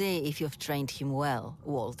 We'll see if you've trained him well,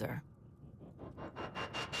 Walter.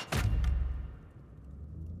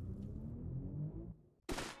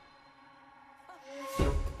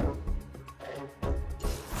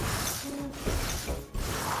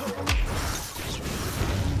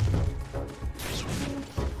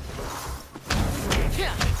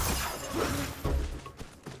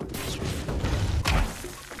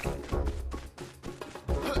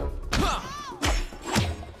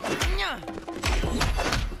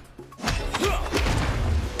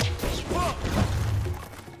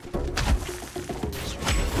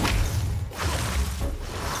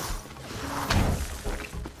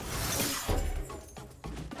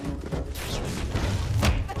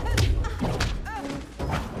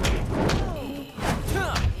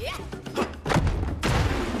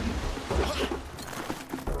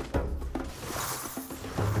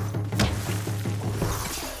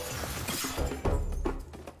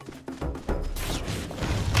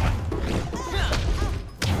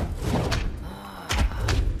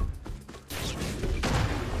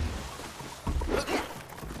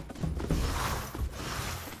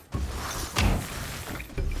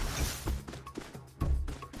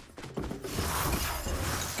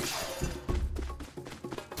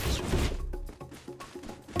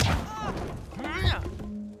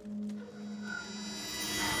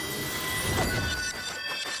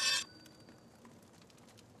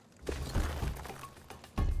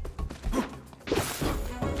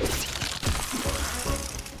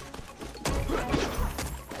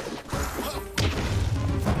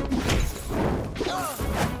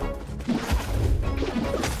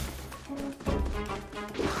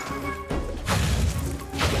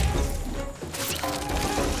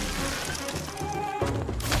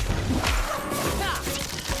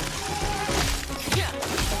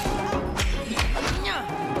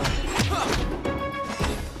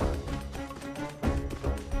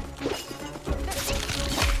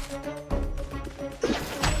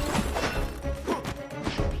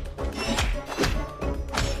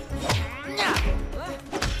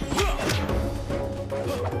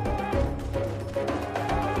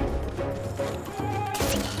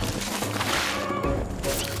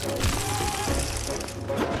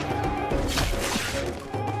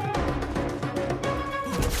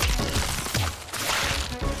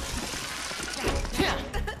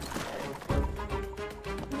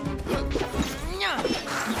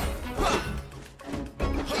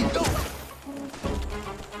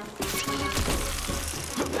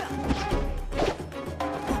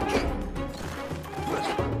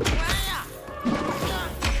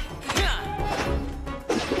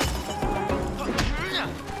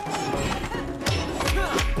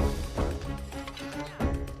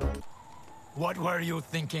 What were you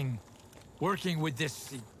thinking? Working with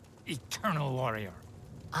this eternal warrior?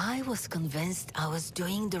 I was convinced I was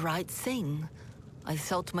doing the right thing. I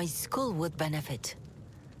thought my school would benefit.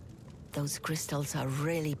 Those crystals are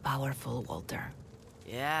really powerful, Walter.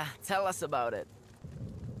 Yeah, tell us about it.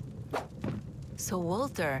 So,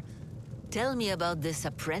 Walter, tell me about this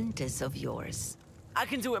apprentice of yours. I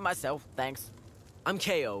can do it myself, thanks. I'm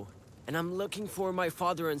Kao, and I'm looking for my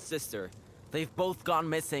father and sister. They've both gone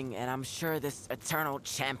missing, and I'm sure this eternal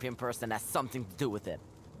champion person has something to do with it.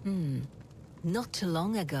 Not too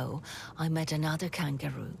long ago, I met another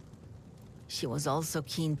kangaroo. She was also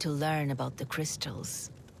keen to learn about the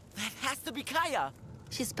crystals. That has to be Kaya!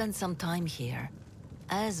 She spent some time here.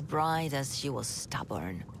 As bright as she was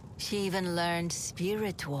stubborn. She even learned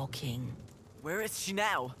spirit walking. Where is she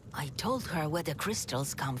now? I told her where the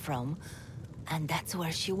crystals come from, and that's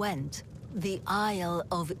where she went. The Isle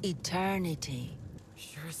of Eternity.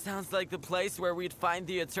 Sure sounds like the place where we'd find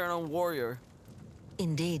the Eternal Warrior.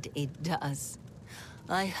 Indeed, it does.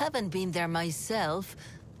 I haven't been there myself,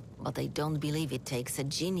 but I don't believe it takes a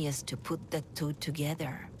genius to put the two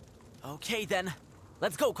together. Okay then,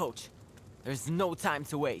 let's go, Coach. There's no time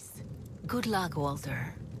to waste. Good luck,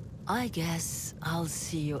 Walter. I guess I'll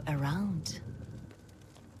see you around.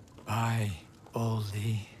 Bye,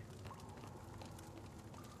 oldie.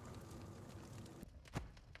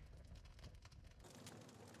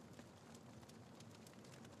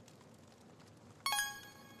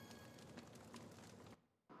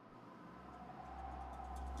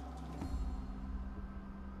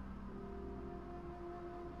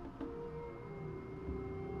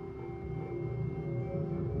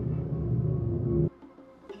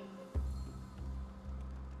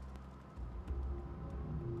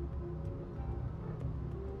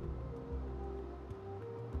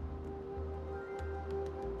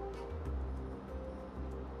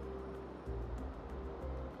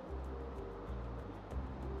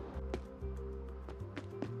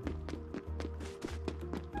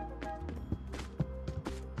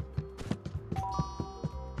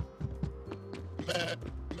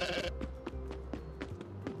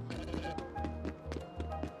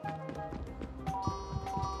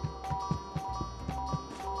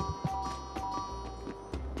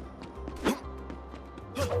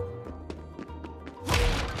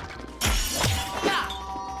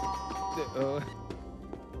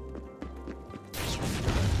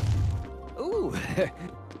 Ooh.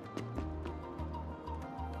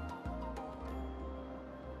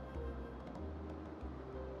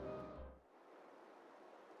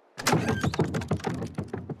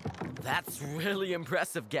 That's really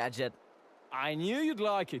impressive, Gadget. I knew you'd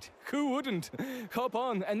like it. Who wouldn't? Hop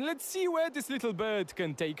on and let's see where this little bird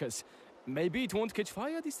can take us. Maybe it won't catch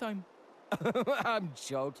fire this time. I'm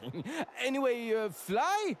joking. Anyway,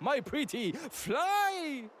 fly, my pretty,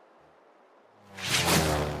 fly!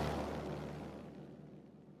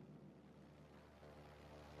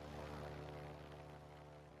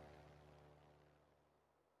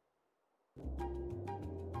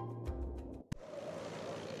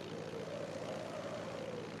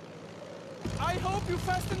 I hope you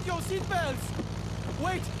fastened your seatbelts.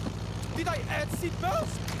 Wait, did I add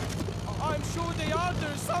seatbelts? I'm sure they are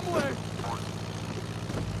there somewhere.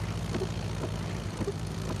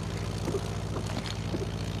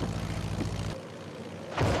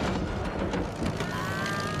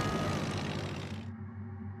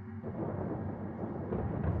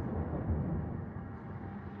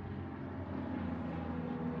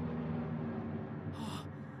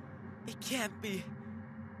 It can't be.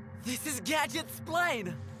 This is Gadget's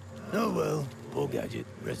plane! Oh well, poor Gadget.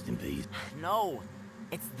 Rest in peace. No,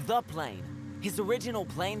 it's the plane. His original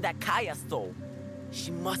plane that Kaya stole.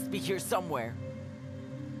 She must be here somewhere.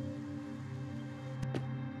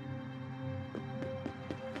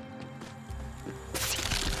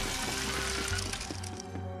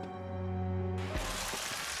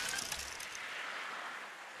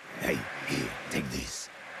 Hey, here, take this.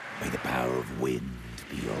 May the power of wind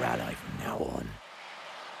be your ally from now on.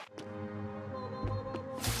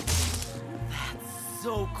 That's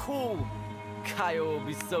so cool! Kaya will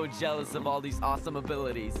be so jealous of all these awesome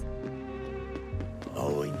abilities.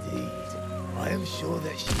 Oh, indeed. I am sure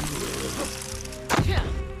that she will.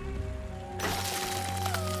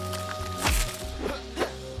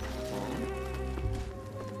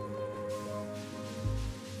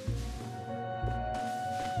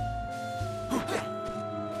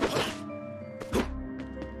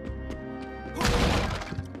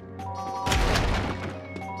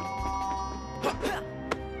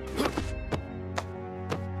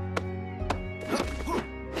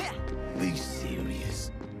 Be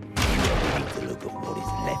serious. You need to look at what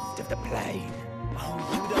is left of the plane. Oh,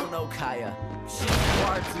 you don't know Kaya. She's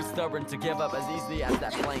far too stubborn to give up as easily as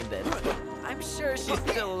that plane did. I'm sure she's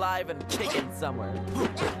still alive and kicking somewhere.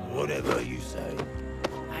 Whatever you say.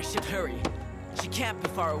 I should hurry. She can't be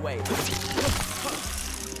far away.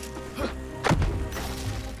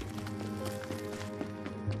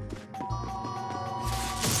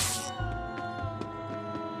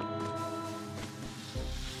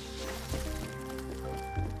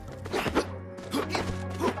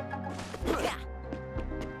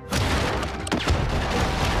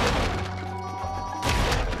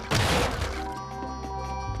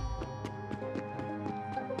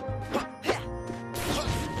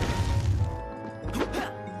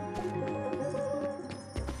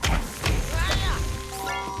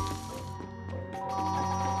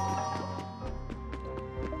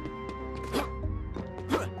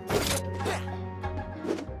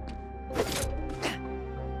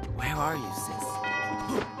 Where are you, sis?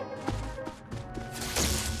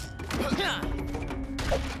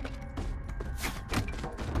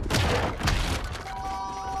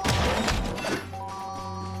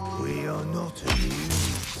 We are not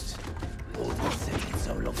amused. All these seconds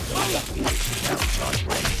so long ago, lucky without charge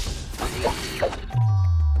range.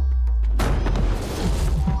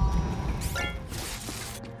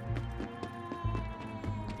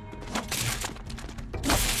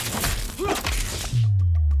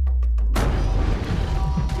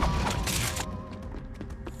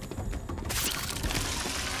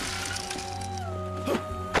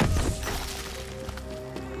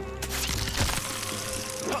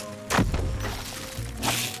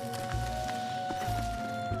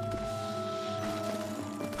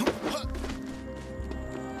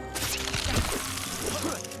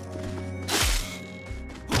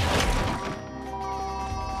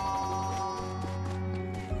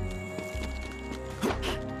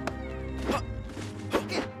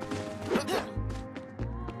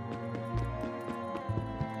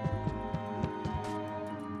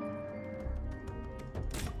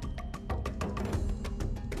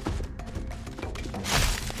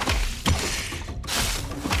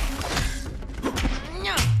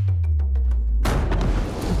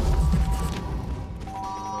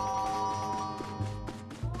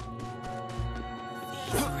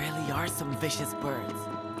 vicious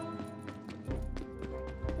birds.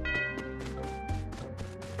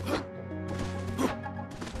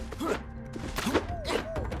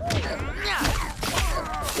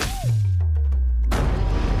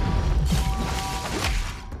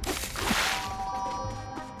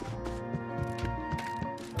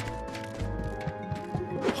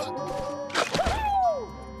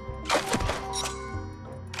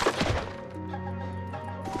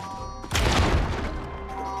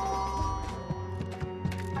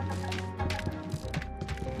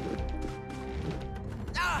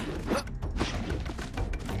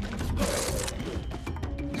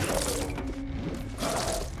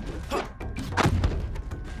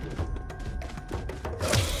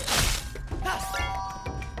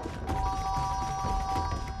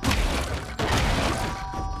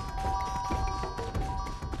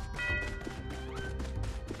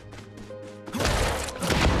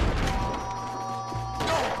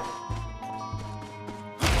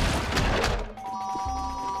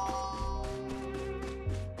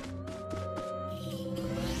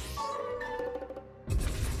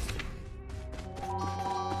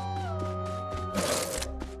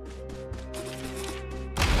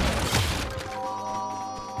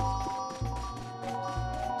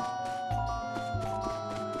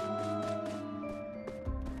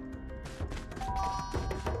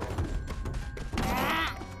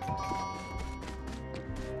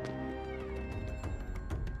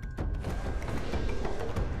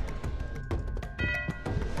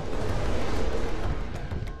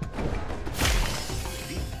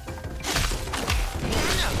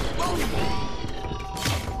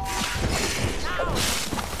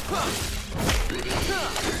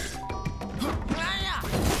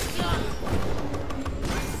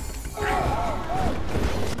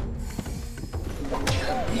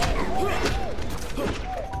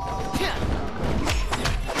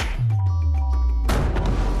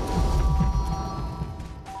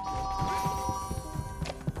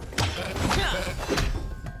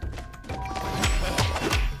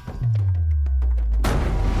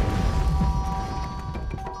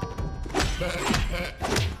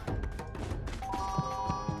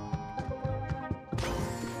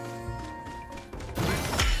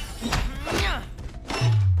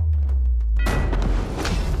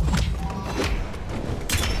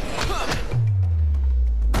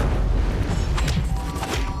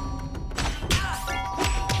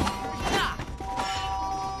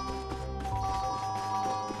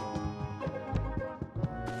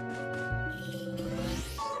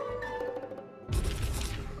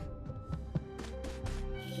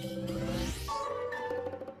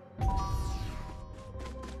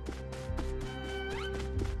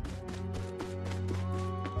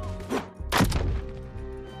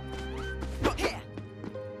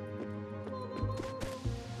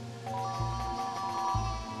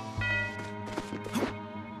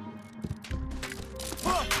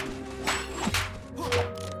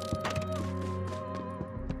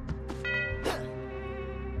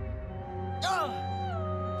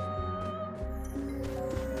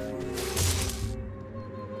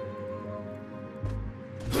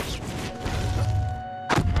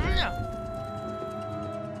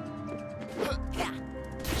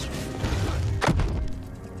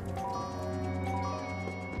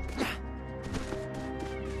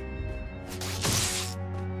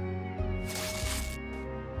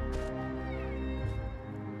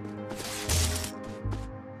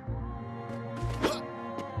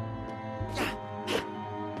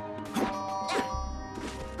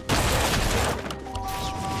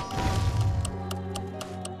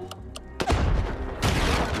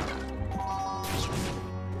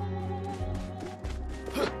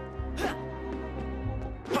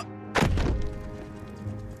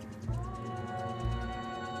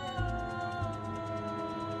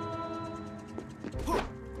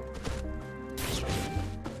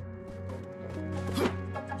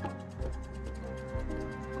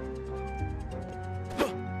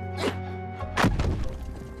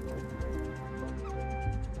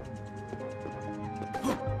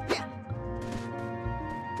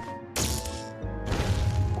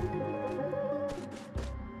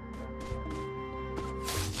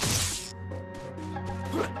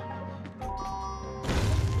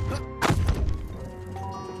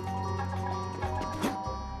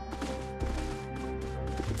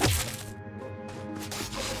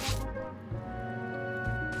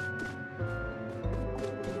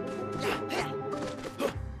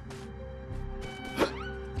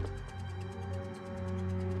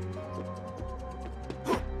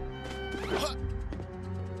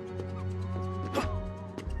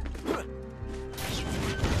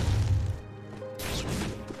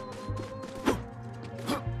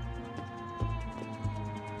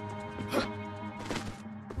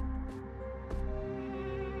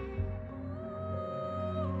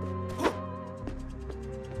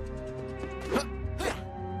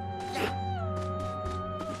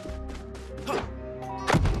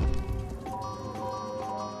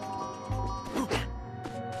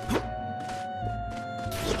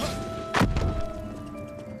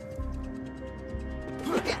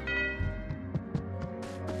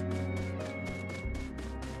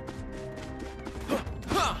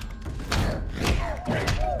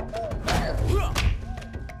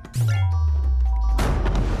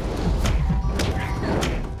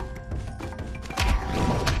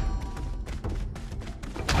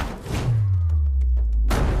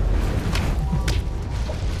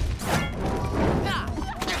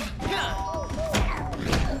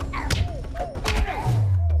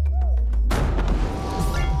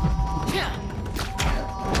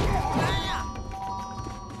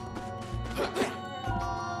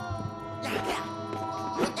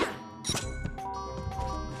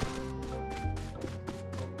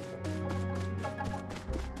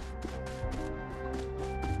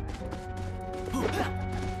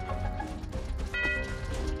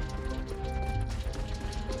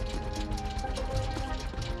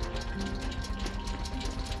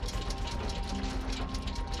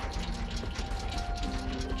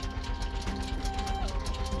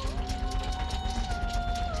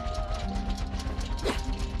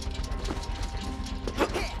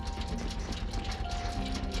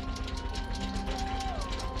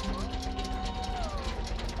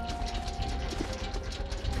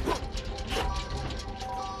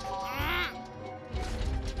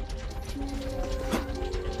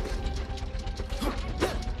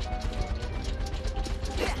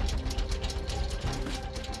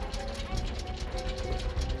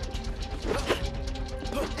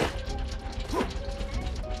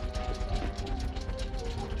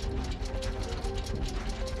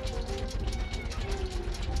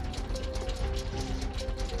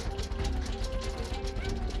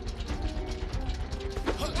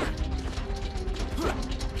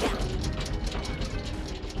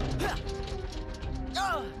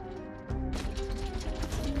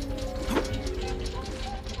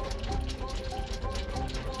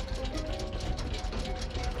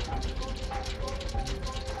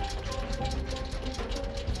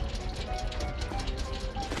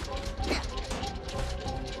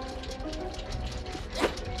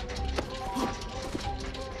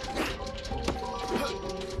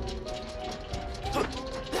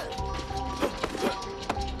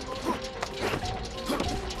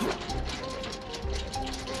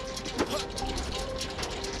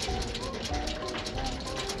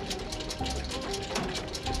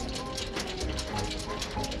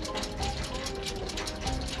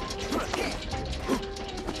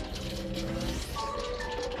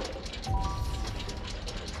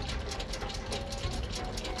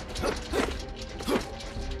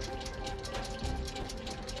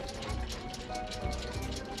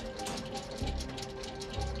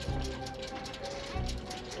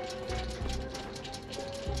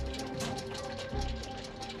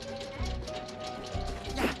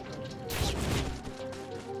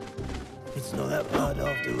 It's not that hard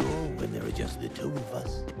after all when there are just the two of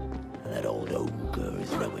us. And that old ogre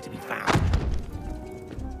is nowhere to be found.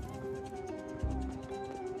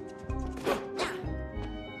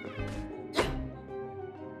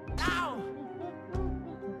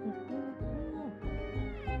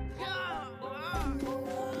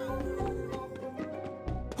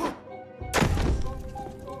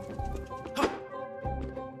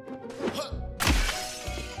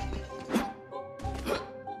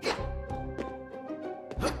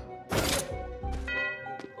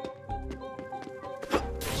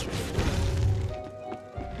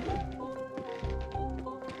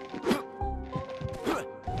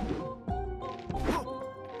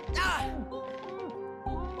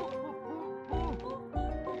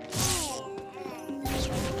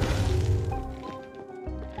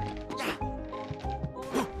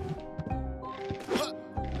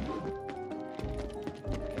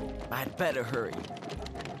 I'd better hurry.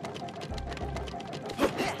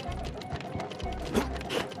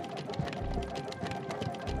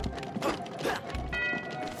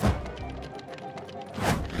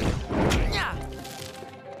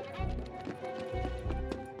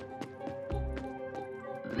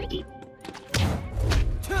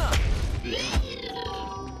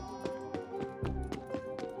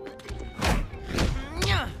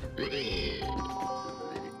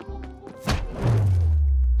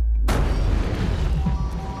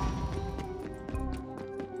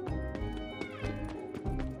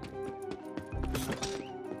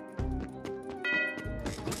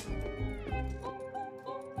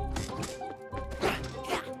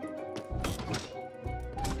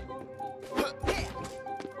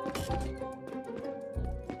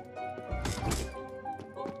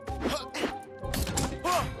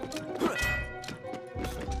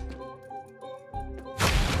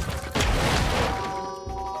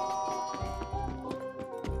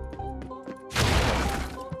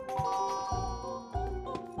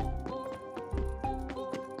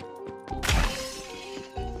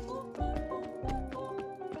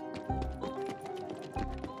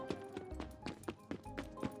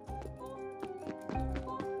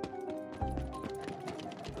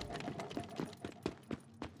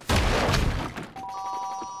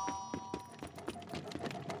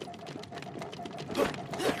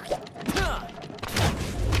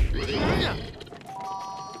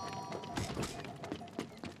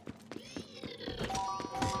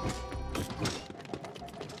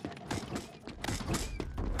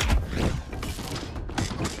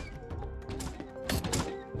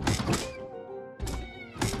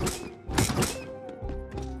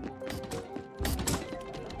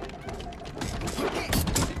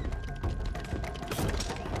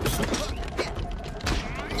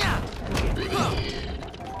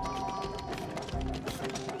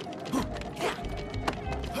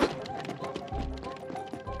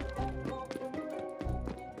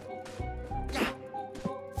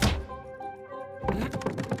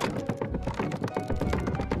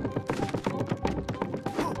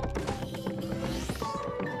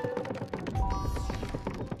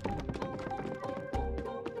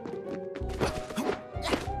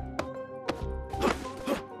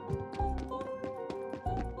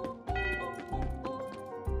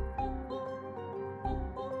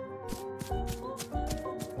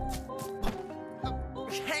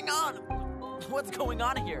 Hang on! What's going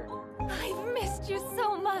on here? I've missed you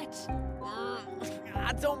so much.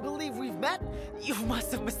 I don't believe we've met. You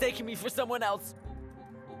must have mistaken me for someone else.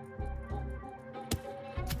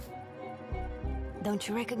 Don't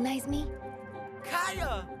you recognize me?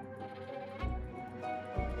 Kaya!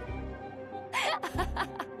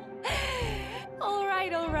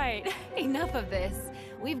 All right. Enough of this.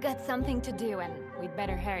 We've got something to do and we'd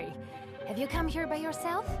better hurry. Have you come here by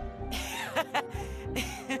yourself?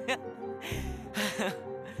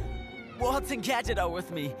 Walt and Gadget are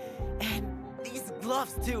with me. And these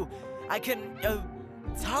gloves too. I can,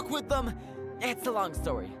 talk with them. It's a long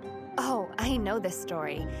story. Oh, I know this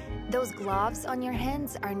story. Those gloves on your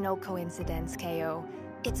hands are no coincidence, Kao.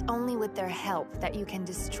 It's only with their help that you can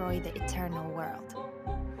destroy the eternal world.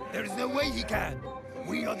 There is no way he can.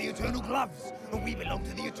 We are the Eternal Gloves, and we belong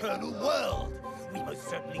to the Eternal World. We most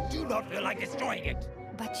certainly do not feel like destroying it.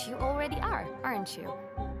 But you already are, aren't you?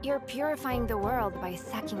 You're purifying the world by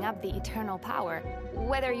sucking up the eternal power.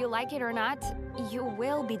 Whether you like it or not, you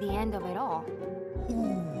will be the end of it all.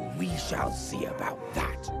 Ooh, we shall see about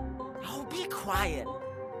that. Oh, be quiet.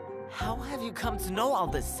 How have you come to know all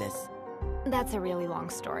this, sis? That's a really long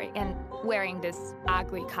story, and wearing this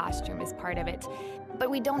ugly costume is part of it. But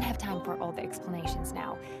we don't have time for all the explanations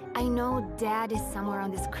now. I know Dad is somewhere on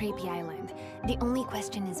this creepy island. The only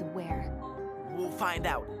question is where. We'll find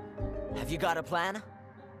out. Have you got a plan?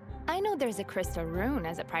 I know there's a crystal rune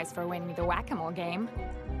as a prize for winning the whack-a-mole game.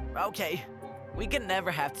 Okay, we can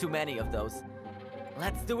never have too many of those.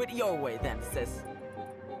 Let's do it your way then, sis.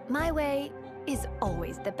 My way is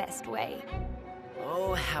always the best way.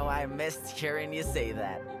 Oh, how I missed hearing you say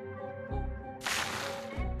that.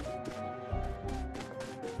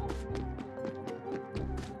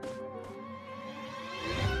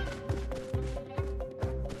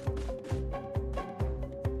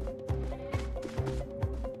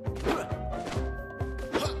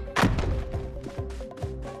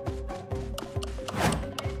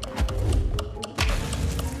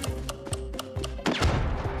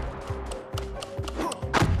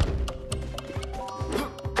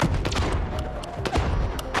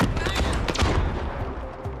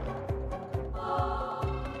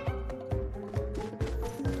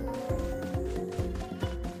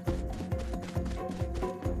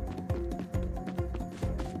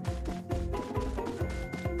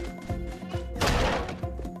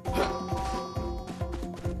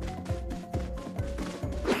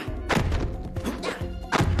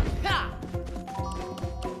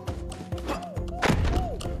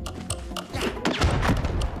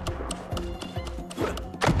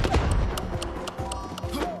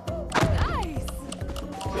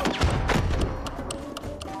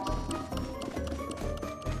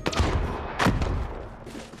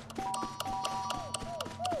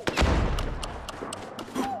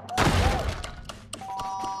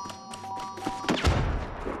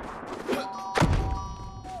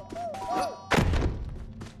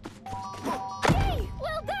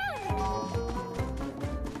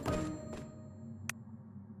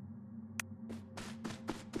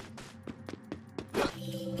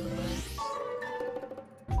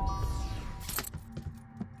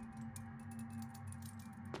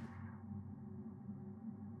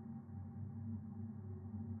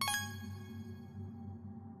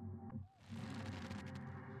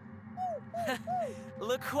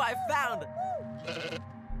 Look who I found!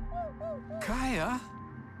 Kaya?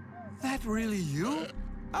 That really you?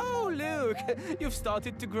 Oh, look! You've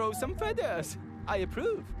started to grow some feathers. I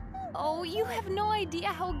approve. Oh, you have no idea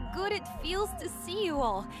how good it feels to see you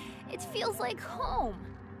all. It feels like home.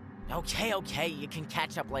 Okay, you can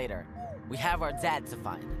catch up later. We have our dad to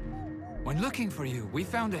find. When looking for you, we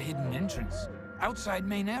found a hidden entrance. Outside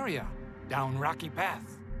main area. Down rocky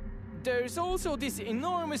path. There's also this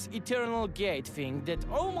enormous eternal gate thing that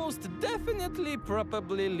almost definitely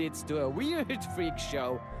probably leads to a weird freak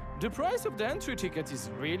show. The price of the entry ticket is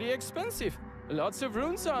really expensive. Lots of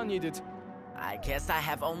runes are needed. I guess I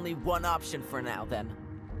have only one option for now then.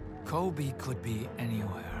 Kobe could be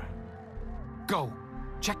anywhere. Go!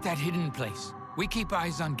 Check that hidden place. We keep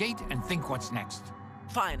eyes on gate and think what's next.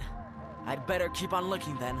 Fine. I'd better keep on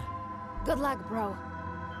looking then. Good luck, bro.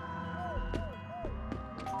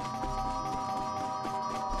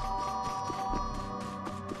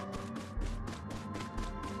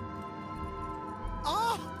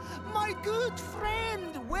 My good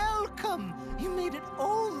friend, welcome! You made it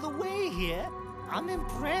all the way here. I'm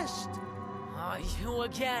impressed. Oh, you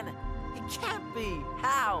again? It can't be.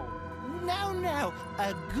 How? Now,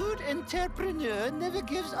 a good entrepreneur never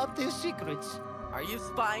gives up their secrets. Are you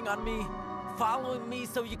spying on me? Following me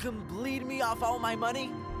so you can bleed me off all my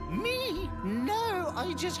money? Me? No,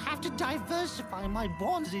 I just have to diversify my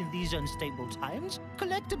bonds in these unstable times.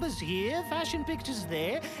 Collectibles here, fashion pictures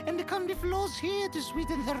there, and the comedy floors here to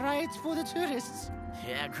sweeten the rides for the tourists.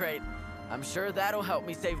 Yeah, great. I'm sure that'll help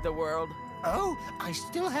me save the world. Oh, I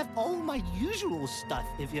still have all my usual stuff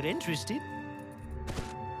if you're interested.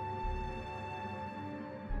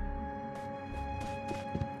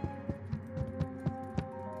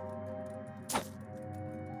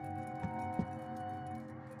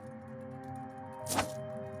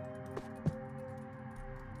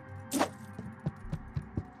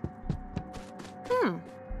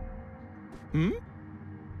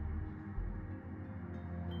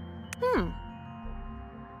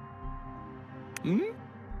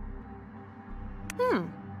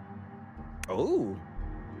 Oh.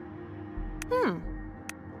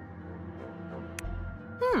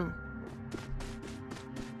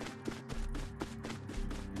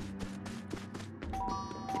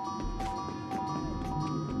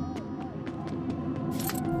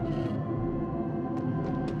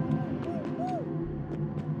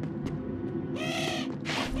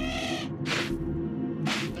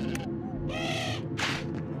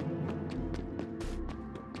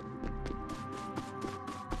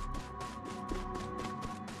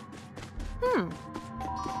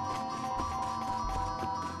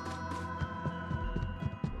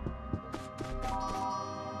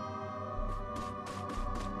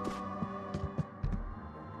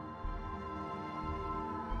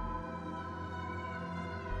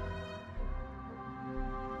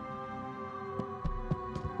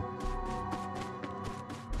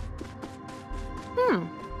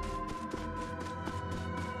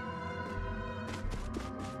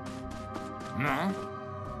 Huh?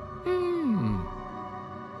 Hmm.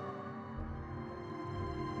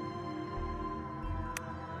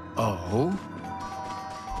 Oh?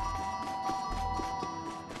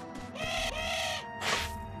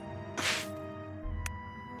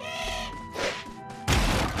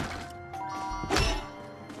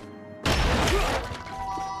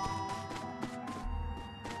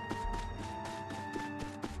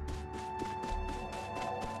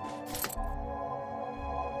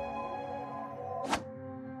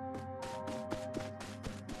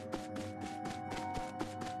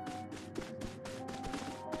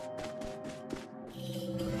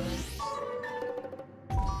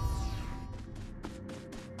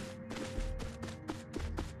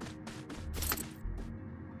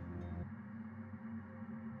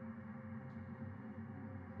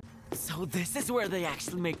 So this is where they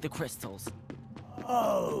actually make the crystals.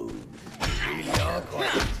 Oh, you really are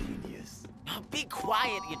quite a genius. Oh, be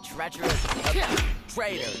quiet, you treacherous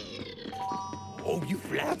traitor. Oh, you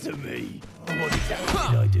flatter me. And what exactly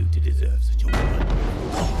did I do to deserve such a word?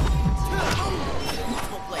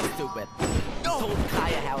 Don't play stupid. Told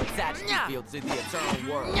Kaya how attached you feel to the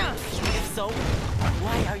eternal world. If so,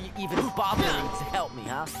 why are you even bothering to help me,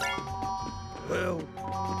 huh? Well,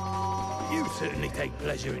 you certainly take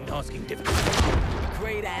pleasure in asking difficult questions.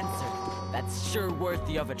 Great answer. That's sure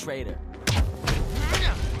worthy of a traitor.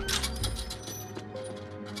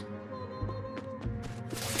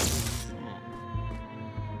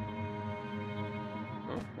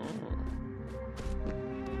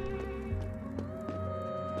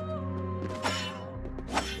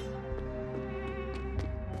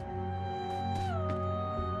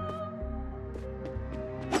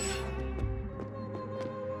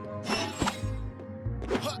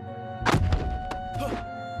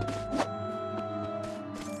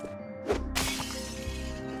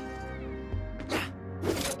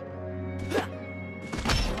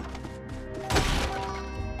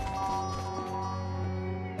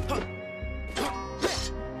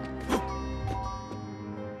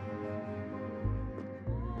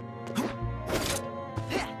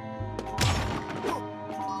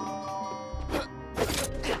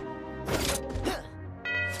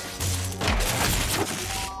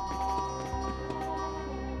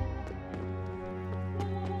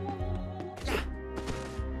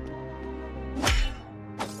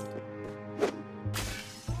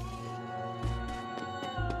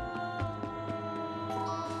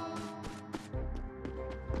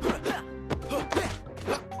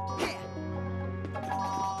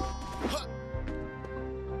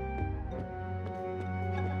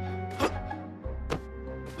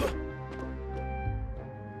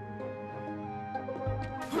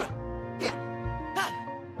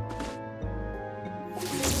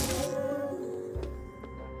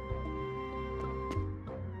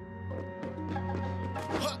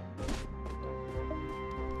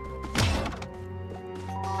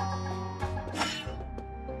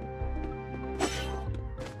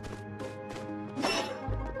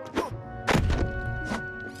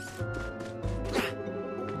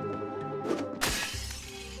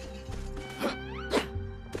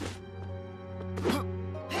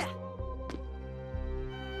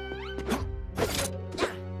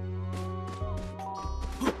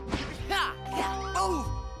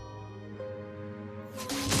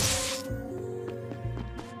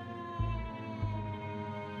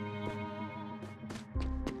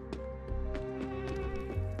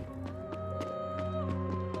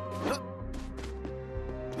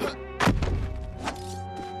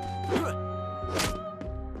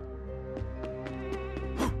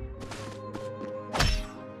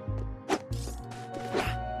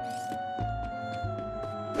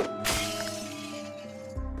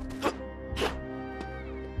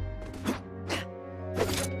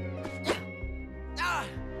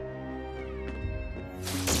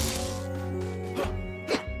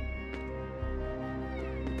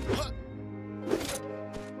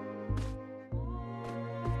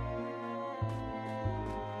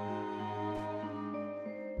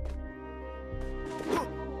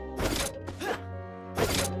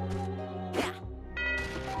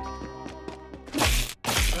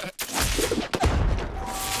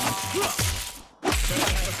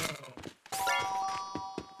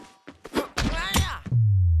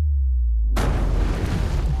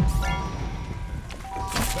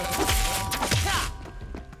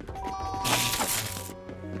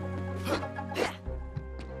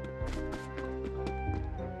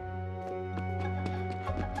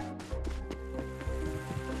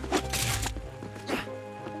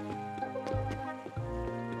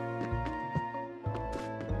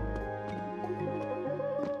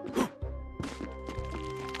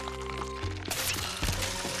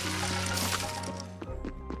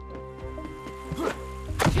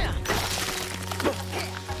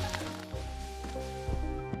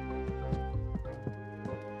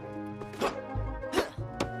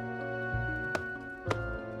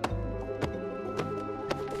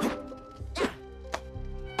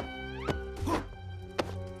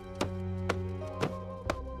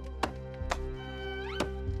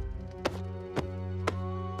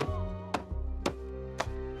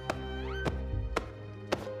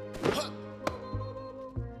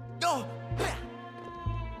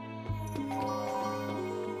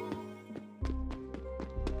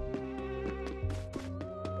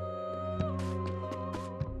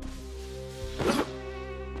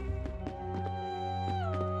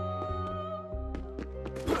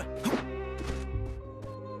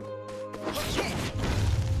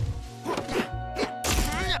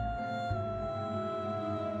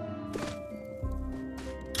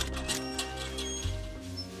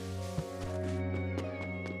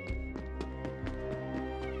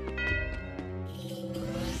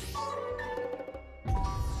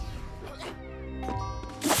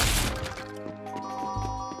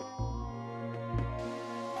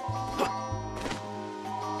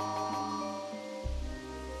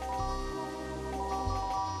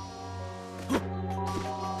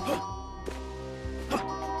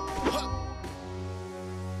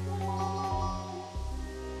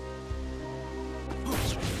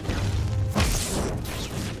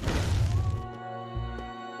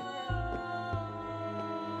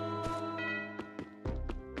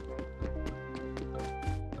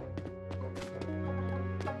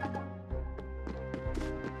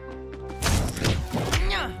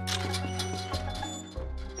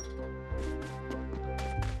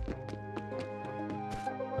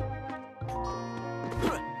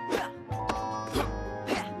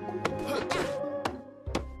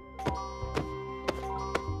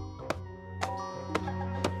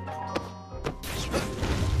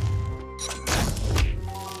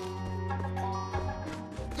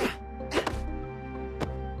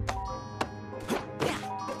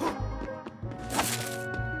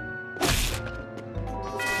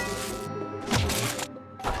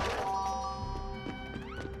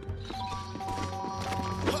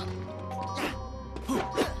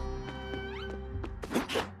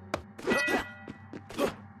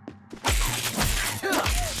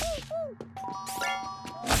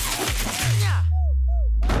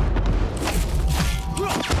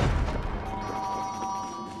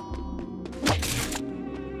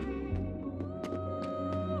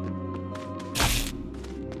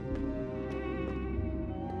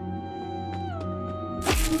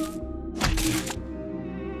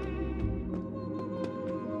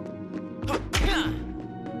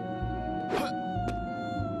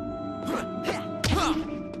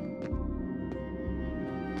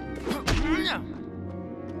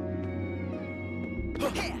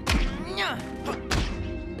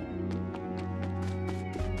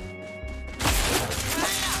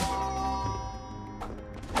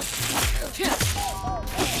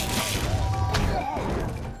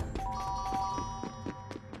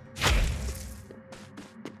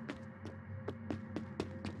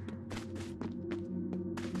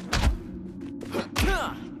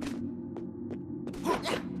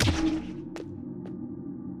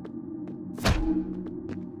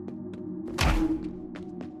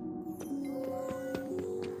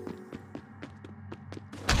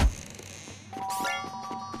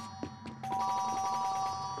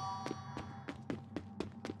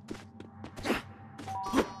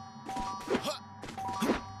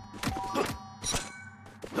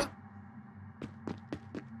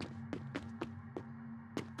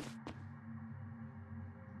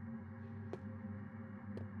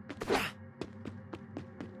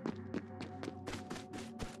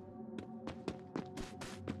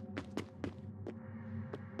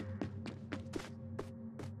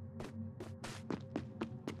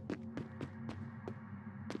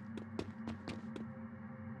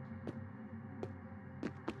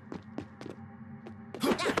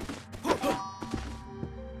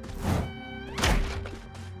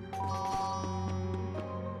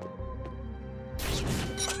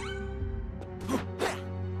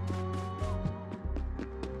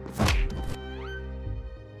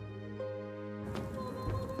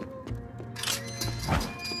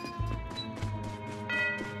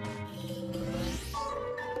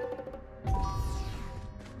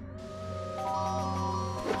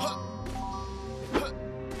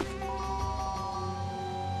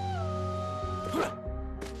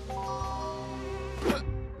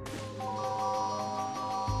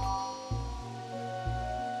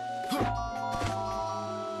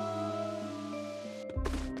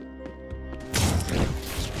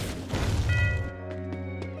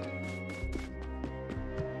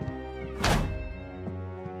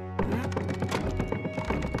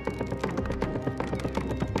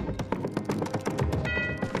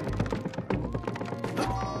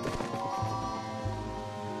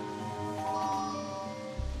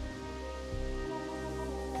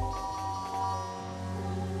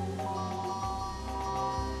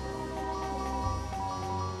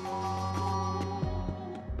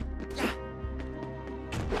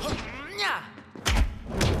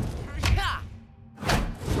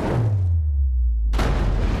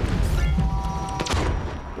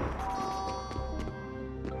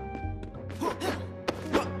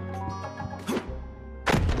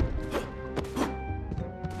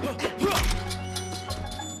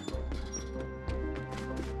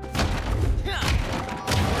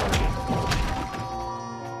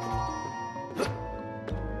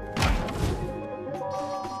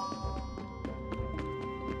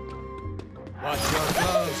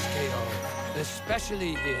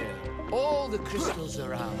 Especially here. All the crystals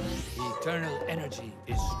around. The eternal energy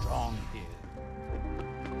is strong here.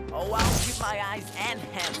 Oh, I'll keep my eyes and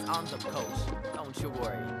hands on the coast. Don't you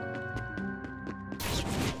worry.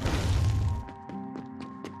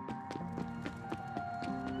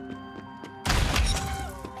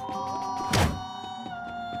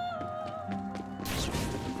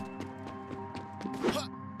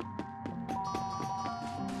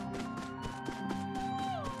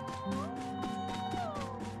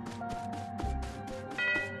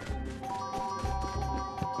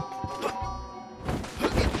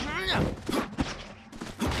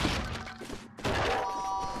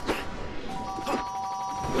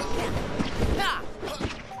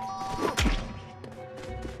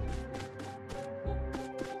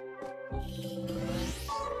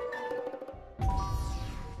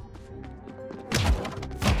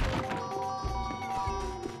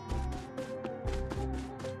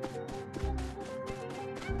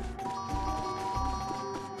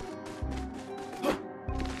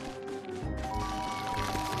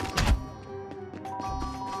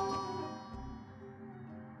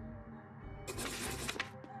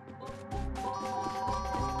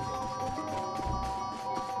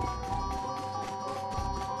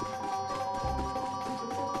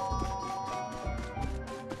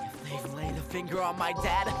 finger on my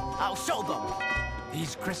dad, I'll show them.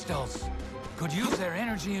 These crystals could use their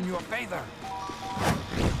energy in your favor.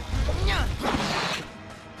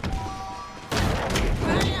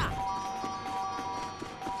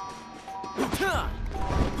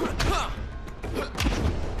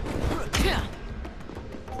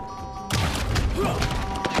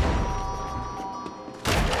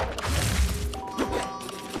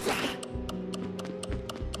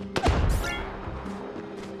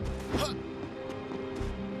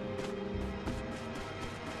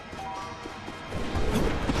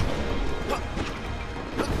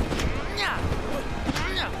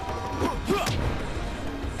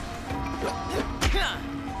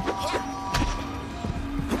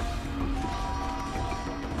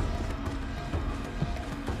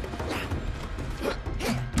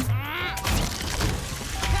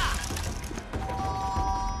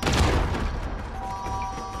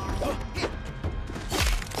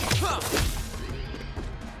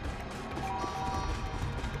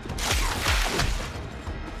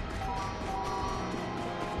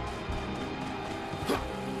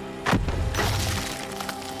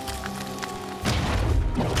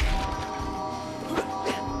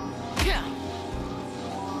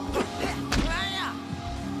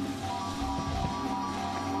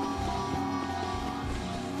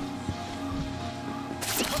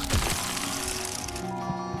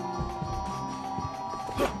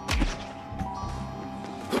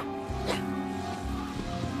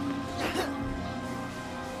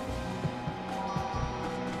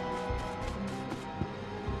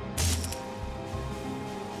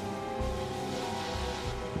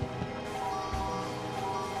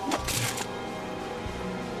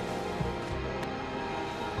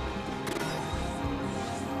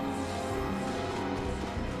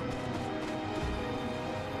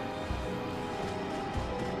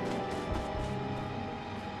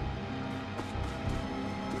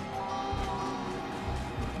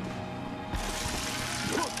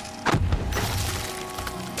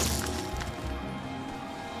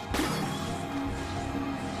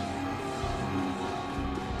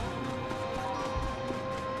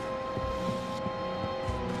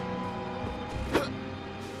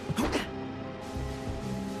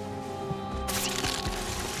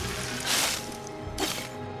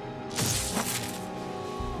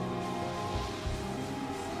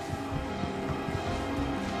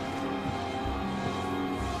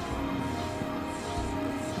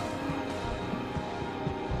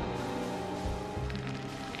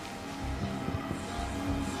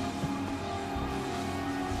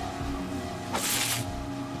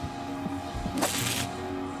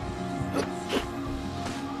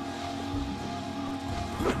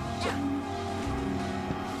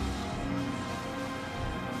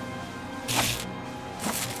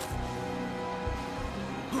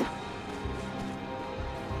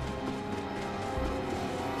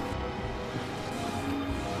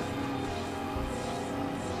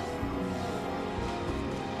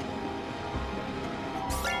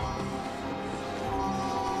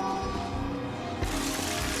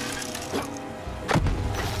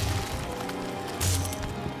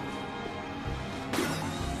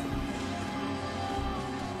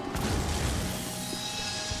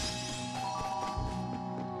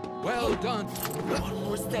 Well done. One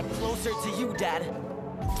more step closer to you, Dad.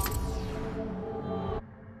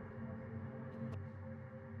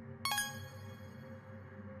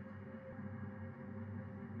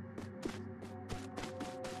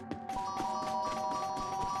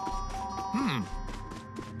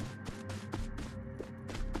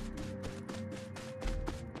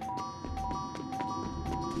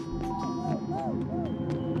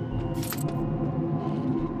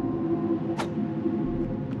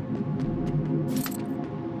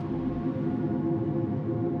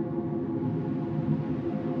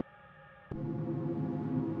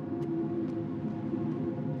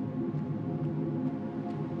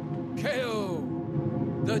 Kao,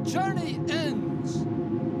 the journey ends.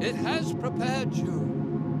 It has prepared you.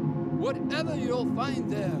 Whatever you'll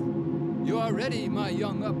find there, you are ready, my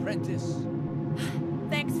young apprentice.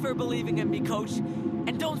 Thanks for believing in me, Coach.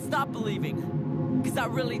 And don't stop believing. Because I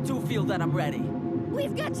really do feel that I'm ready.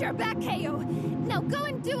 We've got your back, Kao. Now go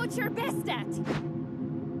and do what you're best at.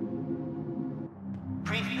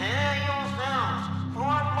 Prepare yourselves for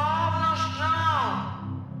a marvelous show.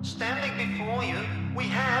 Standing before you, we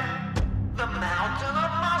have the Mountain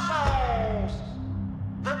of Muscles,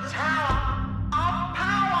 the Tower of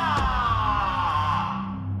Power,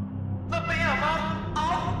 the Behemoth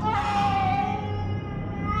of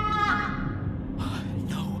Rome.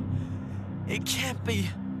 No, it can't be.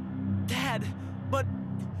 Dad, but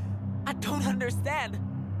I don't understand.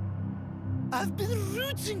 I've been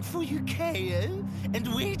rooting for you, Kao,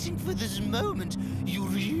 and waiting for this moment, your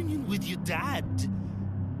reunion with your dad.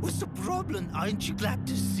 What's the problem? Aren't you glad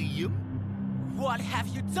to see him? What have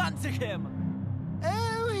you done to him?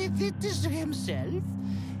 Oh, he did this to himself.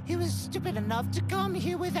 He was stupid enough to come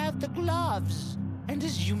here without the gloves. And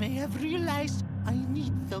as you may have realized, I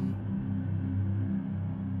need them.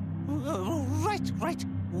 Right.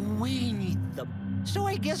 We need them. So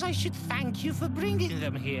I guess I should thank you for bringing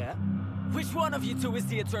them here. Which one of you two is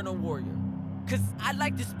the Eternal Warrior? Cause I'd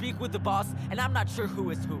like to speak with the boss, and I'm not sure who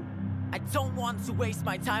is who. I don't want to waste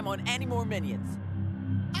my time on any more minions.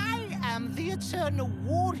 I am the Eternal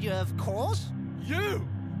Warrior, of course. You!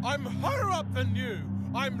 I'm higher up than you!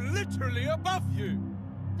 I'm literally above you!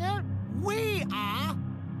 We are!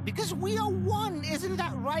 Because we are one, isn't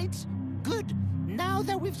that right? Good. Now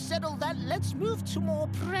that we've settled that, let's move to more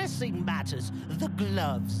pressing matters. The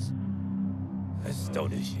gloves.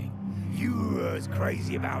 Astonishing. You are as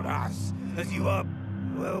crazy about us as you are,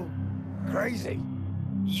 well, crazy.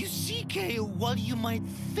 You see, Kao, while you might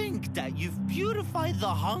think that you've beautified the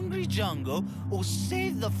hungry jungle or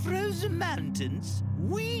saved the frozen mountains,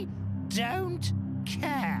 we don't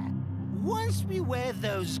care. Once we wear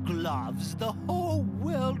those gloves, the whole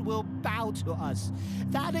world will bow to us.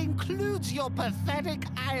 That includes your pathetic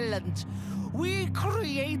island. We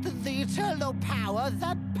created the eternal power.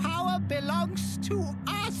 That power belongs to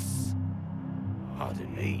us.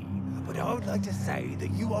 Pardon me, but I would like to say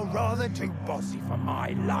that you are rather too bossy for my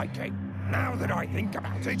liking. Now that I think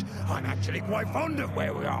about it, I'm actually quite fond of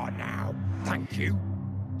where we are now. Thank you.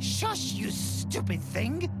 Shush, you stupid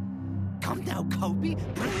thing. Come now, Kobe.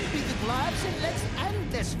 Bring me the gloves and let's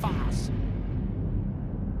end this farce.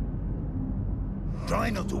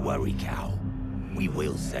 Try not to worry, Kao. We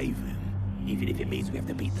will save him, even if it means we have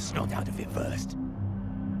to beat the snot out of him first.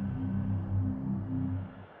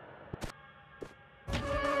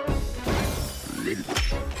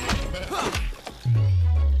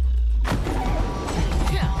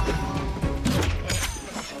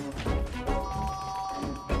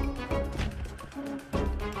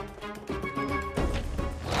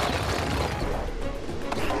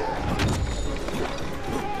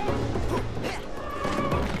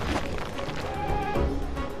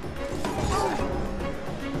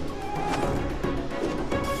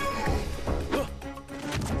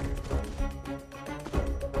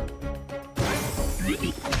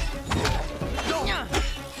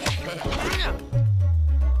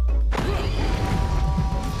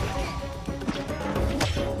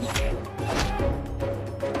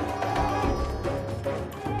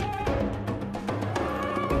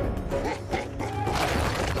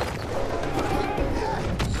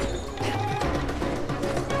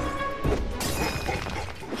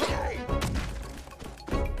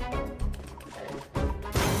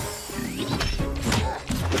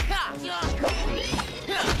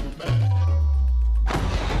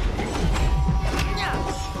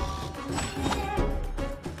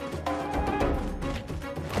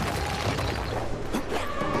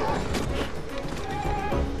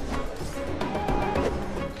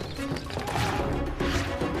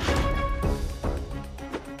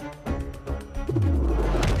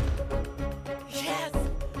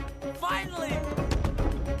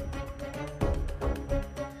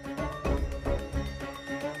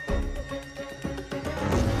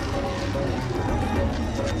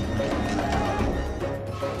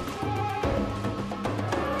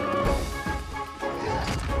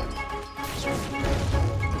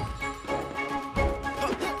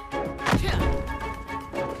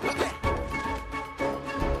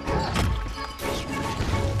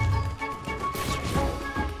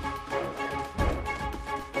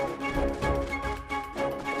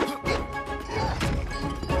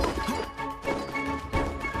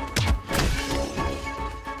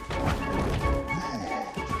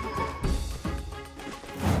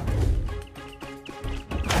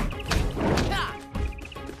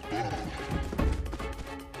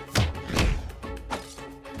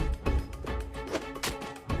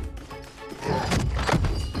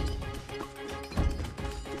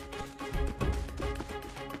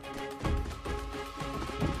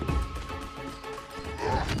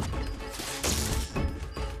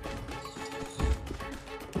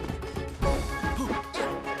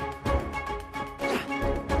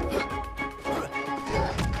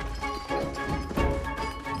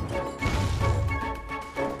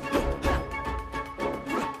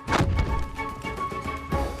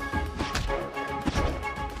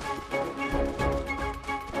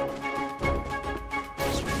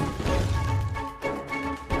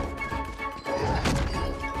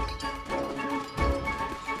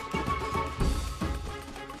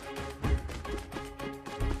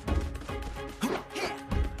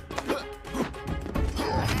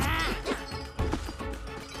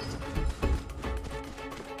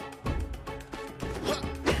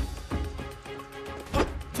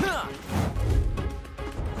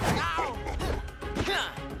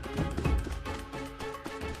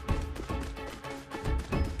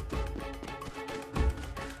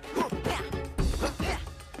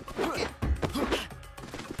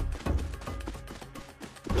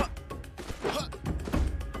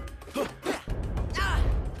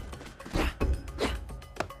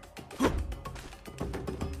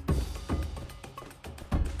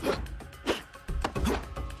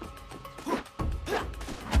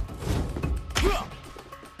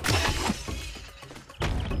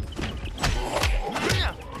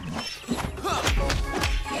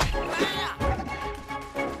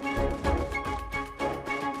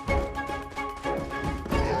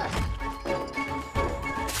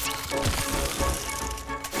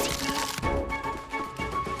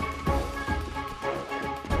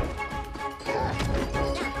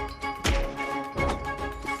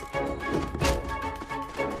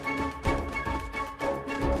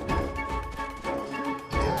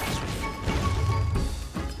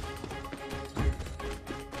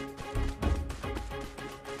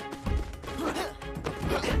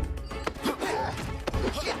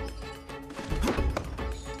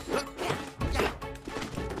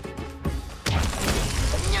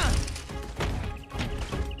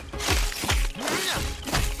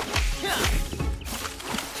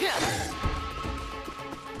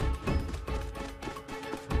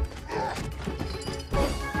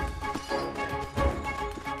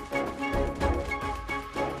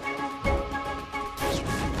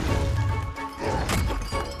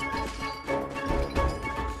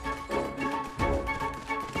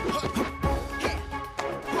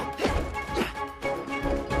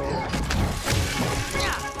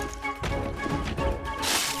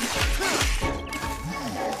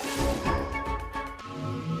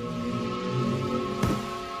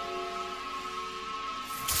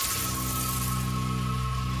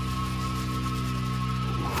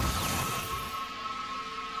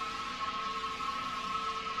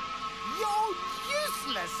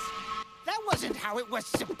 That wasn't how it was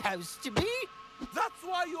supposed to be. That's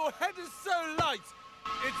why your head is so light.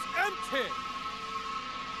 It's empty.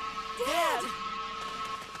 Dad!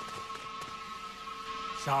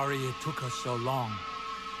 Sorry it took us so long.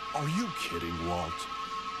 Are you kidding, Walt?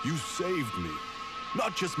 You saved me.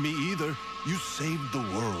 Not just me either. You saved the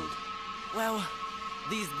world. Well,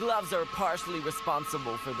 these gloves are partially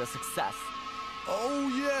responsible for the success. Oh,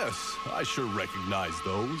 yes. I sure recognize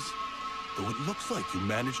those. Though it looks like you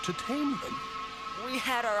managed to tame them. We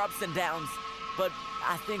had our ups and downs, but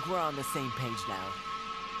I think we're on the same page now.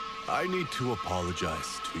 I need to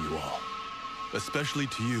apologize to you all. Especially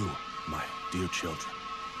to you, my dear children.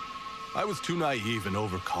 I was too naive and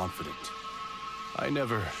overconfident. I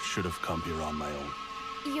never should have come here on my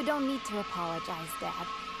own. You don't need to apologize, Dad.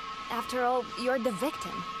 After all, you're the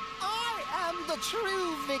victim. I am the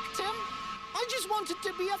true victim. I just wanted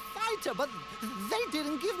to be a fighter, but they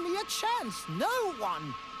didn't give me a chance. No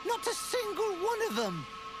one. Not a single one of them.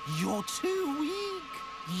 You're too weak.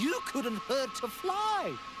 You couldn't hurt to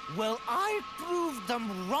fly. Well, I proved them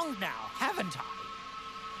wrong now, haven't I?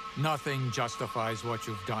 Nothing justifies what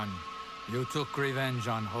you've done. You took revenge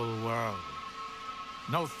on whole world.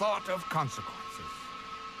 No thought of consequences.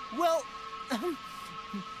 Well,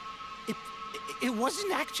 it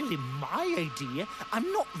wasn't actually my idea.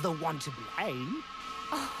 I'm not the one to blame.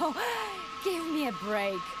 Oh, give me a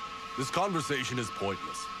break. This conversation is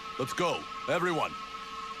pointless. Let's go, everyone.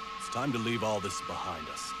 It's time to leave all this behind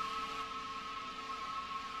us.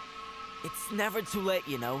 It's never too late,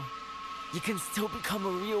 you know. You can still become a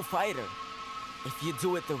real fighter, if you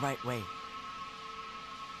do it the right way.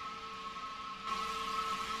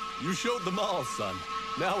 You showed them all, son.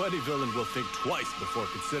 Now any villain will think twice before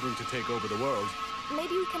considering to take over the world.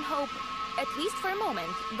 Maybe we can hope, at least for a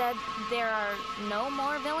moment, that there are no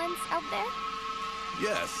more villains out there?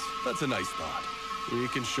 Yes, that's a nice thought. We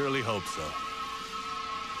can surely hope so.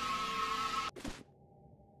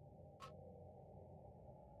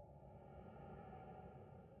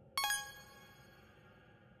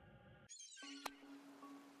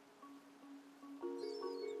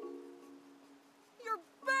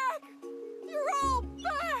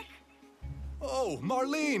 Oh,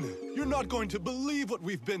 Marlene! You're not going to believe what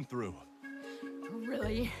we've been through.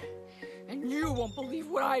 Really? And you won't believe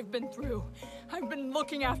what I've been through. I've been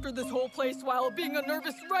looking after this whole place while being a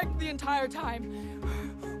nervous wreck the entire time.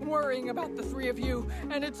 Worrying about the three of you,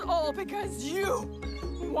 and it's all because you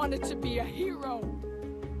wanted to be a hero.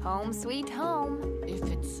 Home sweet home. If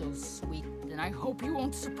it's so sweet, then I hope you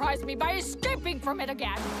won't surprise me by escaping from it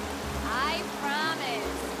again. I promise.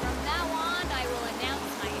 From now on, I will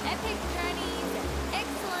announce my epic journeys and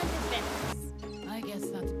excellent events. I guess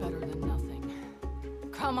that's better than nothing.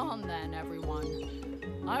 Come on then, everyone.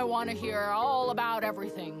 I want to hear all about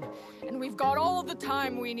everything, and we've got all the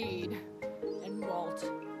time we need. And Walt,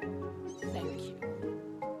 thank you.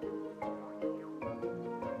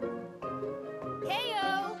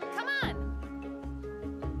 Kao, come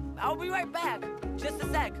on. I'll be right back. Just a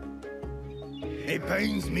sec. It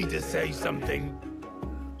pains me to say something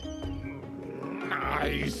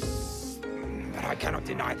nice, but I cannot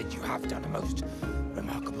deny that you have done a most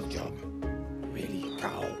remarkable job. Really,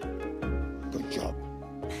 Kao. Good job.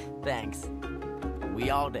 Thanks.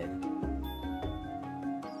 We all did.